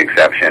 who, with the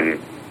exception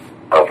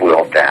of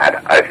Will's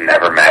dad, I've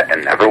never met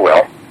and never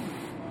will.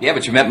 Yeah,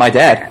 but you met my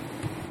dad.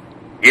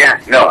 Yeah,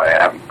 no,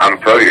 I'm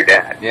pro your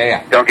dad.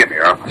 Yeah. Don't get me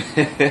wrong.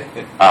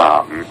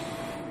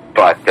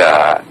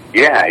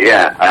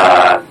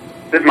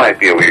 This might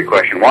be a weird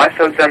question. Why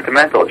so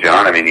sentimental,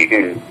 John? I mean, you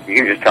can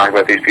just talk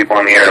about these people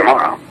on the air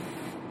tomorrow.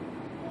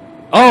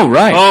 Oh,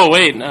 right. Oh,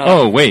 wait. No.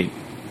 Oh, wait.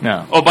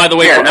 No. Oh, by the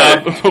way,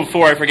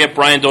 before I forget,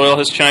 Brian Doyle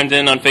has chimed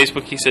in on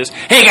Facebook. He says,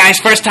 "Hey guys,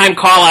 first time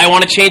caller. I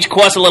want to change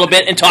course a little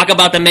bit and talk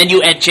about the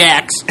menu at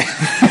Jack's."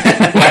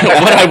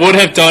 What I would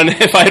have done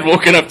if I had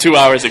woken up 2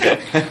 hours ago.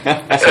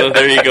 So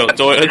there you go.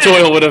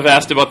 Doyle would have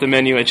asked about the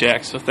menu at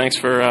Jack's. So thanks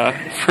for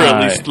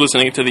at least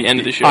listening to the end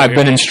of the show. I've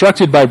been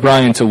instructed by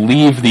Brian to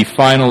leave the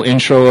final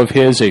intro of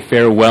his, a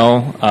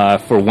farewell,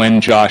 for when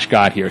Josh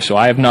got here. So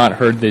I have not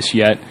heard this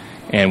yet,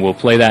 and we'll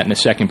play that in a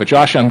second. But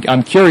Josh,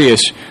 I'm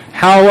curious,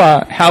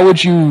 how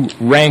would you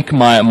rank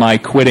my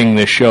quitting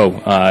this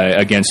show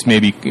against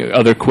maybe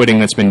other quitting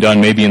that's been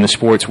done, maybe in the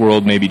sports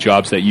world, maybe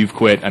jobs that you've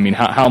quit? I mean,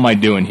 how am I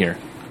doing here?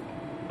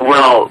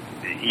 Well,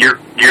 you're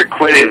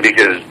quitting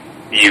because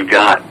you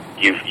got to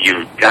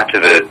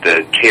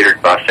the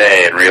catered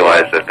buffet and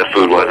realized that the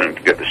food wasn't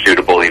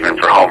suitable even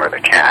for Homer the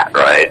cat,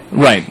 right?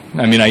 Right.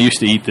 I mean, I used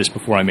to eat this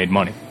before I made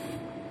money.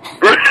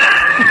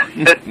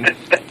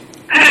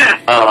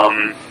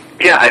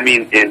 Yeah, I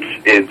mean,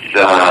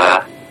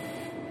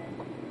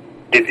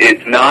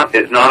 it's not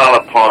on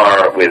a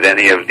par with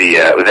any of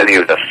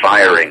the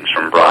firings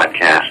from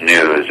broadcast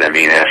news. I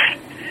mean,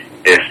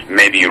 if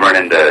maybe you run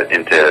into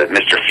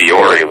Mr.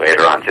 Fiore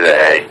later on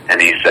today,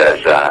 and he says,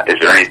 "Is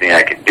there anything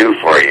I could do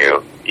for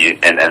you?"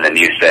 And then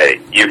you say,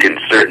 "You can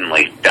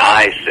certainly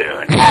die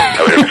soon."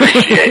 I would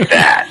appreciate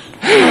that.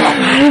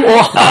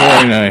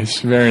 Very nice,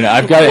 very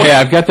nice.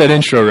 I've got that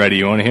intro ready.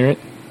 You want to hear it?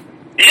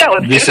 Yeah,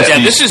 let's This do is that.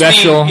 the This is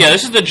special.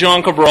 this is the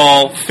John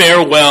Cabral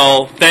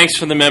farewell. Thanks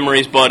for the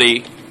memories,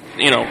 buddy.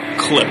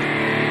 Clip.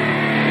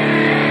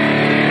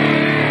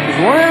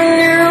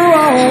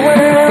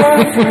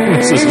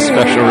 This is a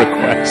special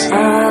request.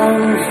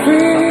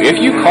 If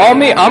you call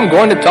me, I'm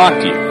going to talk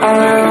to you.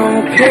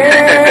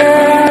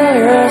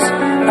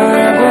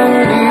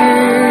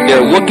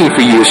 They're looking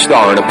for you to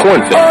star in a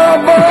porn film.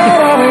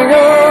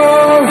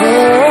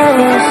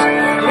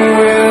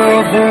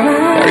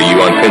 Are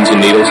you on pins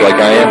and needles like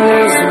I am?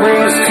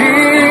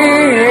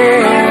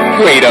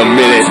 Wait a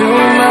minute.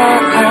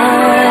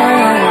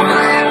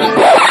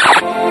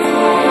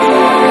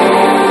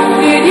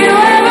 Did you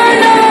ever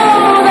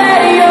know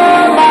that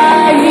you're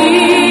my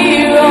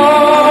hero?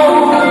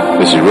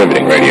 This is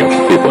riveting radio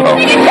for people at home.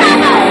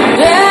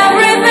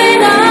 Everything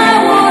I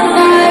would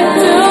like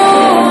to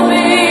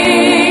be.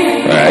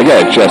 All right, I got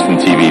a Justin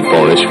TV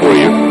bonus for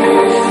you.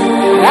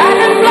 I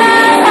can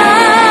fly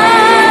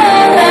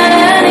higher than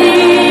an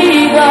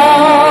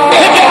eagle.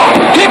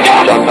 Keep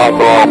going! John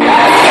Cabral.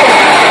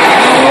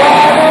 You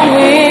are the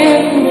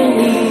wind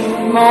beneath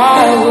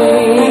my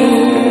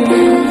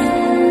wings.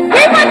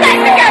 We put that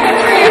together.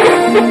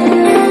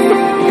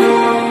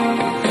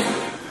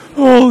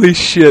 Holy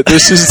shit!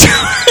 This is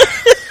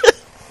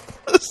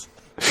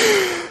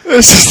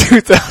this is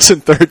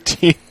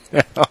 2013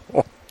 now.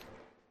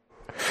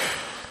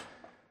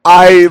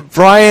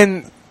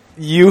 Brian,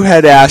 you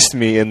had asked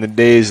me in the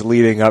days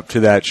leading up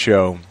to that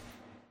show.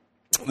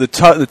 The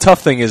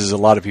tough thing is a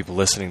lot of people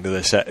listening to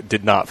this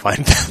did not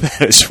find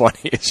that as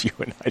funny as you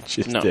and I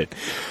just did.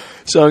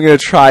 So I'm going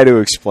to try to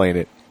explain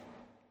it.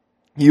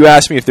 You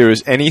asked me if there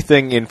was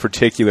anything in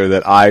particular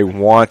that I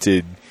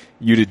wanted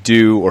you to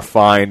do or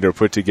find or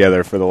put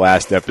together for the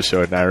last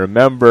episode, and I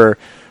remember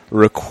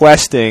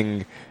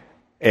requesting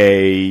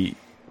a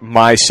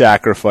My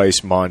Sacrifice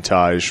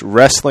montage.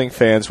 Wrestling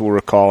fans will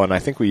recall, and I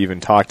think we even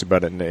talked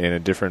about it in a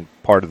different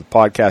part of the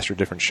podcast or a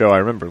different show. I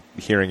remember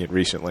hearing it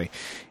recently.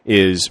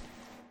 Is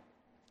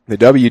the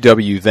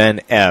WW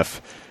then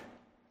F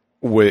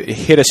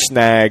hit a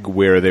snag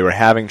where they were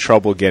having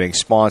trouble getting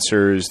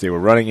sponsors. They were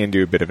running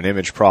into a bit of an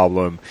image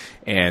problem,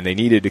 and they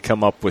needed to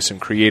come up with some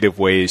creative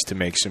ways to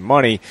make some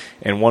money.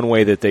 And one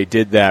way that they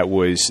did that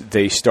was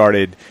they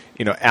started,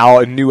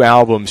 new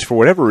albums for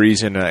whatever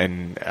reason.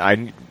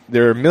 And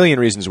there are a million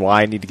reasons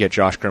why I need to get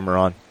Josh Grimmer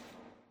on.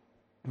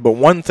 But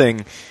one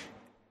thing,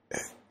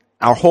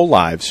 our whole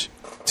lives,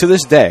 to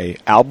this day,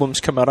 albums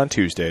come out on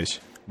Tuesdays,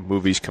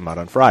 movies come out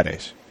on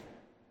Fridays.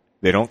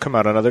 They don't come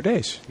out on other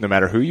days. No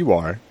matter who you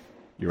are,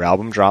 your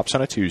album drops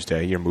on a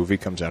Tuesday, your movie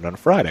comes out on a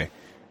Friday.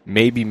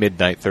 Maybe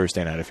midnight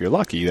Thursday night if you're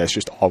lucky. That's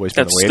just always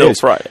been the way it is. That's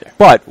still Friday.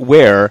 But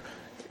where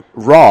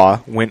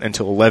Raw went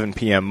until 11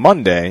 p.m.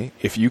 Monday,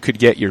 if you could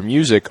get your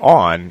music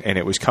on and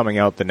it was coming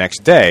out the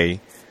next day,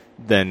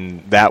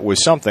 then that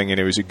was something, and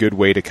it was a good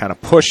way to kind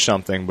of push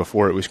something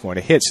before it was going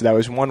to hit. So that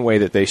was one way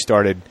that they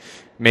started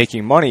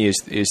making money.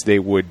 Is they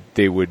would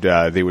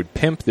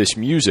pimp this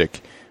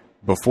music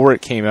before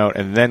it came out,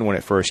 and then when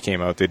it first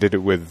came out, they did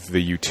it with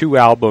the U2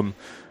 album,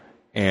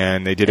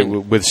 and they did it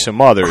with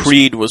some others.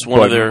 Creed was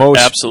one of their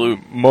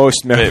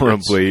most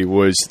memorably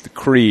was the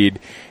Creed,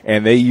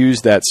 and they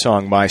used that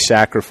song "My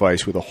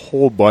Sacrifice" with a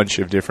whole bunch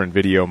of different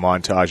video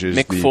montages.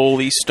 Mick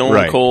Foley,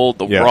 Stone Cold,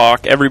 The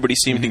Rock, everybody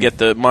seemed to get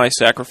the "My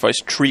Sacrifice"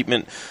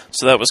 treatment.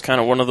 So that was kind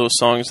of one of those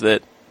songs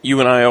that you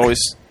and I always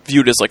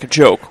viewed as like a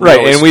joke. Right,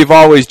 and we've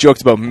always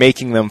joked about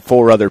making them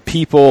for other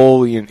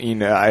people.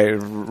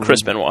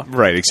 Chris Benoit.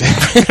 Right,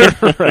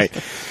 exactly. Right.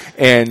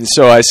 And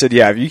so I said,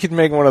 yeah, if you could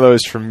make one of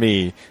those for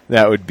me,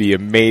 that would be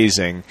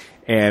amazing.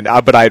 And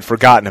but I had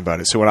forgotten about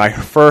it. So when I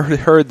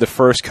heard the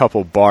first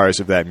couple bars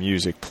of that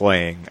music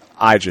playing,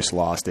 I just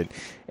lost it.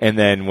 And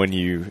then when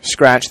you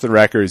scratch the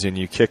records and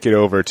you kick it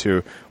over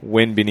to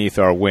 "Wind Beneath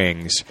Our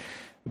Wings,"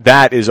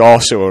 that is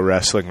also a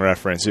wrestling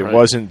reference. It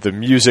wasn't the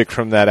music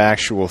from that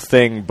actual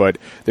thing, but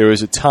there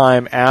was a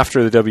time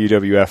after the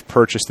WWF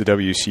purchased the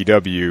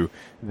WCW,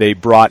 they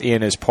brought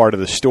in as part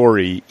of the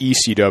story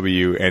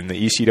ECW, and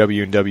the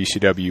ECW and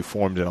WCW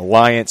formed an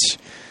alliance.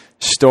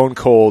 Stone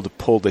Cold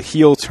pulled a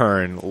heel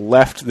turn,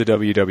 left the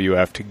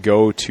WWF to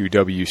go to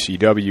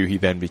WCW. He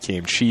then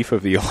became chief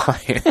of the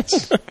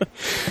alliance.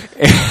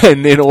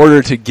 And in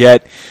order to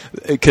get...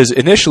 Because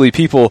initially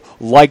people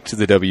liked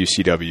the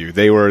WCW.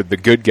 They were the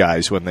good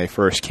guys when they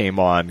first came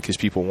on because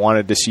people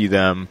wanted to see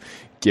them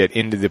get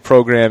into the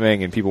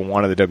programming, and people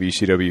wanted the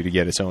WCW to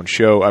get its own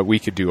show. We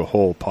could do a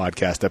whole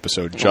podcast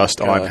episode just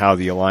on how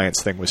the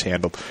Alliance thing was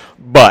handled,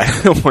 but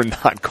we're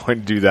not going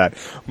to do that,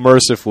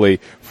 mercifully,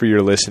 for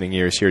your listening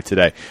ears here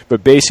today.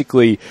 But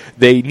basically,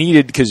 they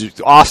needed,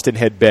 because Austin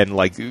had been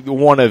like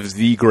one of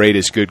the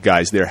greatest good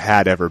guys there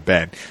had ever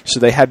been, so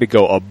they had to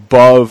go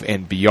above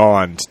and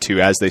beyond to,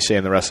 as they say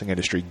in the wrestling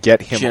industry,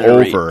 get him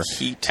over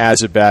heat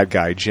as a bad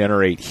guy,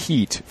 generate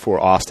heat for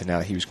Austin now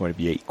that he was going to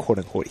be a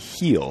quote-unquote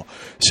heel.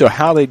 So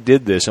how they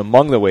did this,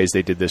 among the ways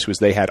they did this, was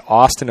they had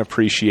Austin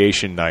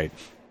Appreciation Night,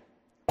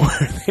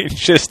 where they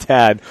just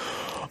had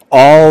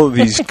all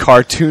these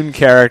cartoon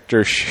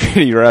character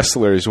shitty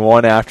wrestlers,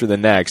 one after the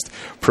next,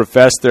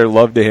 professed their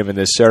love to him in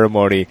this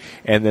ceremony,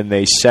 and then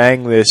they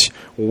sang this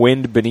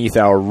Wind Beneath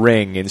Our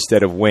Ring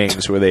instead of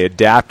Wings, where they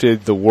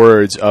adapted the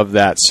words of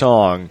that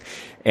song.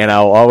 And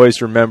I'll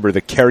always remember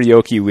the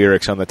karaoke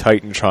lyrics on the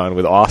Titantron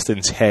with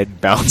Austin's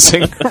head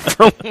bouncing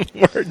from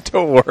word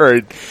to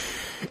word.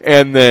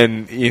 And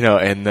then,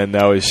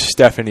 that was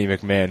Stephanie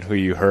McMahon, who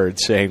you heard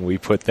saying, "We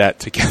put that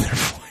together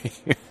for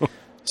you."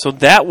 So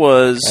that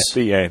was at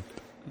the end.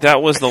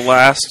 That was the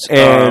last.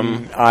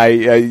 And I,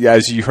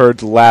 as you heard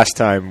the last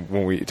time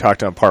when we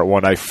talked on part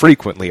 1, I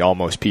frequently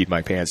almost peed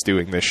my pants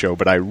doing this show,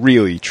 but I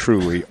really,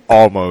 truly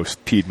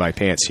almost peed my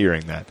pants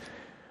hearing that.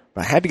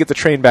 But I had to get the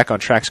train back on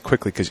tracks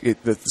quickly because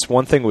this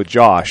one thing with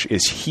Josh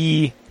is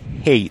he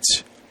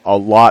hates a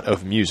lot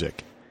of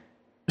music.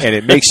 And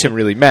it makes him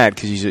really mad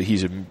because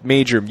he's a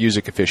major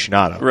music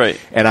aficionado. Right.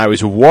 And I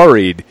was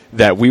worried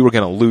that we were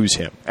going to lose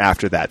him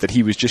after that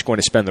he was just going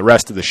to spend the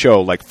rest of the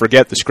show, like,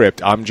 forget the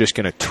script, I'm just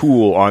going to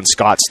tool on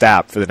Scott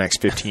Stapp for the next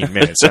 15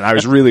 minutes. And I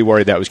was really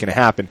worried that was going to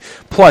happen.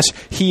 Plus,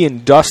 he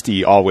and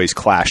Dusty always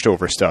clashed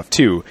over stuff,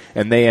 too.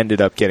 And they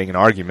ended up getting in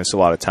arguments a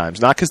lot of times.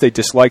 Not because they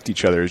disliked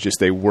each other, it's just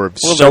they were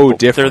so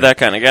different. They're that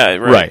kind of guy,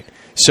 right? Right.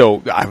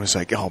 So I was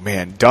like, oh,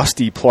 man,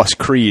 Dusty plus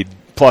Creed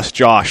plus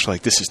Josh,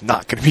 like, this is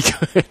not going to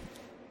be good.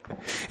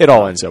 It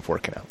all ends up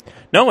working out.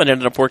 No, it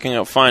ended up working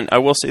out fine. I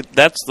will say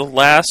that's the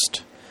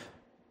last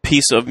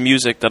piece of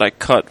music that I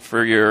cut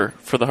for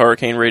the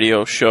Hurricane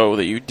Radio show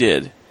that you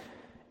did.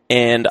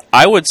 And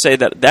I would say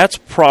that that's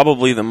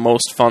probably the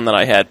most fun that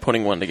I had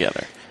putting one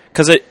together.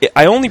 Because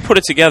I only put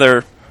it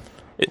together...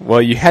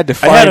 Well, you had to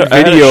find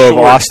video of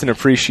Austin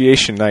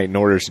Appreciation Night in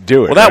order to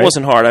do it, Well, that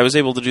wasn't hard. I was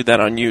able to do that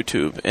on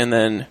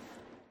YouTube.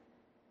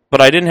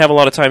 But I didn't have a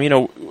lot of time.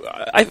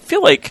 I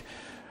feel like...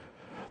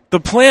 The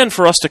plan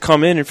for us to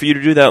come in and for you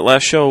to do that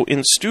last show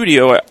in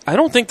studio, I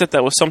don't think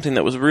that was something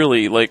that was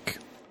really, like,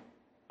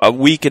 a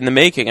week in the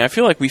making. I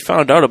feel like we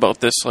found out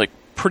about this, like,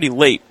 pretty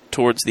late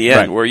towards the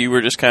end, where you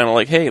were just kind of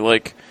like, hey,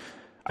 like,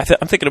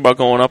 I'm thinking about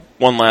going up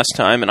one last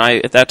time, and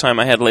at that time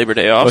I had Labor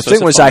Day off. Well, the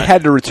thing was I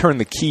had to return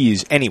the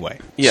keys anyway,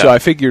 so I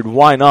figured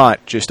why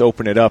not just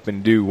open it up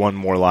and do one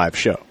more live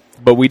show.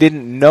 But we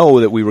didn't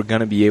know that we were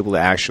going to be able to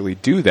actually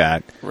do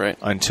that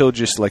until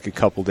just like a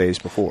couple days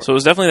before. So it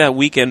was definitely that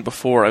weekend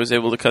before I was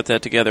able to cut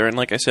that together. And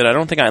like I said, I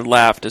don't think I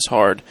laughed as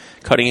hard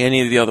cutting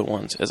any of the other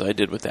ones as I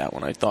did with that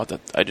one. I thought that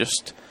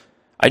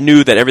I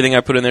knew that everything I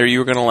put in there you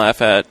were going to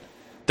laugh at.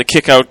 The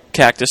kick-out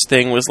cactus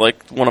thing was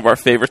like one of our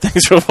favorite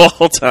things of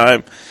all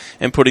time.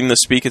 And putting the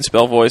speak and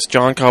spell voice,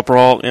 John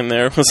Cabral, in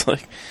there was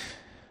like,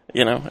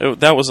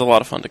 that was a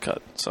lot of fun to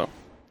cut. So...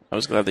 I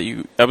was glad that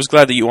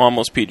you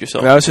almost peed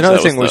yourself. That was another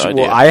thing.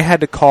 I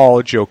had to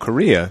call Joe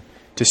Correa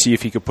to see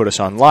if he could put us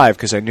on live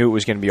because I knew it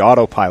was going to be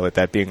autopilot,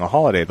 that being a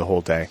holiday the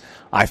whole day.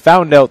 I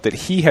found out that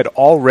he had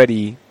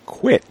already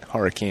quit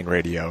Hurricane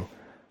Radio,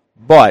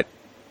 but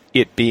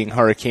it being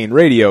Hurricane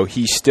Radio,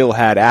 he still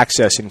had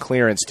access and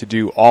clearance to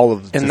do all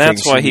of the things. And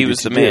that's why he was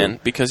the man,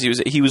 because he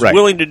was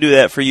willing to do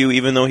that for you,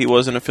 even though he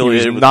wasn't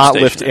affiliated with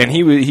the station. And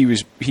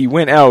he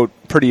went out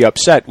pretty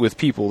upset with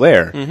people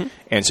there,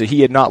 and so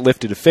he had not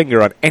lifted a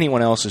finger on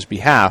anyone else's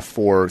behalf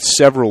for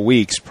several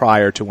weeks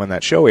prior to when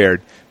that show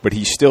aired. But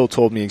he still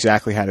told me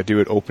exactly how to do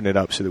it, open it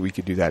up so that we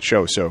could do that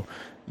show. So.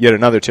 Yet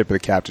another tip of the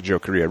cap to Joe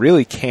Correa.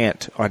 Really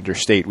can't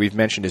understate. We've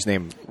mentioned his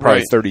name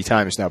probably 30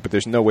 times now, but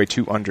there's no way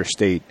to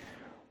understate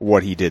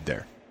what he did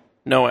there.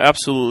 No,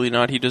 absolutely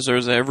not. He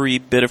deserves every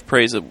bit of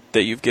praise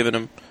that you've given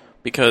him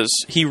because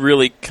he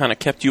really kind of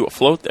kept you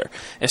afloat there,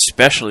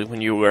 especially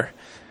when you were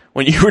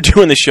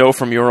doing the show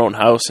from your own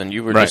house and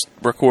you were just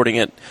recording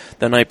it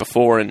the night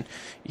before, and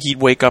he'd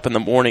wake up in the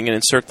morning and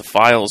insert the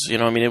files.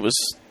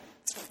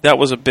 That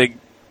was a big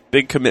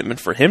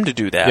commitment for him to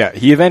do that. Yeah,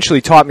 he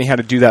eventually taught me how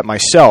to do that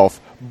myself.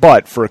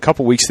 But for a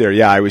couple weeks there,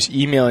 I was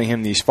emailing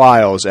him these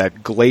files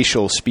at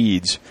glacial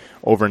speeds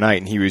overnight,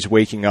 and he was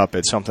waking up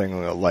at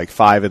something like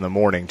 5 in the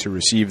morning to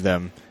receive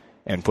them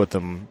and put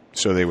them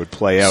so they would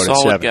play out at 7.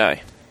 Solid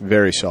guy.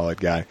 Very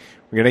solid guy.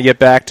 We're going to get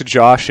back to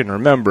Josh, and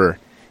remember,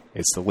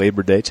 it's the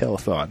Labor Day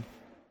telethon.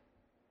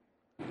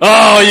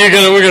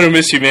 Oh, we're gonna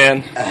miss you,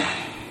 man.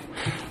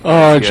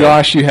 Oh,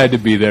 Josh, you had to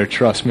be there.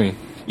 Trust me.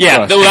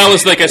 Yeah, that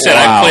was, like I said,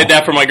 I played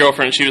that for my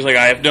girlfriend. She was like,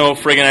 I have no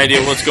friggin'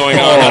 idea what's going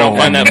on. I don't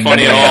find that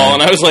funny at all.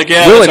 And I was like,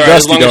 yeah, Will that's all right,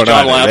 as long as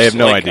John laughs. They have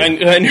no idea.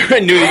 I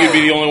knew you'd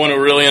be the only one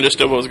who really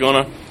understood what was going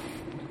on.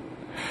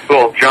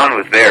 Well, John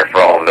was there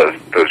for all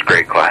of those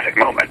great classic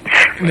moments.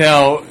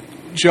 Now,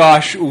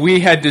 Josh, we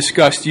had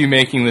discussed you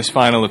making this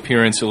final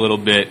appearance a little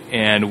bit,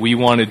 and we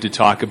wanted to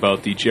talk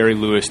about the Jerry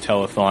Lewis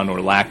telethon,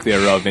 or lack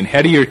thereof. In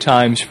headier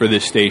times for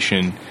this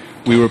station,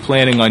 we were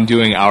planning on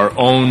doing our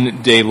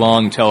own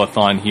day-long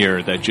telethon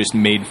here that just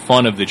made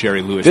fun of the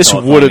Jerry Lewis telethon. This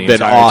would have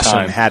been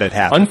awesome had it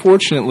happened.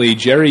 Unfortunately,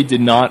 Jerry did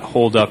not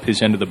hold up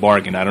his end of the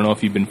bargain. I don't know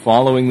if you've been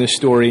following this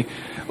story.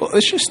 Well,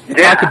 let's just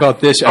talk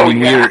about this.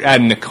 We're at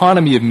an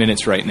economy of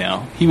minutes right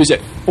now. He was at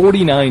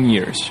 49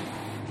 years.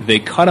 They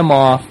cut him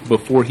off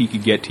before he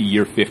could get to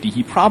year 50.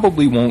 He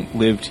probably won't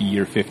live to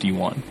year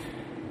 51.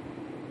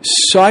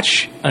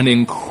 Such an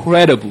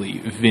incredibly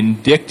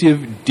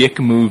vindictive dick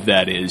move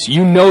that is.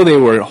 You know they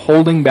were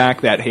holding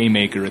back that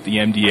haymaker at the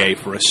MDA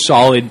for a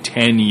solid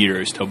 10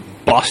 years to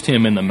bust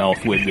him in the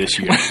mouth with this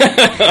year.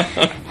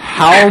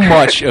 How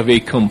much of a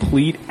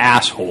complete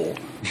asshole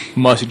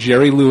must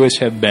Jerry Lewis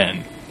have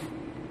been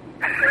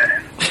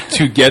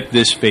to get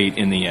this fate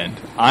in the end?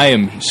 I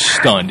am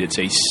stunned. It's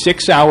a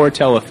 6-hour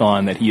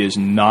telethon that he is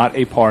not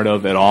a part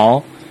of at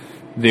all.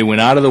 They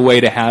went out of the way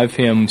to have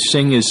him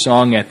sing his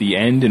song at the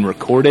end and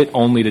record it,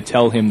 only to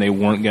tell him they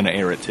weren't going to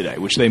air it today,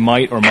 which they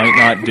might or might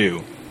not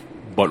do.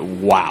 But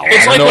wow.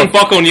 It's like when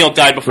Buck O'Neill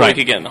died before he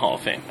could get in the Hall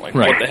of Fame. Like,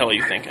 what the hell are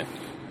you thinking?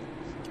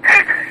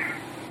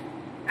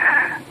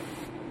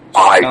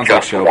 I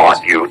just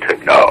want you to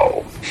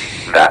know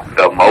that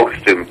the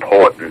most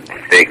important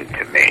thing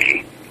to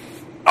me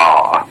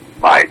are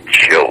my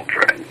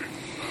children.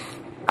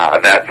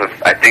 That's,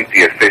 I think,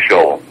 the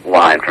official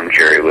line from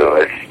Jerry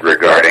Lewis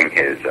regarding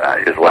his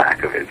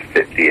lack of his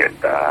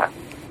 50th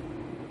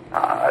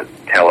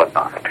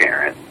telethon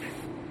appearance.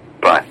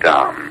 But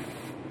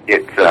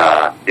it's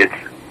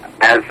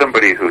as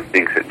somebody who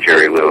thinks that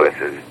Jerry Lewis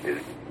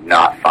is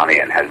not funny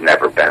and has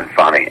never been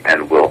funny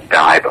and will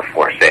die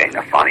before saying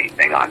a funny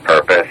thing on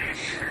purpose,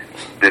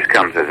 this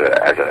comes as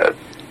a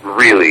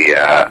really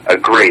a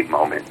great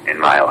moment in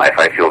my life.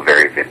 I feel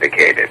very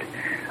vindicated.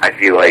 I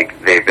feel like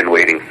they've been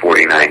waiting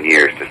 49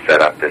 years to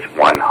set up this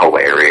one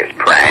hilarious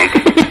prank,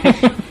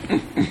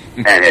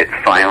 and it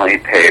finally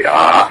paid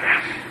off.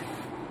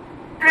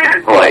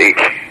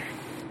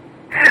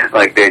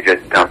 Like they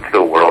just dumped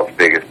the world's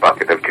biggest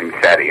bucket of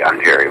confetti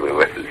on Jerry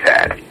Lewis's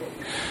head.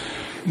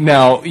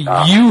 Now,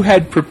 you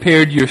had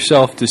prepared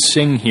yourself to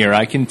sing here.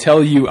 I can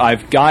tell you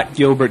I've got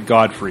Gilbert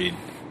Gottfried.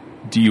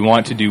 Do you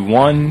want to do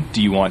one?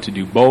 Do you want to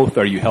do both?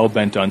 Are you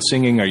hell-bent on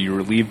singing? Are you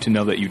relieved to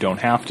know that you don't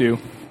have to?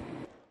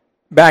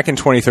 Back in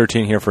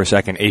 2013 here for a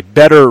second, a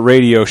better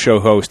radio show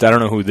host, I don't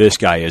know who this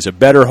guy is, a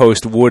better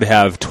host would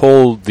have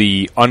told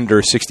the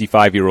under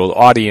 65-year-old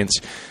audience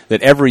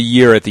that every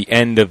year at the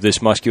end of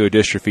this muscular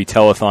dystrophy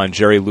telethon,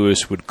 Jerry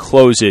Lewis would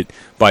close it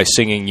by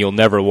singing "You'll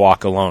Never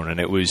Walk Alone," and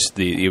it was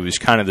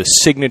kind of the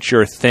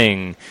signature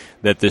thing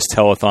that this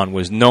telethon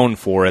was known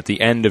for. At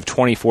the end of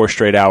 24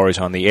 straight hours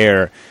on the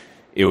air,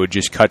 it would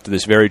just cut to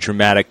this very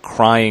dramatic,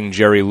 crying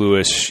Jerry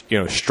Lewis,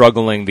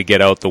 struggling to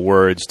get out the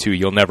words to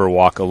 "You'll Never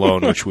Walk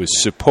Alone," which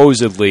was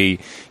supposedly,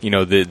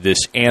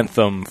 this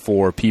anthem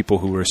for people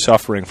who were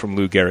suffering from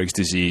Lou Gehrig's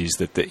disease,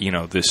 that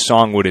this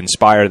song would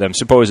inspire them,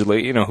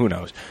 supposedly, who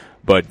knows.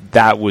 But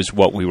that was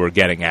what we were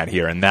getting at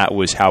here, and that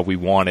was how we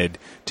wanted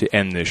to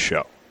end this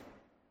show.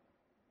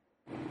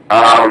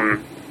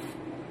 I'm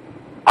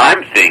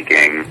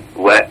thinking,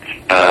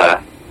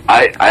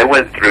 I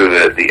went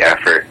through the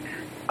effort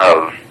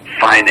of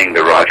finding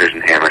the Rodgers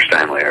and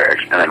Hammerstein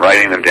lyrics and then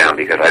writing them down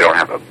because I don't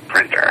have a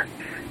printer.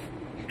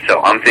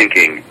 So I'm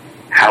thinking,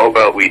 how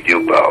about we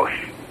do both?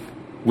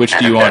 Which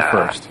do you want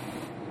first?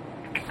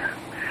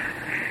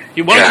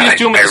 Why don't you just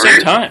do them at the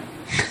same time?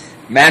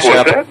 Mash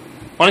up.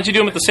 Why don't you do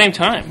them at the same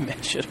time?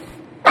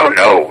 Oh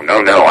no!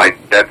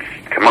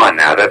 Come on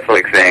now. That's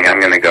like saying I'm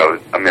gonna go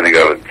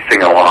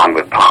sing along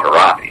with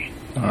Pavarotti.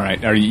 All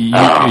right. Are you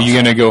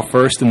going to go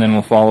first and then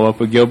we'll follow up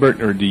with Gilbert,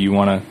 or do you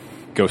want to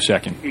go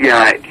second?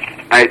 Yeah,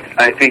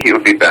 I think it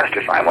would be best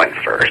if I went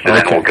first, and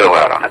then we'll go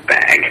out on a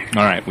bang.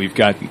 All right. We've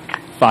got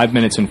 5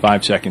 minutes and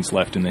 5 seconds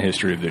left in the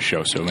history of this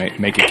show, so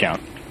make it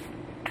count.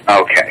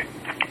 Okay.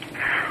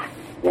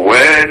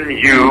 When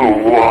you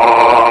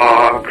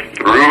walk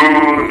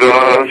through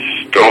the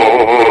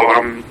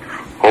storm,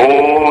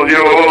 hold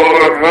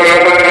your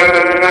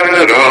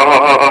head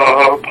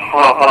up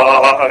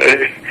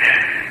high,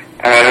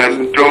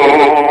 and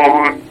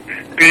don't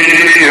be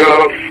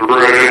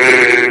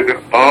afraid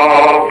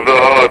of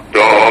the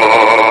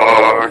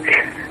dark.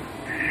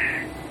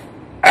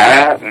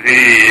 At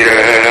the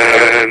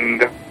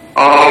end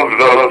of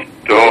the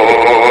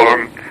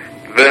storm,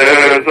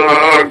 there's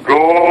a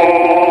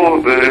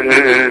golden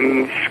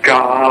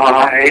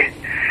sky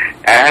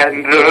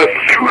and the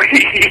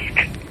sweet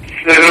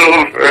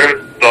silver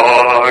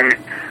song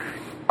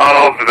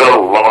of the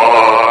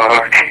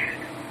lark.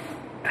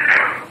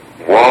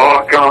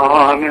 Walk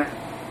on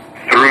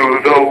through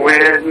the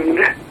wind,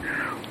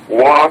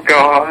 walk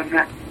on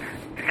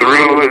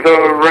through the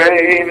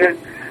rain,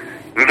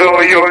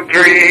 though your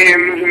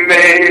dreams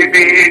may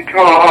be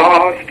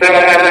tossed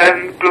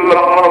and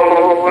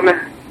blown.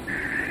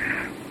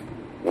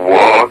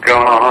 Walk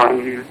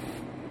on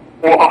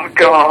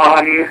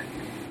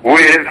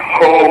with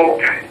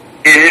hope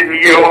in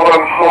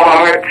your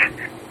heart,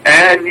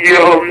 and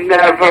you'll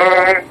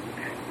never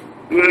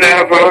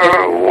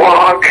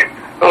walk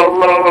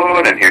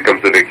alone. And here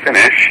comes the big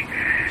finish.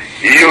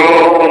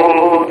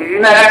 You'll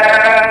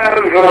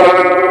never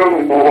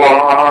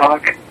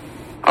walk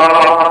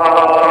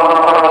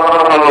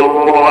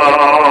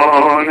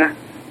alone.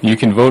 You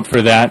can vote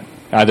for that,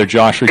 either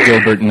Josh or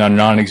Gilbert, in a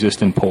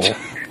non-existent poll.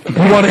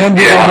 You want to end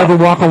with "I'll Never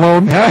Walk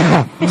Alone"?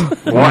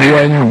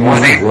 When you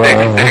walk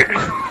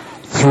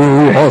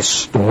through a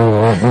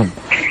storm,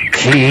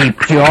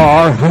 keep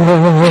your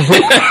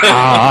head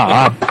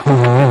up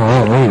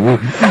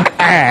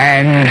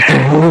and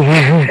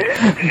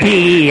don't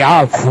be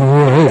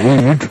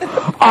afraid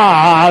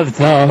of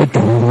the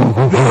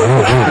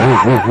dark.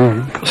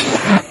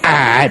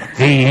 At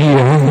the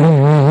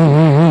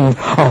end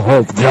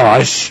of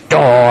the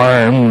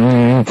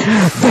storm,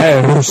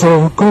 there's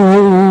a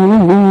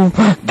golden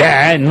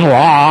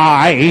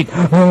light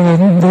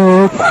and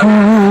the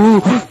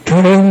cool,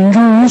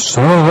 tender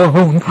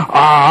sound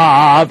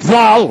of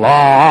the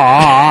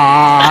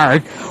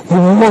Lord.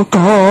 Walk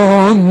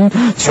on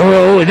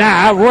through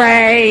the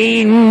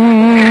rain,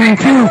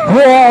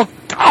 walk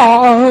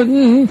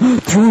on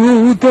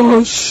through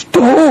the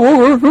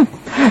storm,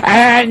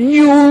 and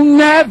you'll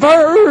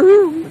never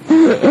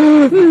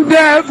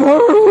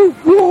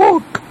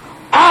walk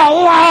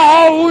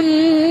alone.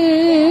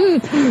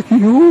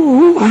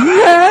 You'll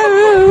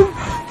never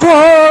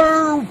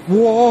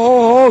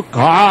walk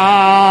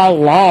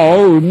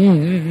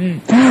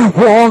alone.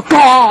 Walk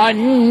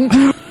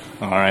on.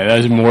 All right,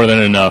 that's more than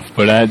enough,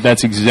 but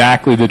that's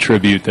exactly the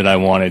tribute that I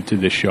wanted to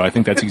this show. I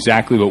think that's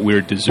exactly what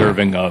we're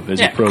deserving of as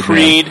a program.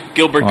 Creed,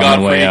 Gilbert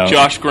Gottfried,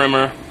 Josh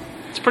Grimmer.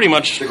 It's pretty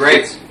much the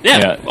greats.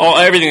 Yeah,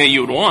 everything that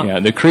you would want. Yeah,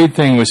 the Creed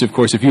thing was, of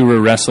course, if you were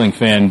a wrestling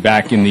fan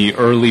back in the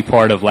early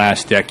part of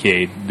last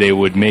decade, they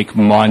would make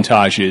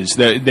montages.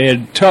 They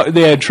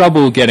had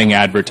trouble getting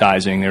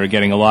advertising. They were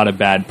getting a lot of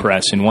bad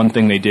press, and one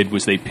thing they did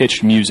was they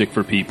pitched music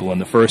for people,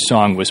 and the first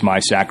song was My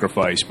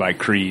Sacrifice by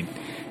Creed.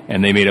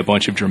 And they made a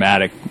bunch of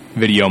dramatic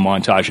video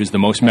montages. The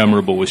most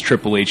memorable was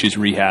Triple H's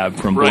rehab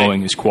from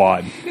blowing his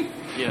quad,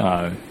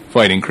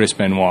 fighting Chris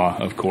Benoit,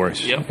 of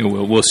course. Yep.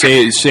 We'll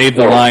save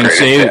the line.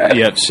 Save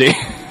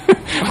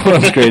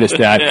World's Greatest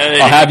Dad.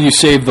 I'll have you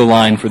save the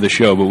line for the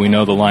show, but we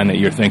know the line that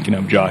you're thinking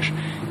of, Josh.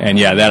 And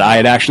that I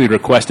had actually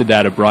requested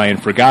that of Brian.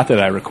 Forgot that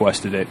I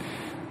requested it.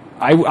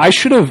 I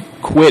should have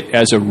quit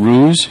as a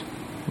ruse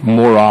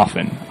more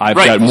often. I've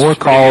got more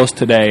calls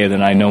today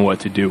than I know what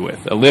to do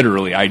with.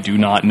 Literally, I do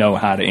not know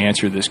how to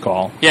answer this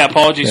call. Yeah,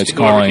 apologies That's to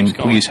whoever calling. keeps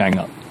calling. Please hang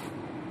up.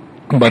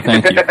 But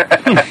thank you.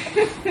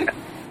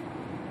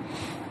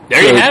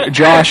 There you have it.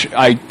 Josh,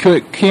 I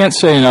can't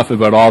say enough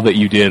about all that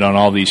you did on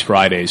all these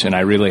Fridays, and I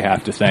really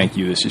have to thank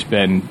you. This has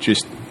been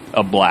just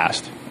a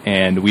blast.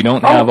 And we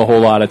don't have a whole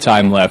lot of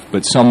time left,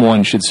 but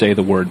someone should say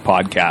the word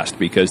podcast,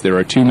 because there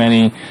are too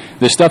many.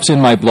 The stuff's in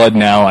my blood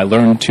now. I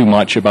learned too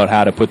much about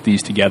how to put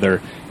these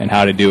together and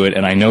how to do it,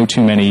 and I know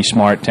too many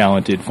smart,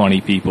 talented, funny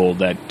people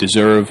that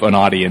deserve an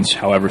audience,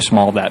 however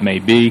small that may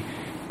be,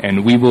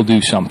 and we will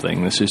do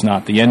something. This is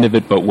not the end of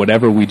it, but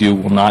whatever we do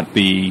will not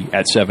be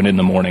at 7 in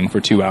the morning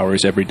for 2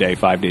 hours every day,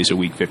 5 days a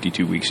week,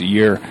 52 weeks a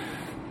year.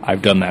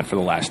 I've done that for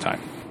the last time.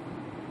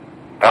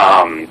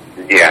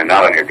 Yeah,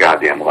 not on your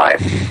goddamn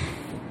life.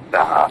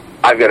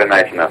 I've got a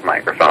nice enough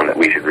microphone that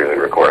we should really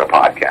record a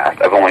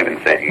podcast. I've only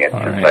been saying it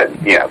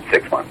since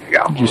 6 months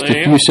ago. Just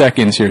a few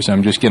seconds here, so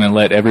I'm just going to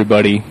let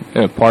everybody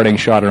parting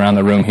shot around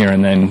the room here,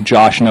 and then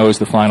Josh knows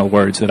the final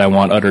words that I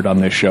want uttered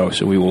on this show,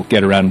 so we will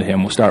get around to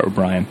him. We'll start with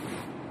Brian.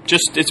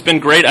 It's been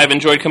great. I've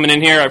enjoyed coming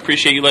in here. I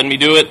appreciate you letting me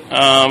do it.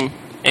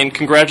 And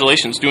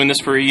congratulations. Doing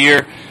this for a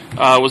year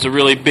was a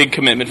really big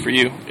commitment for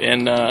you.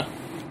 And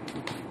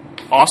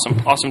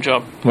awesome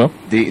job. Well,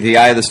 the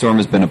Eye of the Storm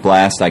has been a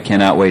blast. I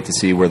cannot wait to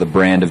see where the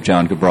brand of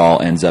John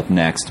Cabral ends up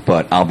next,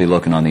 but I'll be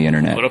looking on the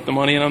internet. Put up the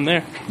money and I'm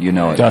there. You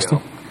know it.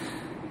 Dustin?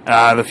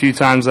 The few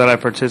times that I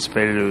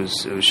participated,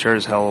 it was sure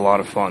as hell a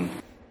lot of fun.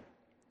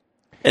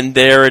 And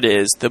there it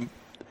is.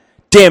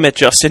 Damn it,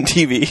 Justin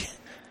TV.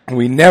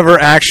 We never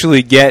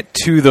actually get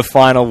to the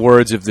final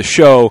words of the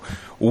show.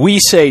 We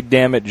say,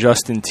 damn it,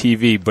 Justin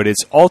TV, but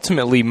it's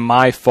ultimately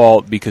my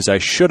fault because I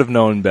should have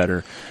known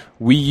better.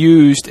 We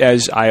used,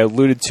 as I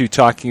alluded to,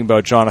 talking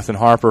about Jonathan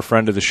Harper,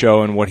 friend of the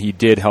show, and what he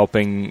did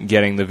helping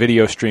getting the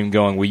video stream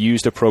going, we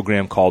used a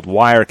program called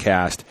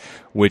Wirecast,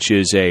 which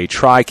is a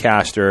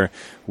TriCaster,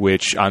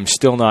 which I'm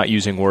still not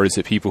using words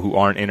that people who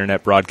aren't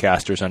internet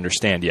broadcasters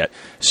understand yet.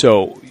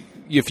 So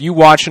if you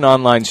watch an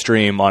online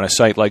stream on a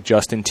site like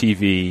Justin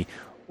TV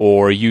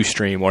or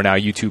Ustream or now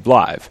YouTube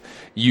Live,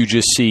 you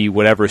just see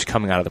whatever is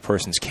coming out of the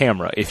person's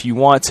camera. If you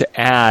want to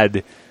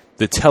add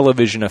the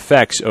television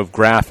effects of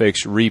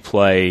graphics,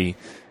 replay,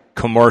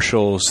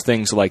 commercials,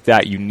 things like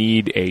that, you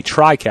need a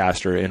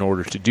TriCaster in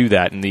order to do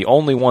that. And the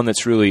only one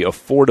that's really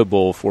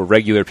affordable for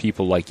regular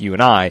people like you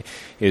and I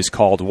is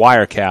called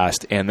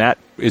Wirecast, and that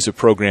is a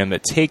program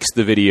that takes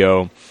the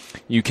video,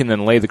 you can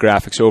then lay the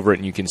graphics over it,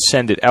 and you can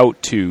send it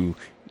out to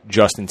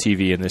Justin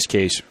TV in this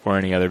case, or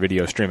any other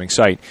video streaming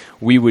site.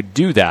 We would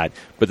do that,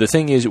 but the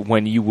thing is,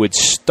 when you would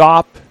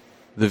stop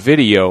the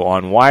video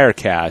on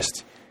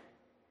Wirecast,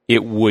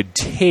 it would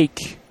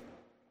take,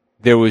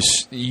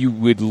 you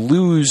would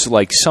lose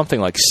something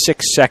like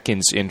 6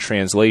 seconds in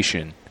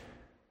translation.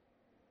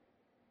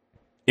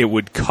 It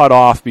would cut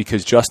off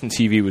because Justin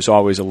TV was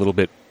always a little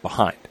bit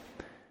behind.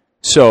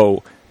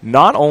 So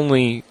not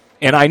only,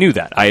 and I knew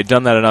that. I had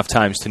done that enough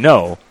times to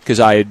know, because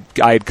I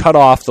had cut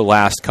off the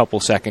last couple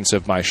seconds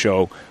of my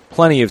show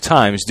plenty of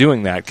times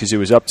doing that, because it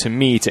was up to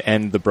me to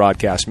end the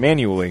broadcast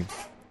manually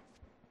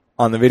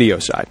on the video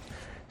side.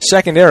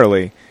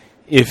 Secondarily,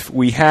 if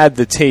we had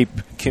the tape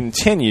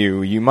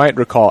continue, you might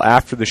recall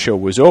after the show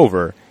was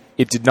over,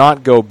 it did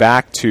not go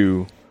back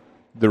to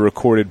the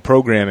recorded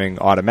programming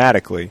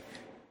automatically,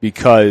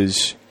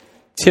 because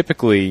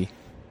typically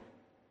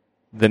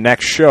the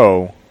next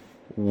show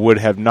would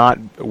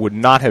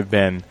not have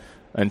been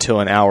until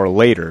an hour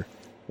later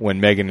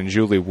when Megan and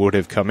Julie would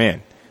have come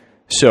in.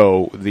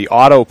 So the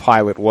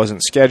autopilot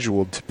wasn't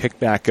scheduled to pick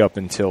back up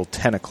until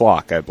 10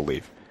 o'clock, I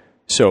believe.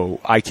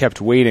 So I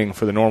kept waiting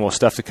for the normal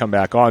stuff to come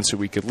back on so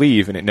we could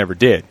leave, and it never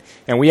did.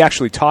 And we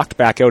actually talked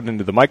back out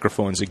into the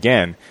microphones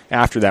again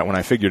after that when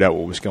I figured out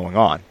what was going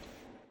on.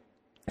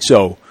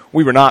 So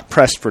we were not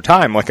pressed for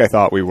time like I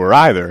thought we were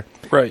either.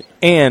 Right.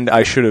 And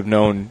I should have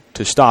known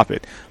to stop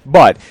it.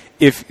 But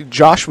if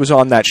Josh was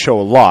on that show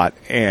a lot,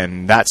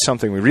 and that's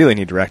something we really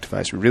need to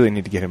rectify, so we really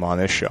need to get him on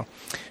this show.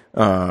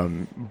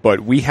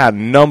 But we had a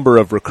number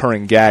of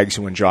recurring gags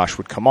when Josh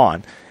would come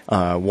on.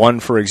 One,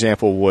 for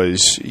example,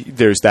 was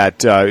there's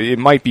that. It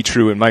might be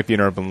true, it might be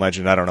an urban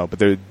legend, I don't know. But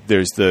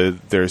there's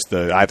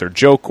the either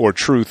joke or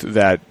truth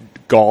that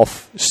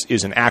golf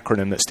is an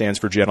acronym that stands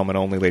for Gentlemen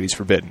Only, Ladies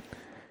Forbidden.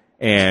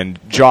 And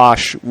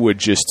Josh would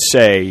just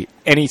say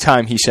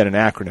anytime he said an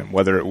acronym,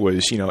 whether it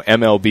was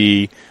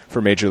MLB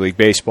for Major League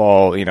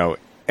Baseball,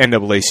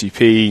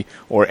 NAACP,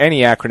 or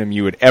any acronym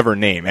you would ever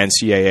name,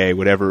 NCAA,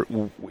 whatever,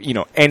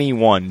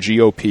 anyone,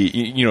 GOP,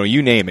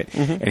 you name it.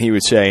 Mm-hmm. And he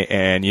would say,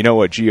 and you know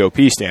what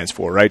GOP stands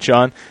for, right,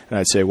 John? And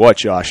I'd say, what,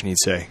 Josh? And he'd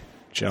say,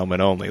 Gentlemen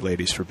Only,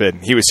 Ladies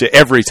Forbidden. He would say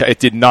every time. It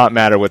did not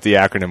matter what the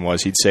acronym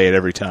was. He'd say it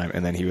every time,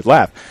 and then he would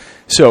laugh.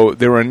 So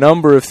there were a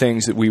number of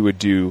things that we would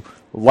do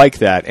like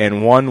that,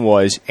 and one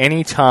was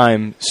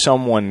anytime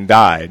someone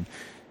died,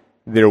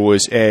 there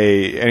was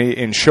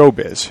in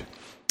showbiz,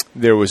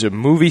 there was a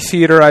movie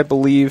theater, I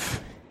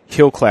believe,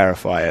 he'll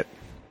clarify it,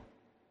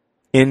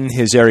 in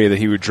his area that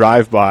he would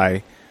drive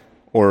by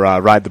or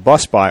ride the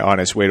bus by on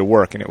his way to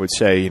work, and it would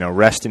say,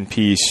 rest in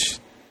peace,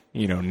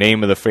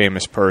 name of the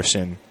famous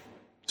person.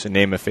 So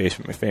name a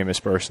famous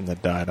person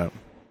that died. I'm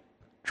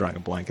drawing a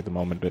blank at the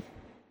moment, but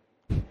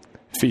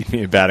feed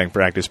me a batting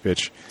practice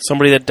pitch.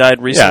 Somebody that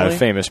died recently? Yeah, a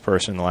famous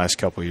person in the last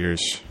couple of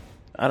years.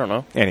 I don't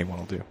know. Anyone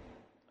will do.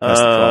 That's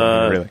the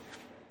problem, really.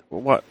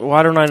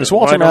 Why don't I know? Is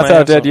Walter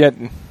Matthau dead yet?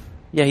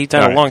 Yeah, he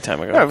died a long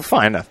time ago. Yeah,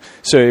 fine enough.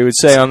 So it would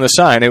say on the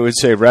sign, it would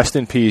say, rest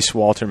in peace,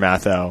 Walter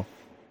Matthau.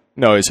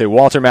 No, it would say,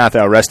 Walter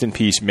Matthau, rest in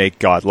peace, make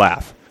God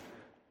laugh.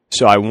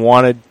 So I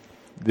wanted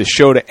the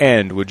show to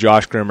end with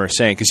Josh Grimmer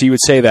saying, because he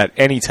would say that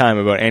any time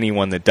about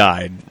anyone that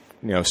died,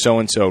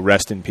 so-and-so,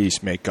 rest in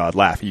peace, make God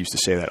laugh. He used to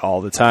say that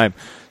all the time.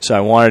 So I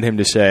wanted him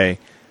to say,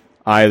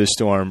 Eye of the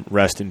Storm,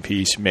 rest in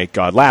peace, make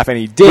God laugh. And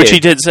he did. Which he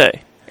did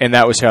say. And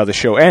that was how the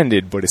show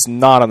ended, but it's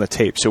not on the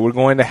tape. So we're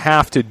going to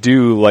have to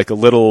do like a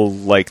little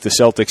like the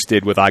Celtics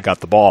did with I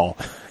Got the Ball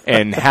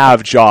and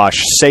have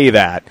Josh say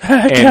that.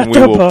 And we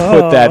will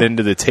put that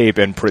into the tape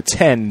and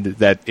pretend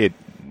that it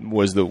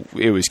was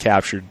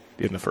captured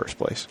in the first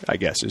place, I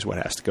guess, is what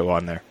has to go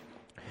on there.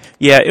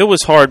 Yeah, it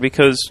was hard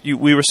because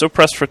we were so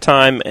pressed for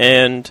time,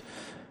 and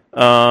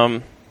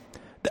I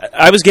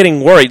was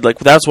getting worried. Like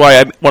that's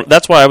why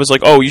I was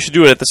like, "Oh, you should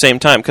do it at the same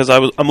time." Because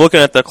I'm looking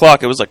at the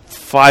clock. It was like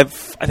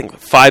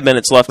 5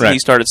 minutes left, and he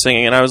started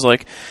singing, and I was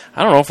like,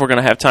 "I don't know if we're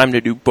going to have time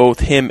to do both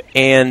him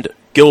and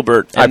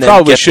Gilbert." And I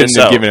probably shouldn't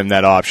have given him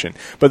that option.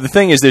 But the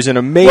thing is, there's an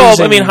amazing.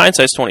 Well, I mean,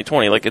 hindsight's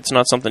 20/20. Like it's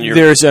not something you're.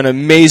 There's an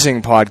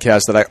amazing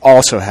podcast that I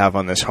also have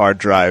on this hard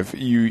drive.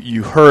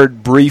 You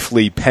heard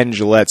briefly Penn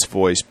Jillette's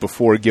voice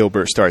before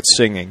Gilbert starts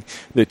singing.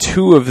 The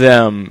two of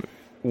them,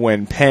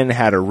 when Penn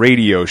had a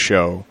radio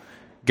show,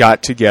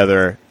 got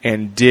together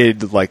and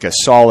did like a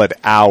solid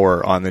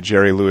hour on the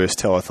Jerry Lewis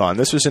telethon.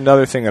 This was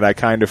another thing that I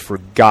kind of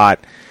forgot.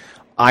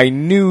 I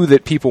knew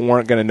that people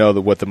weren't going to know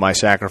what the My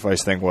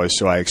Sacrifice thing was,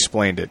 so I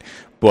explained it.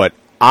 But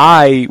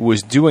I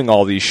was doing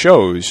all these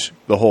shows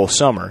the whole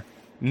summer.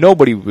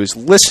 Nobody was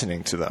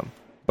listening to them,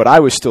 but I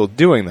was still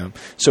doing them.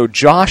 So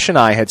Josh and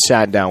I had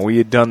sat down. We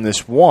had done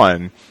this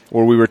one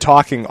where we were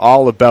talking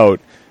all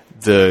about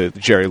the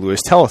Jerry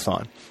Lewis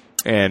telethon.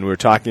 And we were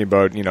talking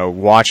about,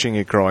 watching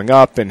it growing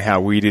up and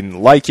how we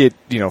didn't like it,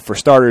 for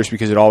starters,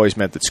 because it always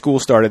meant that school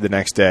started the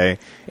next day,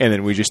 and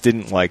then we just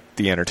didn't like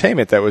the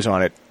entertainment that was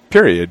on it,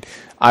 period.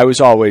 I was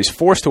always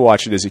forced to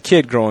watch it as a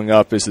kid growing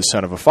up as the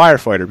son of a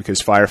firefighter,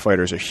 because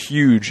firefighters are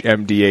huge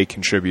MDA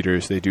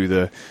contributors. They do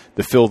the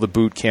Fill the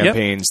Boot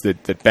campaigns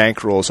that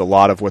bankrolls a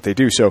lot of what they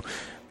do. So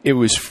it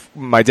was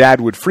my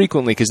dad would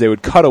frequently, because they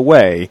would cut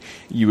away,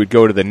 you would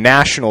go to the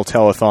national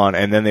telethon,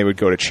 and then they would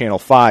go to Channel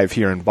 5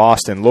 here in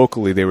Boston.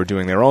 Locally, they were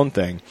doing their own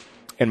thing.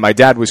 And my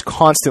dad was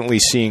constantly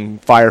seeing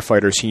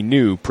firefighters he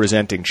knew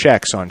presenting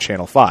checks on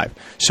Channel 5.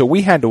 So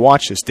we had to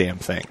watch this damn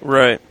thing.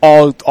 Right.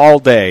 All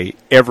day,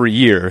 every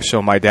year,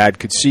 so my dad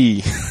could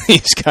see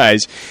these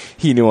guys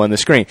he knew on the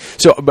screen.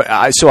 So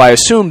I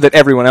assumed that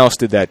everyone else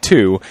did that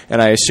too,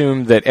 and I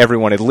assumed that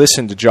everyone had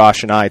listened to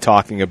Josh and I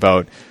talking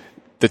about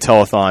the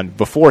telethon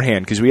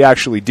beforehand, because we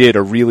actually did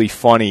a really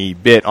funny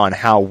bit on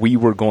how we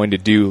were going to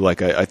do like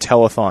a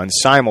telethon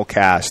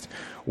simulcast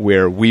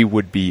where we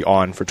would be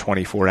on for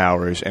 24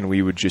 hours and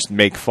we would just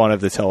make fun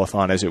of the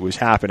telethon as it was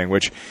happening,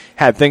 which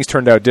had things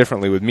turned out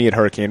differently with me at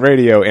Hurricane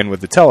Radio and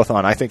with the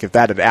telethon, I think if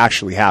that had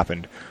actually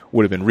happened,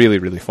 would have been really,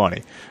 really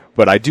funny.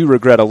 But I do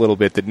regret a little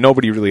bit that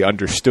nobody really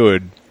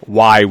understood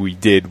why we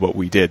did what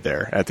we did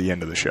there at the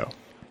end of the show.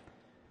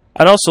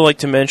 I'd also like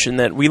to mention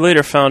that we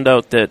later found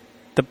out that,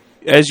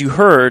 as you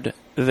heard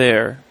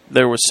there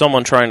was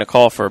someone trying to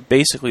call for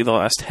basically the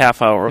last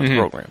half hour of the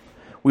program.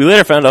 We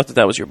later found out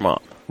that was your mom.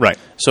 Right.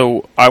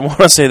 So I want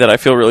to say that I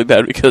feel really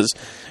bad because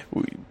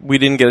we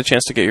didn't get a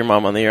chance to get your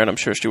mom on the air, and I'm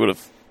sure she would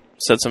have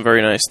said some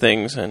very nice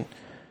things. And,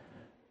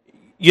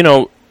 you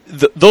know,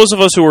 those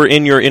of us who were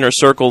in your inner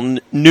circle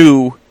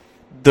knew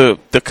the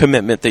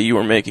commitment that you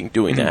were making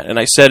doing that. And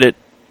I said it,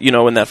 you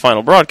know, in that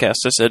final broadcast.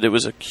 I said it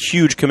was a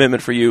huge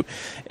commitment for you.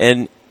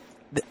 And,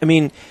 I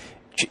mean,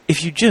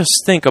 if you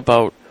just think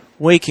about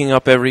waking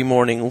up every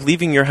morning,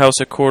 leaving your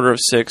house at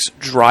 5:45,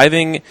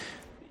 driving,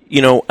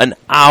 you know, an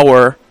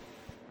hour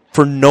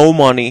for no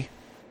money,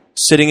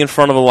 sitting in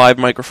front of a live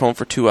microphone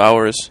for 2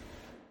 hours,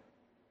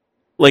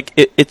 like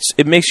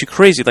it makes you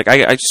crazy. Like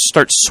I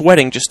start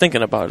sweating just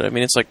thinking about it. I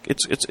mean, it's like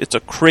it's a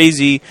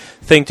crazy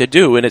thing to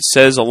do, and it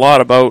says a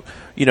lot about,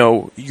 you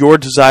know, your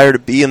desire to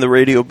be in the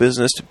radio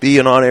business, to be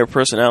an on-air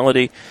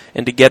personality,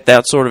 and to get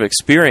that sort of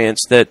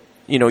experience that,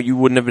 you know, you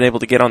wouldn't have been able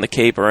to get on the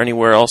Cape or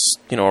anywhere else,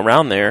 you know,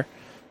 around there.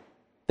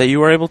 That you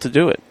were able to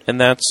do it,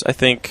 and that's, I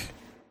think,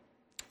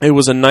 it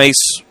was a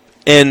nice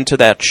end to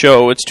that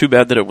show. It's too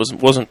bad that it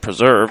wasn't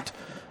preserved.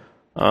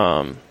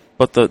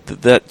 But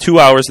the 2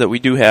 hours that we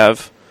do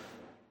have,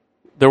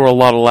 there were a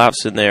lot of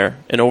laughs in there,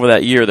 and over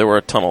that year there were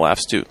a ton of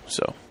laughs too.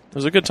 So it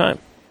was a good time.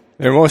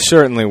 There most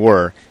certainly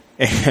were,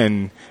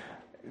 and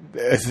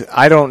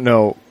I don't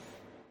know.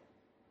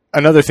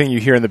 Another thing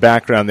you hear in the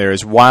background there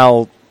is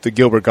while the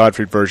Gilbert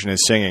Gottfried version is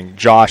singing,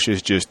 Josh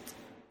is just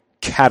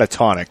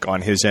catatonic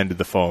on his end of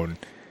the phone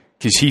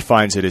because he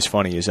finds it as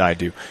funny as I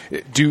do.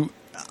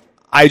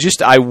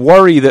 I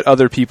worry that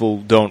other people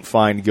don't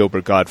find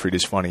Gilbert Gottfried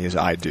as funny as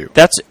I do.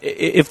 That's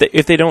if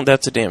they don't,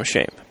 that's a damn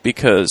shame,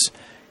 because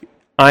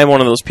I'm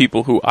one of those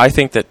people who I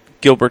think that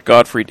Gilbert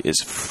Gottfried is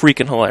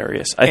freaking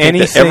hilarious. I think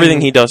that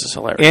everything he does is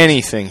hilarious.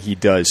 Anything he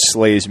does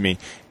slays me.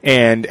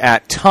 And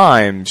at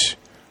times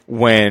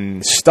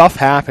when stuff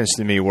happens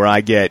to me where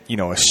I get, you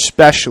know,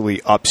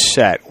 especially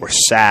upset or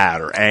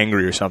sad or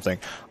angry or something,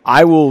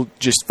 I will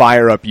just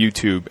fire up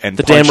YouTube and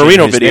the Dan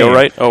Marino video, name.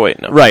 Right? Oh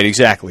wait, no. Right,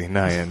 exactly.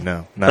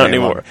 No, not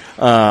anymore.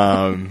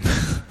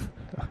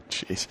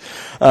 Jeez.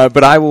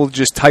 But I will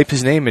just type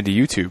his name into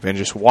YouTube and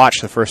just watch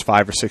the first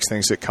 5 or 6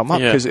 things that come up,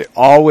 because it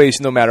always,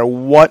 no matter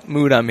what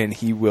mood I'm in,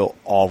 he will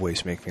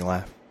always make me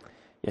laugh.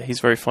 Yeah,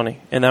 he's very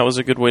funny, and that was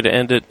a good way to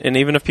end it. And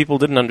even if people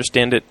didn't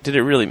understand it, did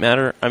it really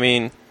matter? I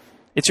mean,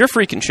 it's your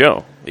freaking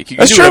show. You can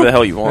do whatever the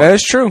hell you want. That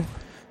is true.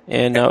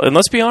 And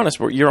let's be honest,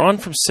 you're on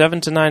from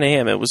 7 to 9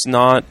 a.m. It was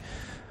not...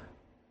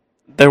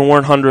 There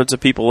weren't hundreds of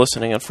people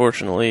listening,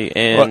 unfortunately,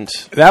 and... Well,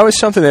 that was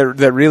something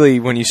that really,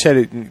 when you said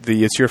it,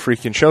 the It's Your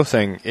Freaking Show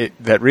thing,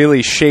 that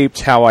really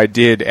shaped how I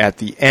did at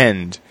the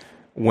end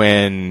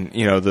when,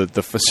 you know,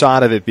 the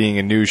facade of it being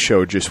a news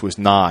show just was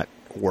not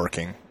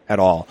working at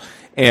all.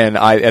 And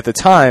at the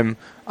time,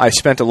 I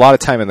spent a lot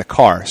of time in the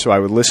car, so I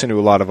would listen to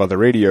a lot of other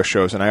radio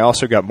shows, and I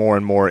also got more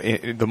and more...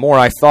 The more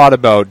I thought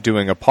about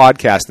doing a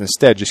podcast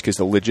instead, just because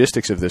the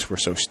logistics of this were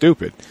so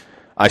stupid,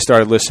 I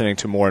started listening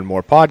to more and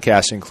more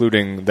podcasts,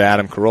 including the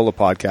Adam Carolla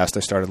podcast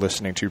I started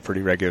listening to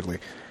pretty regularly.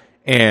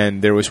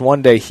 And there was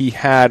one day he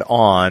had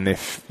on,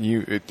 if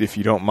you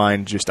don't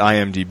mind just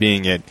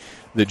IMDbing it,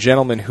 the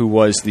gentleman who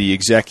was the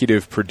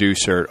executive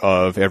producer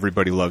of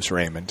Everybody Loves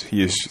Raymond.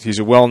 He's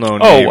a well-known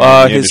name in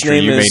the industry.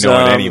 His name is...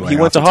 Know it anyway, he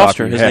went to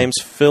Hofstra. His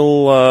name's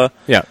Phil...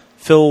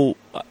 Phil...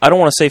 I don't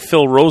want to say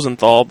Phil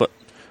Rosenthal, but...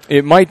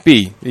 It might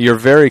be. You're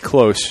very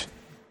close.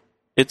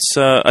 It's...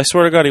 I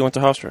swear to God, he went to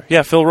Hofstra.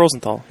 Yeah, Phil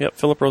Rosenthal. Yep,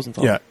 Philip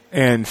Rosenthal. Yeah,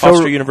 and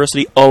Hofstra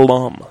University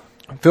alum.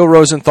 Phil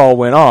Rosenthal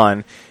went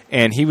on,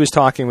 and he was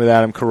talking with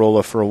Adam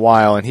Carolla for a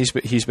while, and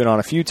he's been on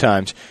a few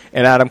times,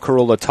 and Adam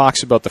Carolla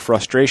talks about the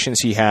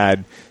frustrations he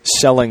had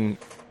selling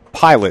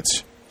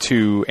pilots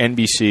to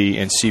NBC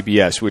and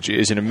CBS, which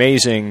is an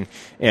amazing,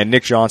 and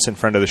Nick Johnson,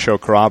 friend of the show,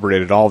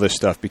 corroborated all this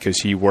stuff because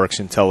he works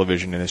in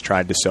television and has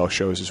tried to sell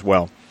shows as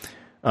well.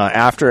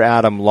 After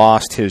Adam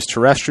lost his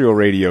terrestrial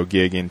radio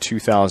gig in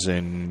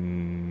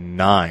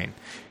 2009,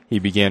 he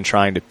began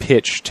trying to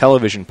pitch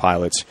television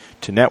pilots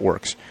to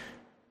networks.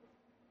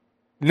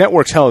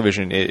 Network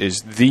television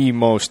is the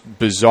most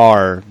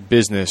bizarre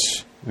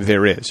business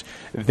there is.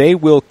 They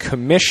will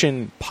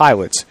commission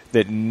pilots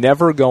that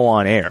never go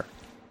on air,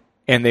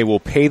 and they will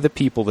pay the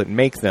people that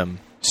make them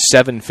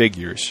 7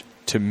 figures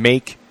to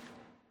make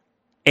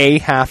a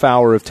half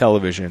hour of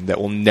television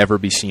that will never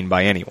be seen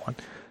by anyone.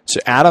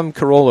 So Adam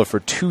Carolla, for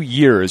 2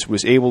 years,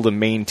 was able to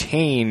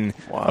maintain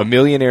a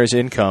millionaire's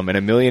income and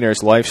a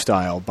millionaire's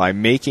lifestyle by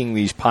making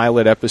these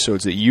pilot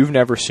episodes that you've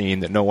never seen,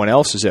 that no one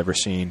else has ever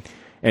seen,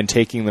 and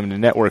taking them to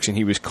networks, and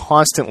he was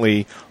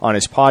constantly on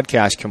his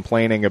podcast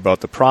complaining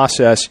about the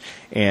process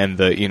and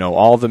the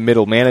all the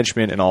middle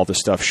management and all the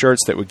stuff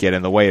shirts that would get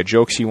in the way of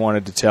jokes he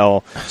wanted to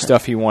tell,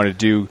 stuff he wanted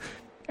to do,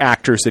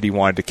 actors that he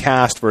wanted to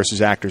cast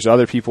versus actors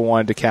other people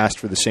wanted to cast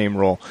for the same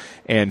role.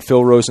 And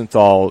Phil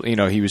Rosenthal,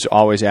 he was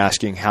always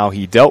asking how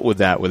he dealt with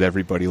that with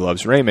Everybody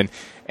Loves Raymond.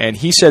 And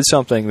he said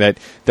something that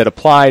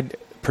applied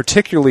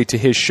particularly to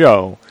his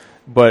show,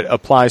 but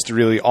applies to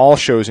really all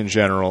shows in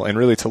general and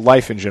really to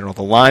life in general.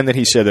 The line that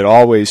he said that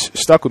always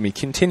stuck with me,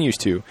 continues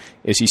to,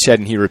 is he said,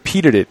 and he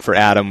repeated it for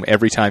Adam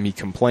every time he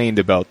complained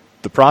about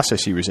the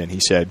process he was in.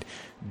 He said,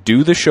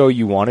 "Do the show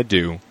you want to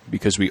do,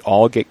 because we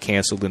all get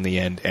canceled in the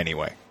end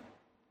anyway."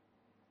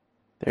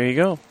 There you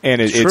go.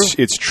 And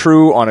it's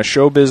true on a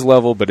showbiz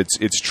level, but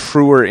it's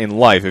truer in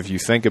life if you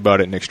think about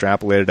it and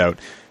extrapolate it out.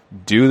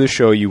 Do the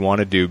show you want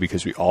to do,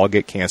 because we all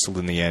get canceled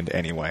in the end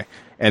anyway.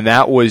 And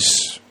that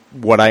was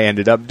what I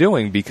ended up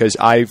doing, because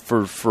I,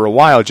 for a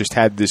while, just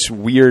had this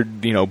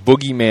weird,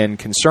 boogeyman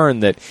concern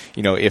that,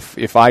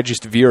 if I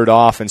just veered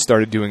off and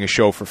started doing a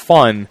show for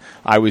fun,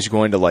 I was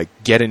going to,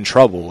 get in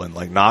trouble and,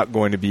 not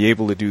going to be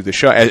able to do the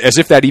show. As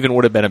if that even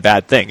would have been a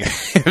bad thing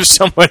if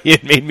somebody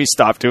had made me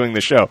stop doing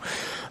the show.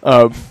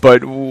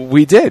 But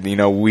we did,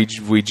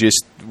 we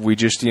just we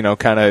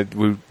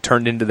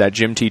turned into that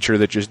gym teacher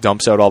that just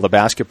dumps out all the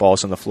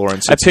basketballs on the floor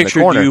and sits in the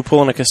corner. I pictured you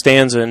pulling a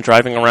Costanza and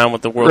driving around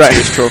with the World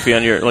Series trophy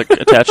on your,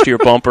 attached to your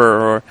bumper,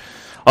 or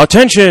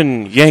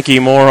 "Attention, Yankee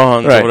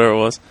morons," or whatever it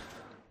was.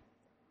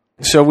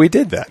 So we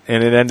did that,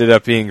 and it ended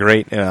up being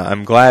great.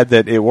 I'm glad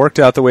that it worked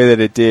out the way that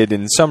it did.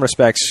 In some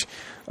respects,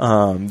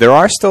 there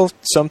are still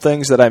some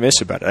things that I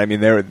miss about it. I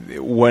mean,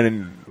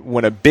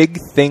 when a big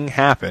thing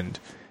happened,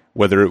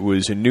 whether it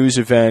was a news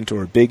event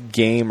or a big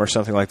game or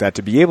something like that,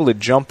 to be able to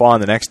jump on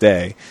the next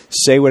day,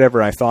 say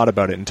whatever I thought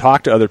about it, and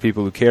talk to other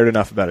people who cared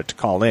enough about it to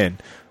call in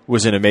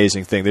was an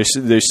amazing thing.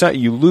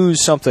 You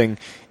lose something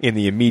in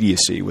the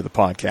immediacy with a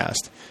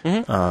podcast,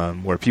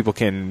 where people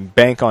can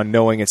bank on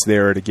knowing it's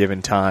there at a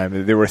given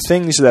time. There were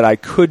things that I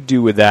could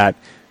do with that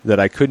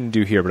I couldn't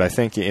do here, but I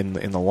think in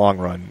the long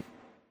run,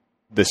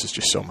 this is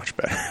just so much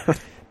better.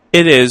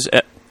 It is.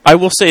 I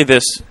will say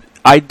this.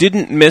 I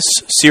didn't miss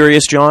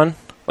Serious John.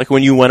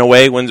 When you went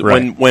away,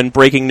 when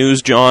Breaking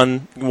News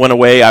John went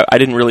away, I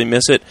didn't really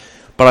miss it.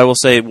 But I will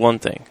say one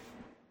thing.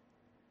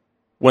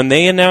 When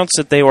they announced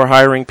that they were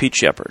hiring Pete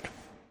Shepard,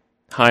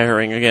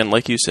 hiring, again,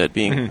 like you said,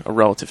 being a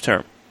relative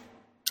term,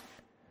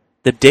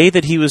 the day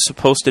that he was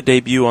supposed to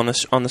debut on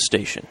the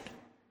station,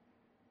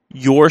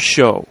 your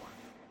show,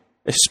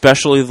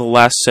 especially the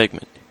last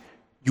segment,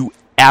 you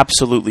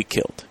absolutely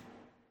killed.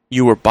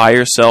 You were by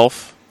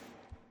yourself.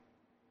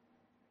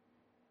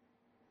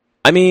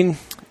 I mean,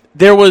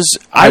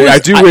 I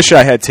do wish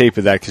I had tape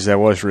of that, because that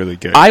was really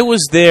good. I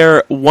was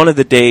there one of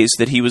the days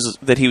that he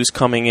was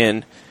coming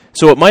in,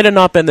 so it might have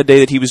not been the day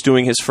that he was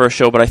doing his first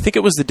show, but I think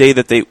it was the day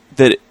the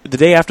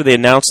day after they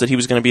announced that he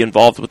was going to be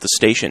involved with the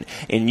station,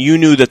 and you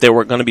knew that there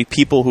were going to be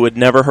people who had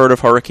never heard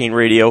of Hurricane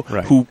Radio,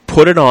 who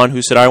put it on,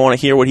 who said, "I want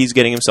to hear what he's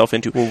getting himself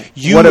into." Well,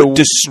 you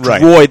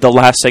destroyed the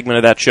last segment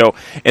of that show,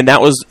 and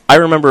that was, I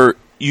remember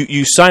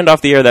you signed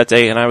off the air that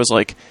day, and I was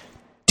like,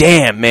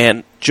 "Damn,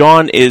 man,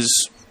 John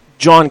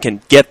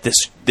can get this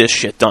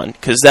shit done,"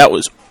 because that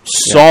was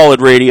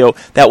solid radio.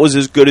 That was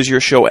as good as your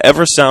show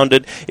ever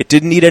sounded. It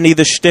didn't need any of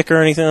the shtick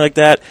or anything like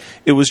that.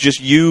 It was just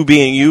you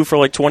being you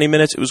for 20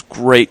 minutes. It was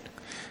great.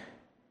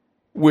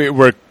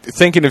 We're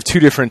thinking of two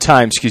different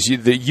times, because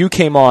you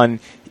came on.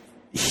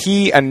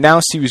 He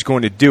announced he was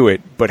going to do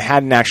it, but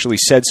hadn't actually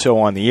said so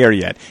on the air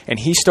yet. And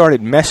he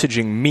started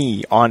messaging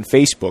me on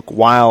Facebook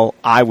while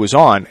I was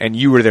on, and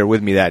you were there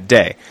with me that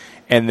day.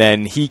 And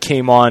then he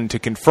came on to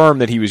confirm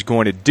that he was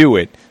going to do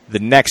it the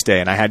next day,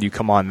 and I had you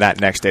come on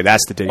that next day.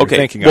 That's the day you're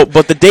thinking of.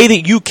 But the day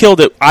that you killed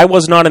it, I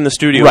was not in the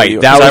studio.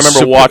 Right. I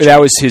remember watching. That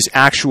was his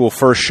actual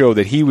first show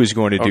that he was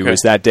going to do,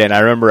 was that day. And I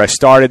remember I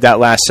started that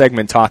last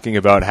segment talking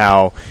about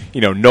how,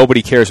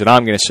 nobody cares what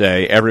I'm going to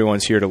say.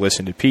 Everyone's here to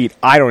listen to Pete.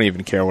 I don't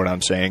even care what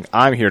I'm saying.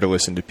 I'm here to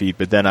listen to Pete.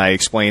 But then I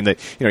explained that,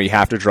 you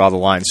have to draw the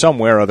line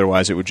somewhere.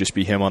 Otherwise, it would just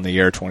be him on the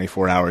air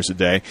 24 hours a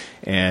day.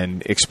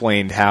 And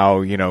explained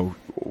how,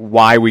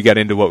 why we got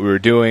into what we were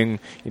doing,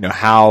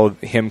 how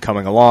him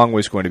coming along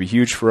was going to be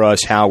huge for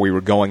us, how we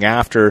were going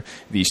after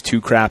these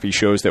two crappy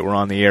shows that were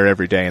on the air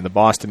every day in the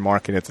Boston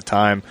market at the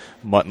time,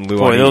 Mutt and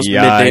Lou on those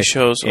EEI, midday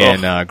shows,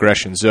 and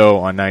Gresh and Zoe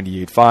on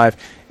 98.5,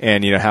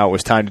 and how it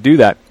was time to do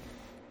that.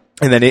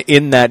 And then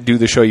in that Do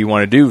the Show You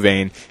Want to Do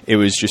vein, it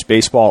was just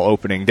baseball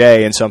opening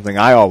day, and something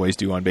I always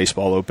do on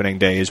baseball opening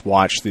day is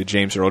watch the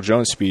James Earl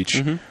Jones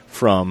speech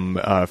from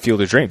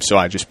Field of Dreams. So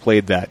I just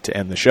played that to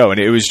end the show, and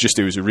it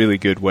was a really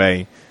good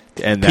way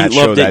to end that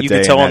show that day. You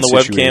could tell on the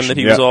webcam that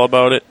he was all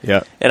about it.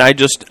 Yeah. And I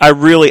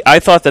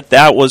thought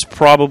that was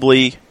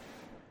probably,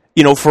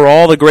 for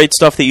all the great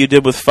stuff that you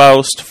did with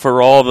Faust,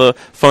 for all the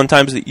fun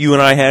times that you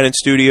and I had in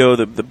studio,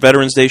 the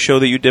Veterans Day show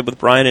that you did with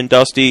Brian and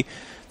Dusty,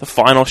 the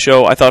final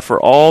show, I thought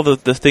for all the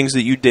things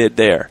that you did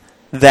there,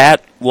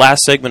 that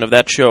last segment of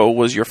that show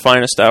was your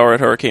finest hour at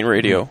Hurricane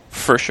Radio,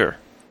 for sure.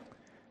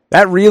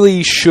 That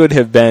really should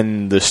have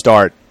been the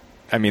start.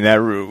 I mean,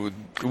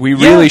 we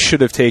really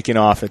should have taken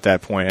off at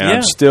that point.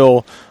 And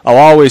I'll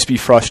always be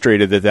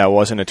frustrated that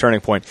wasn't a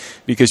turning point,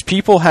 because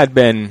people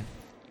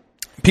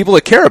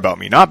that care about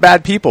me, not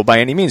bad people by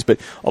any means, but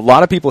a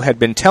lot of people had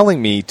been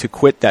telling me to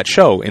quit that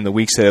show in the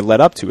weeks that had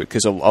led up to it,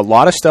 because a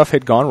lot of stuff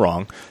had gone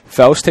wrong.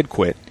 Faust had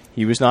quit.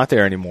 He was not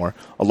there anymore.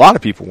 A lot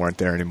of people weren't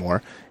there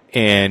anymore.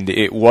 And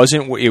it was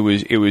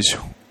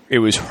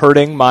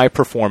hurting my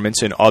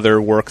performance in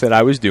other work that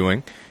I was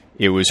doing.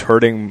 It was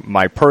hurting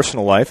my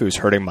personal life. It was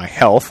hurting my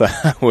health.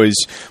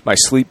 My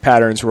sleep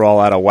patterns were all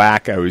out of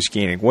whack. I was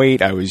gaining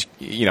weight. I was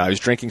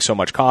drinking so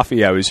much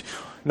coffee. I was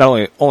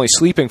not only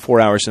sleeping 4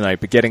 hours a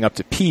night, but getting up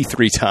to pee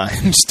 3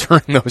 times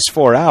during those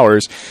 4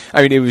 hours.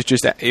 I mean, it was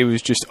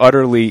just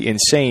utterly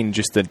insane.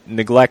 Just the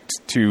neglect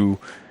to.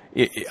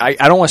 I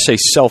don't want to say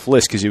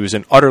selfless, because it was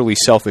an utterly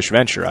selfish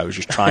venture. I was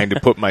just trying to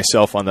put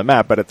myself on the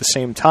map, but at the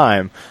same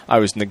time, I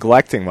was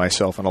neglecting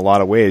myself in a lot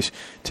of ways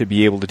to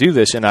be able to do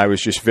this. And I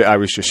was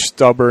just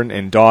stubborn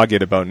and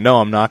dogged about,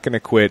 no, I'm not going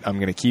to quit. I'm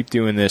going to keep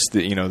doing this.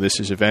 This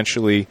is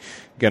eventually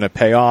going to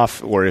pay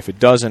off, or if it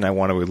doesn't, I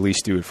want to at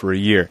least do it for a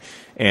year.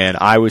 And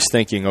I was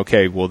thinking,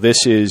 okay, well,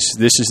 this is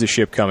the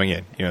ship coming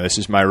in. This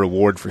is my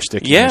reward for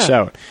sticking this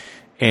out.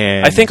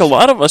 And I think a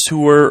lot of us who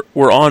were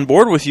on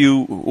board with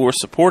you, who were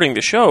supporting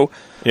the show,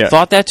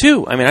 thought that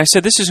too. I mean, I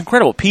said, this is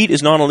incredible. Pete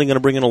is not only going to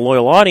bring in a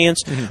loyal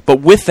audience,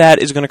 but with that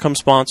is going to come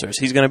sponsors.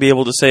 He's going to be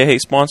able to say, hey,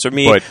 sponsor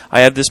me. But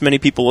I have this many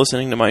people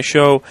listening to my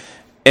show.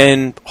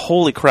 And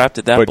holy crap,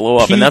 did that blow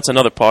up. And that's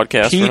another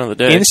podcast for another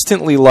day. He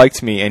instantly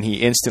liked me, and he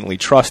instantly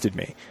trusted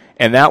me.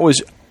 And that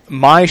was,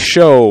 my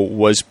show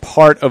was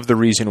part of the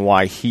reason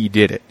why he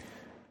did it.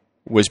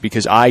 Was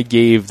because I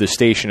gave the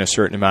station a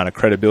certain amount of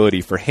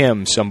credibility for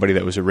him, somebody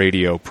that was a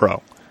radio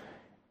pro.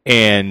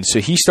 And so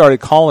he started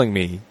calling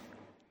me,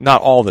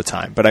 not all the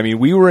time, but I mean,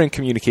 we were in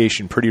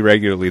communication pretty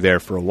regularly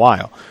there for a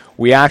while.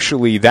 We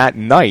actually, that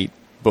night,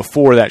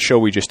 before that show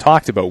we just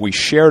talked about, we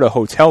shared a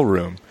hotel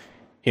room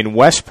in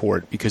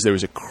Westport because there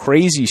was a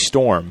crazy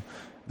storm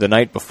the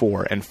night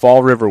before, and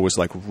Fall River was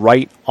like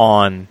right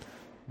on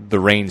the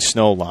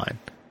rain-snow line,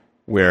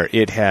 where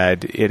it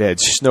had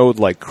snowed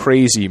like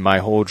crazy my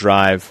whole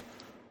drive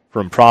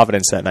from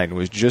Providence that night, and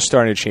was just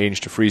starting to change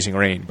to freezing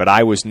rain. But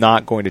I was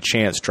not going to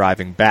chance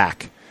driving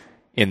back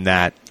in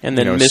that, and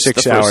then missed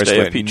 6 the hours first day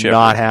later. of Pete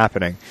Not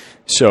happening.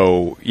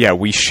 So yeah,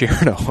 we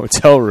shared a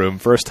hotel room.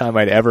 First time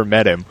I'd ever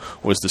met him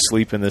was to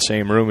sleep in the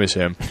same room as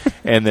him,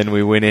 and then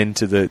we went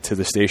into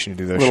the station to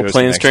do those little shows.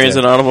 Planes, trains, day.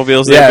 And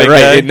automobiles. Yeah, big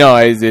right.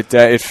 guy.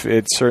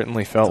 It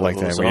certainly felt like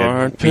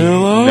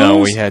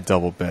that. We had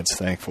double beds,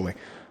 thankfully.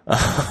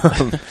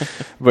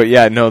 But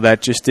yeah, no,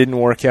 that just didn't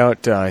work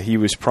out. He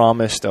was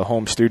promised a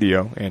home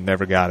studio and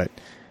never got it.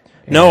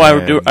 No,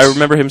 I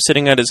remember him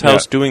sitting at his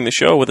house doing the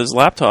show with his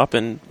laptop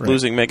and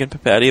losing Megan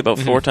Papati about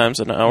 4 times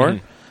an hour.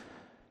 Mm-hmm.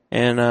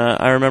 And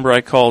I remember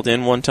I called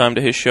in one time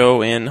to his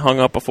show and hung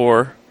up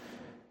before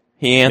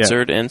he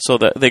answered, and so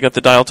that they got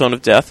the dial tone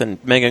of death,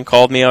 and Megan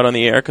called me out on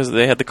the air because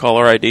they had the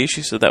caller ID.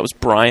 She said that was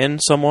Brian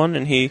someone,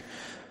 and he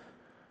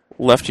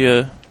left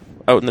you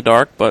out in the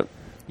dark. But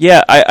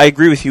yeah, I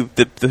agree with you.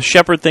 The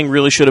Shepherd thing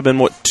really should have been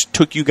what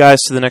took you guys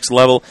to the next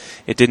level.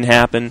 It didn't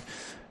happen.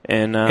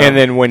 And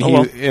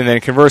then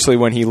conversely,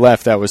 when he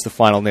left, that was the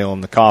final nail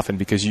in the coffin,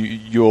 because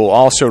you'll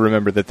also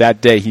remember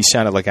that day he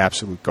sounded like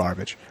absolute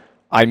garbage.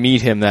 I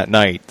meet him that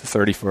night, the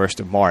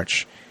 31st of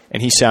March,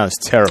 and he sounds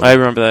terrible. I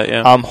remember that,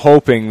 yeah. I'm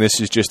hoping this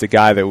is just a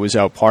guy that was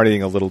out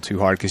partying a little too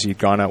hard because he'd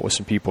gone out with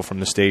some people from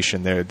the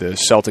station. The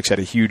Celtics had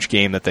a huge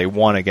game that they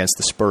won against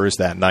the Spurs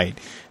that night,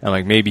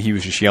 and maybe he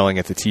was just yelling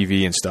at the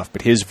TV and stuff,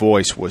 but his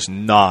voice was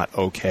not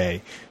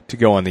okay to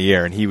go on the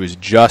air, and he was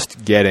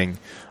just getting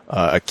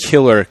a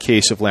killer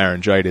case of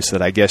laryngitis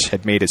that I guess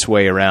had made its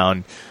way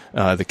around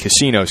the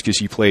casinos, because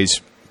he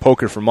plays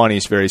poker for money.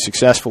 He's very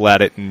successful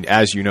at it, and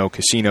as you know,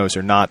 casinos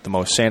are not the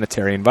most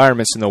sanitary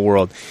environments in the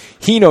world.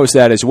 He knows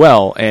that as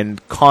well,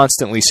 and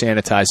constantly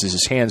sanitizes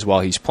his hands while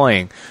he's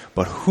playing.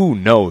 But who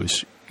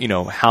knows,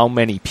 how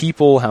many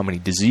people, how many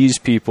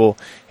diseased people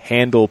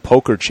handle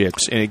poker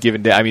chips in a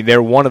given day. I mean,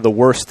 they're one of the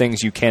worst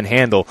things you can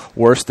handle,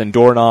 worse than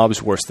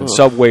doorknobs, worse than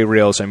subway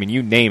rails. I mean,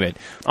 you name it.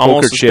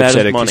 Almost poker chips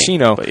at a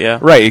casino. But yeah.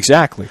 Right,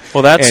 exactly.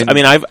 Well,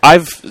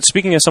 I've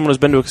speaking as someone who's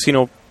been to a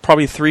casino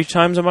probably 3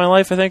 times in my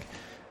life, I think.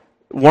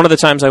 One of the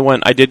times I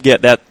went, I did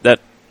get that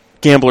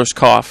gambler's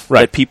cough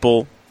that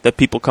people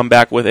come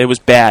back with. It was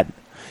bad.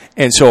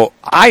 And so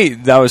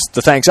that was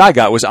the thanks I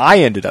got was I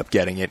ended up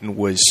getting it and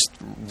was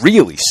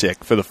really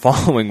sick for the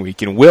following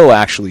week. And Will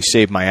actually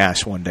saved my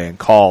ass one day and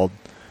called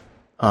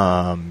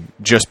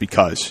just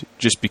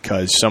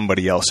because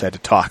somebody else had to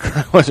talk.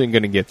 I wasn't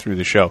going to get through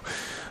the show.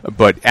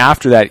 But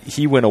after that,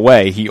 he went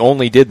away. He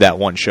only did that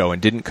one show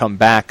and didn't come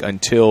back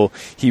until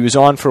he was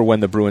on for when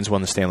the Bruins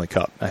won the Stanley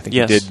Cup. I think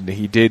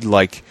he did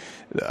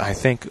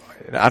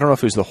I don't know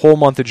if it was the whole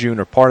month of June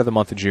or part of the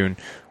month of June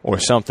or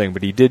something,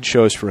 but he did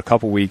shows for a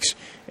couple weeks,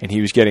 and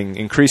he was getting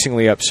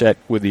increasingly upset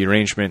with the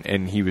arrangement,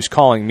 and he was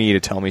calling me to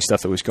tell me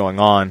stuff that was going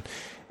on,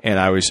 and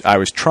I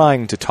was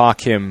trying to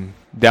talk him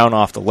down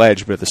off the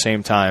ledge, but at the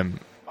same time,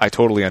 I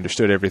totally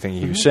understood everything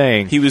he was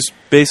saying. He was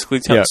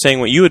basically saying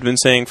what you had been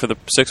saying for the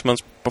 6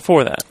 months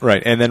before that.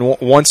 Right, and then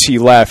once he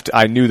left,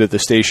 I knew that the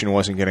station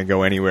wasn't going to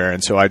go anywhere,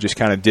 and so I just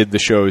kind of did the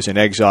shows in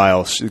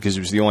exile because it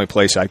was the only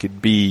place I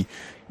could be,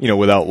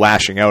 without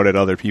lashing out at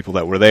other people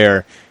that were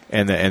there.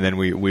 And then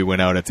we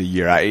went out at the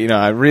year.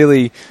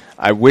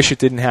 I wish it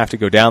didn't have to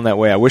go down that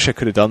way. I wish I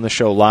could have done the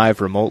show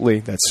live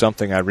remotely. That's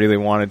something I really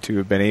wanted to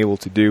have been able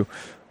to do.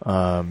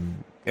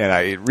 And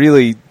I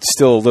really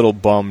still a little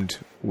bummed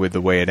with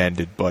the way it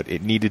ended, but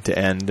it needed to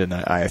end, and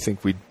I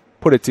think we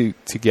put it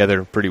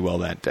together pretty well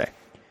that day.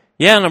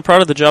 Yeah, and I'm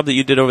proud of the job that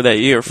you did over that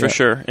year, for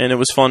sure. And it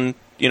was fun,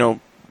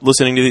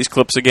 listening to these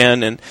clips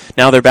again, and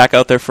now they're back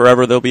out there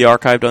forever. They'll be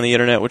archived on the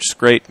internet, which is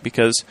great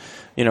because,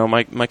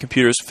 my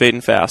computer's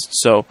fading fast,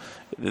 so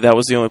that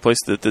was the only place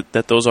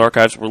that those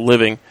archives were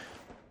living.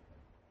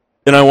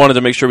 And I wanted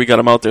to make sure we got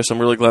them out there, so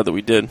I'm really glad that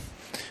we did.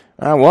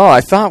 Well, I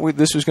thought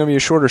this was going to be a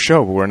shorter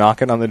show, but we're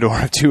knocking on the door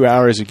of 2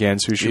 hours again,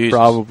 so we should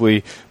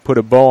probably put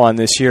a bow on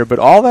this here. But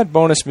all that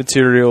bonus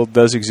material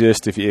does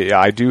exist.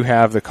 I do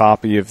have the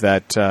copy of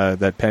that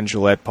Penn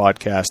Jillette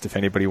podcast. If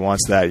anybody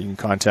wants that, you can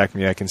contact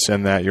me. I can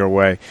send that your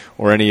way,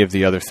 or any of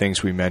the other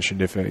things we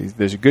mentioned.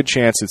 There's a good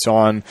chance it's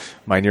on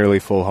my nearly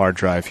full hard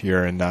drive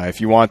here, and if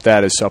you want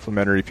that as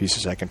supplementary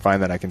pieces, I can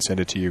find that. I can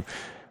send it to you.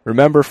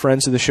 Remember,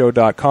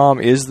 friendsoftheshow.com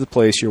is the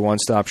place, your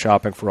one-stop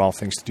shopping for all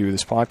things to do with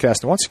this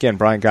podcast. And once again,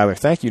 Brian Geiler,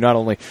 thank you not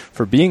only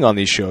for being on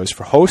these shows,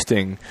 for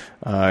hosting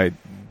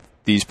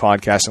these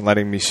podcasts and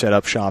letting me set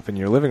up shop in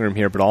your living room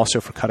here, but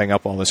also for cutting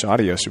up all this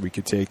audio so we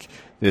could take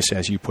this,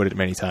 as you put it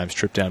many times,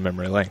 trip down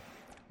memory lane.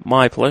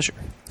 My pleasure.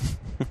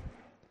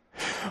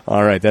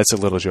 All right, that's a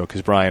little joke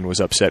because Brian was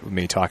upset with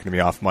me talking to me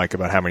off mic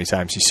about how many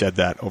times he said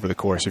that over the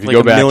course. If you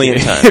go back, a million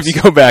times. If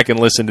you go back and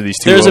listen to these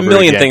two, there's a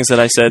million things that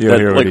I said that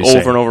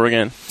over and over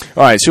again.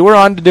 All right, so we're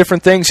on to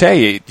different things.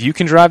 Hey, you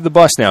can drive the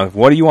bus now.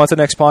 What do you want the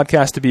next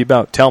podcast to be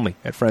about? Tell me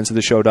at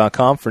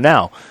friendsoftheshow.com. For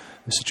now,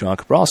 this is John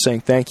Cabral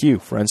saying thank you,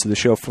 friends of the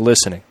show, for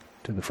listening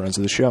to the Friends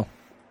of the Show.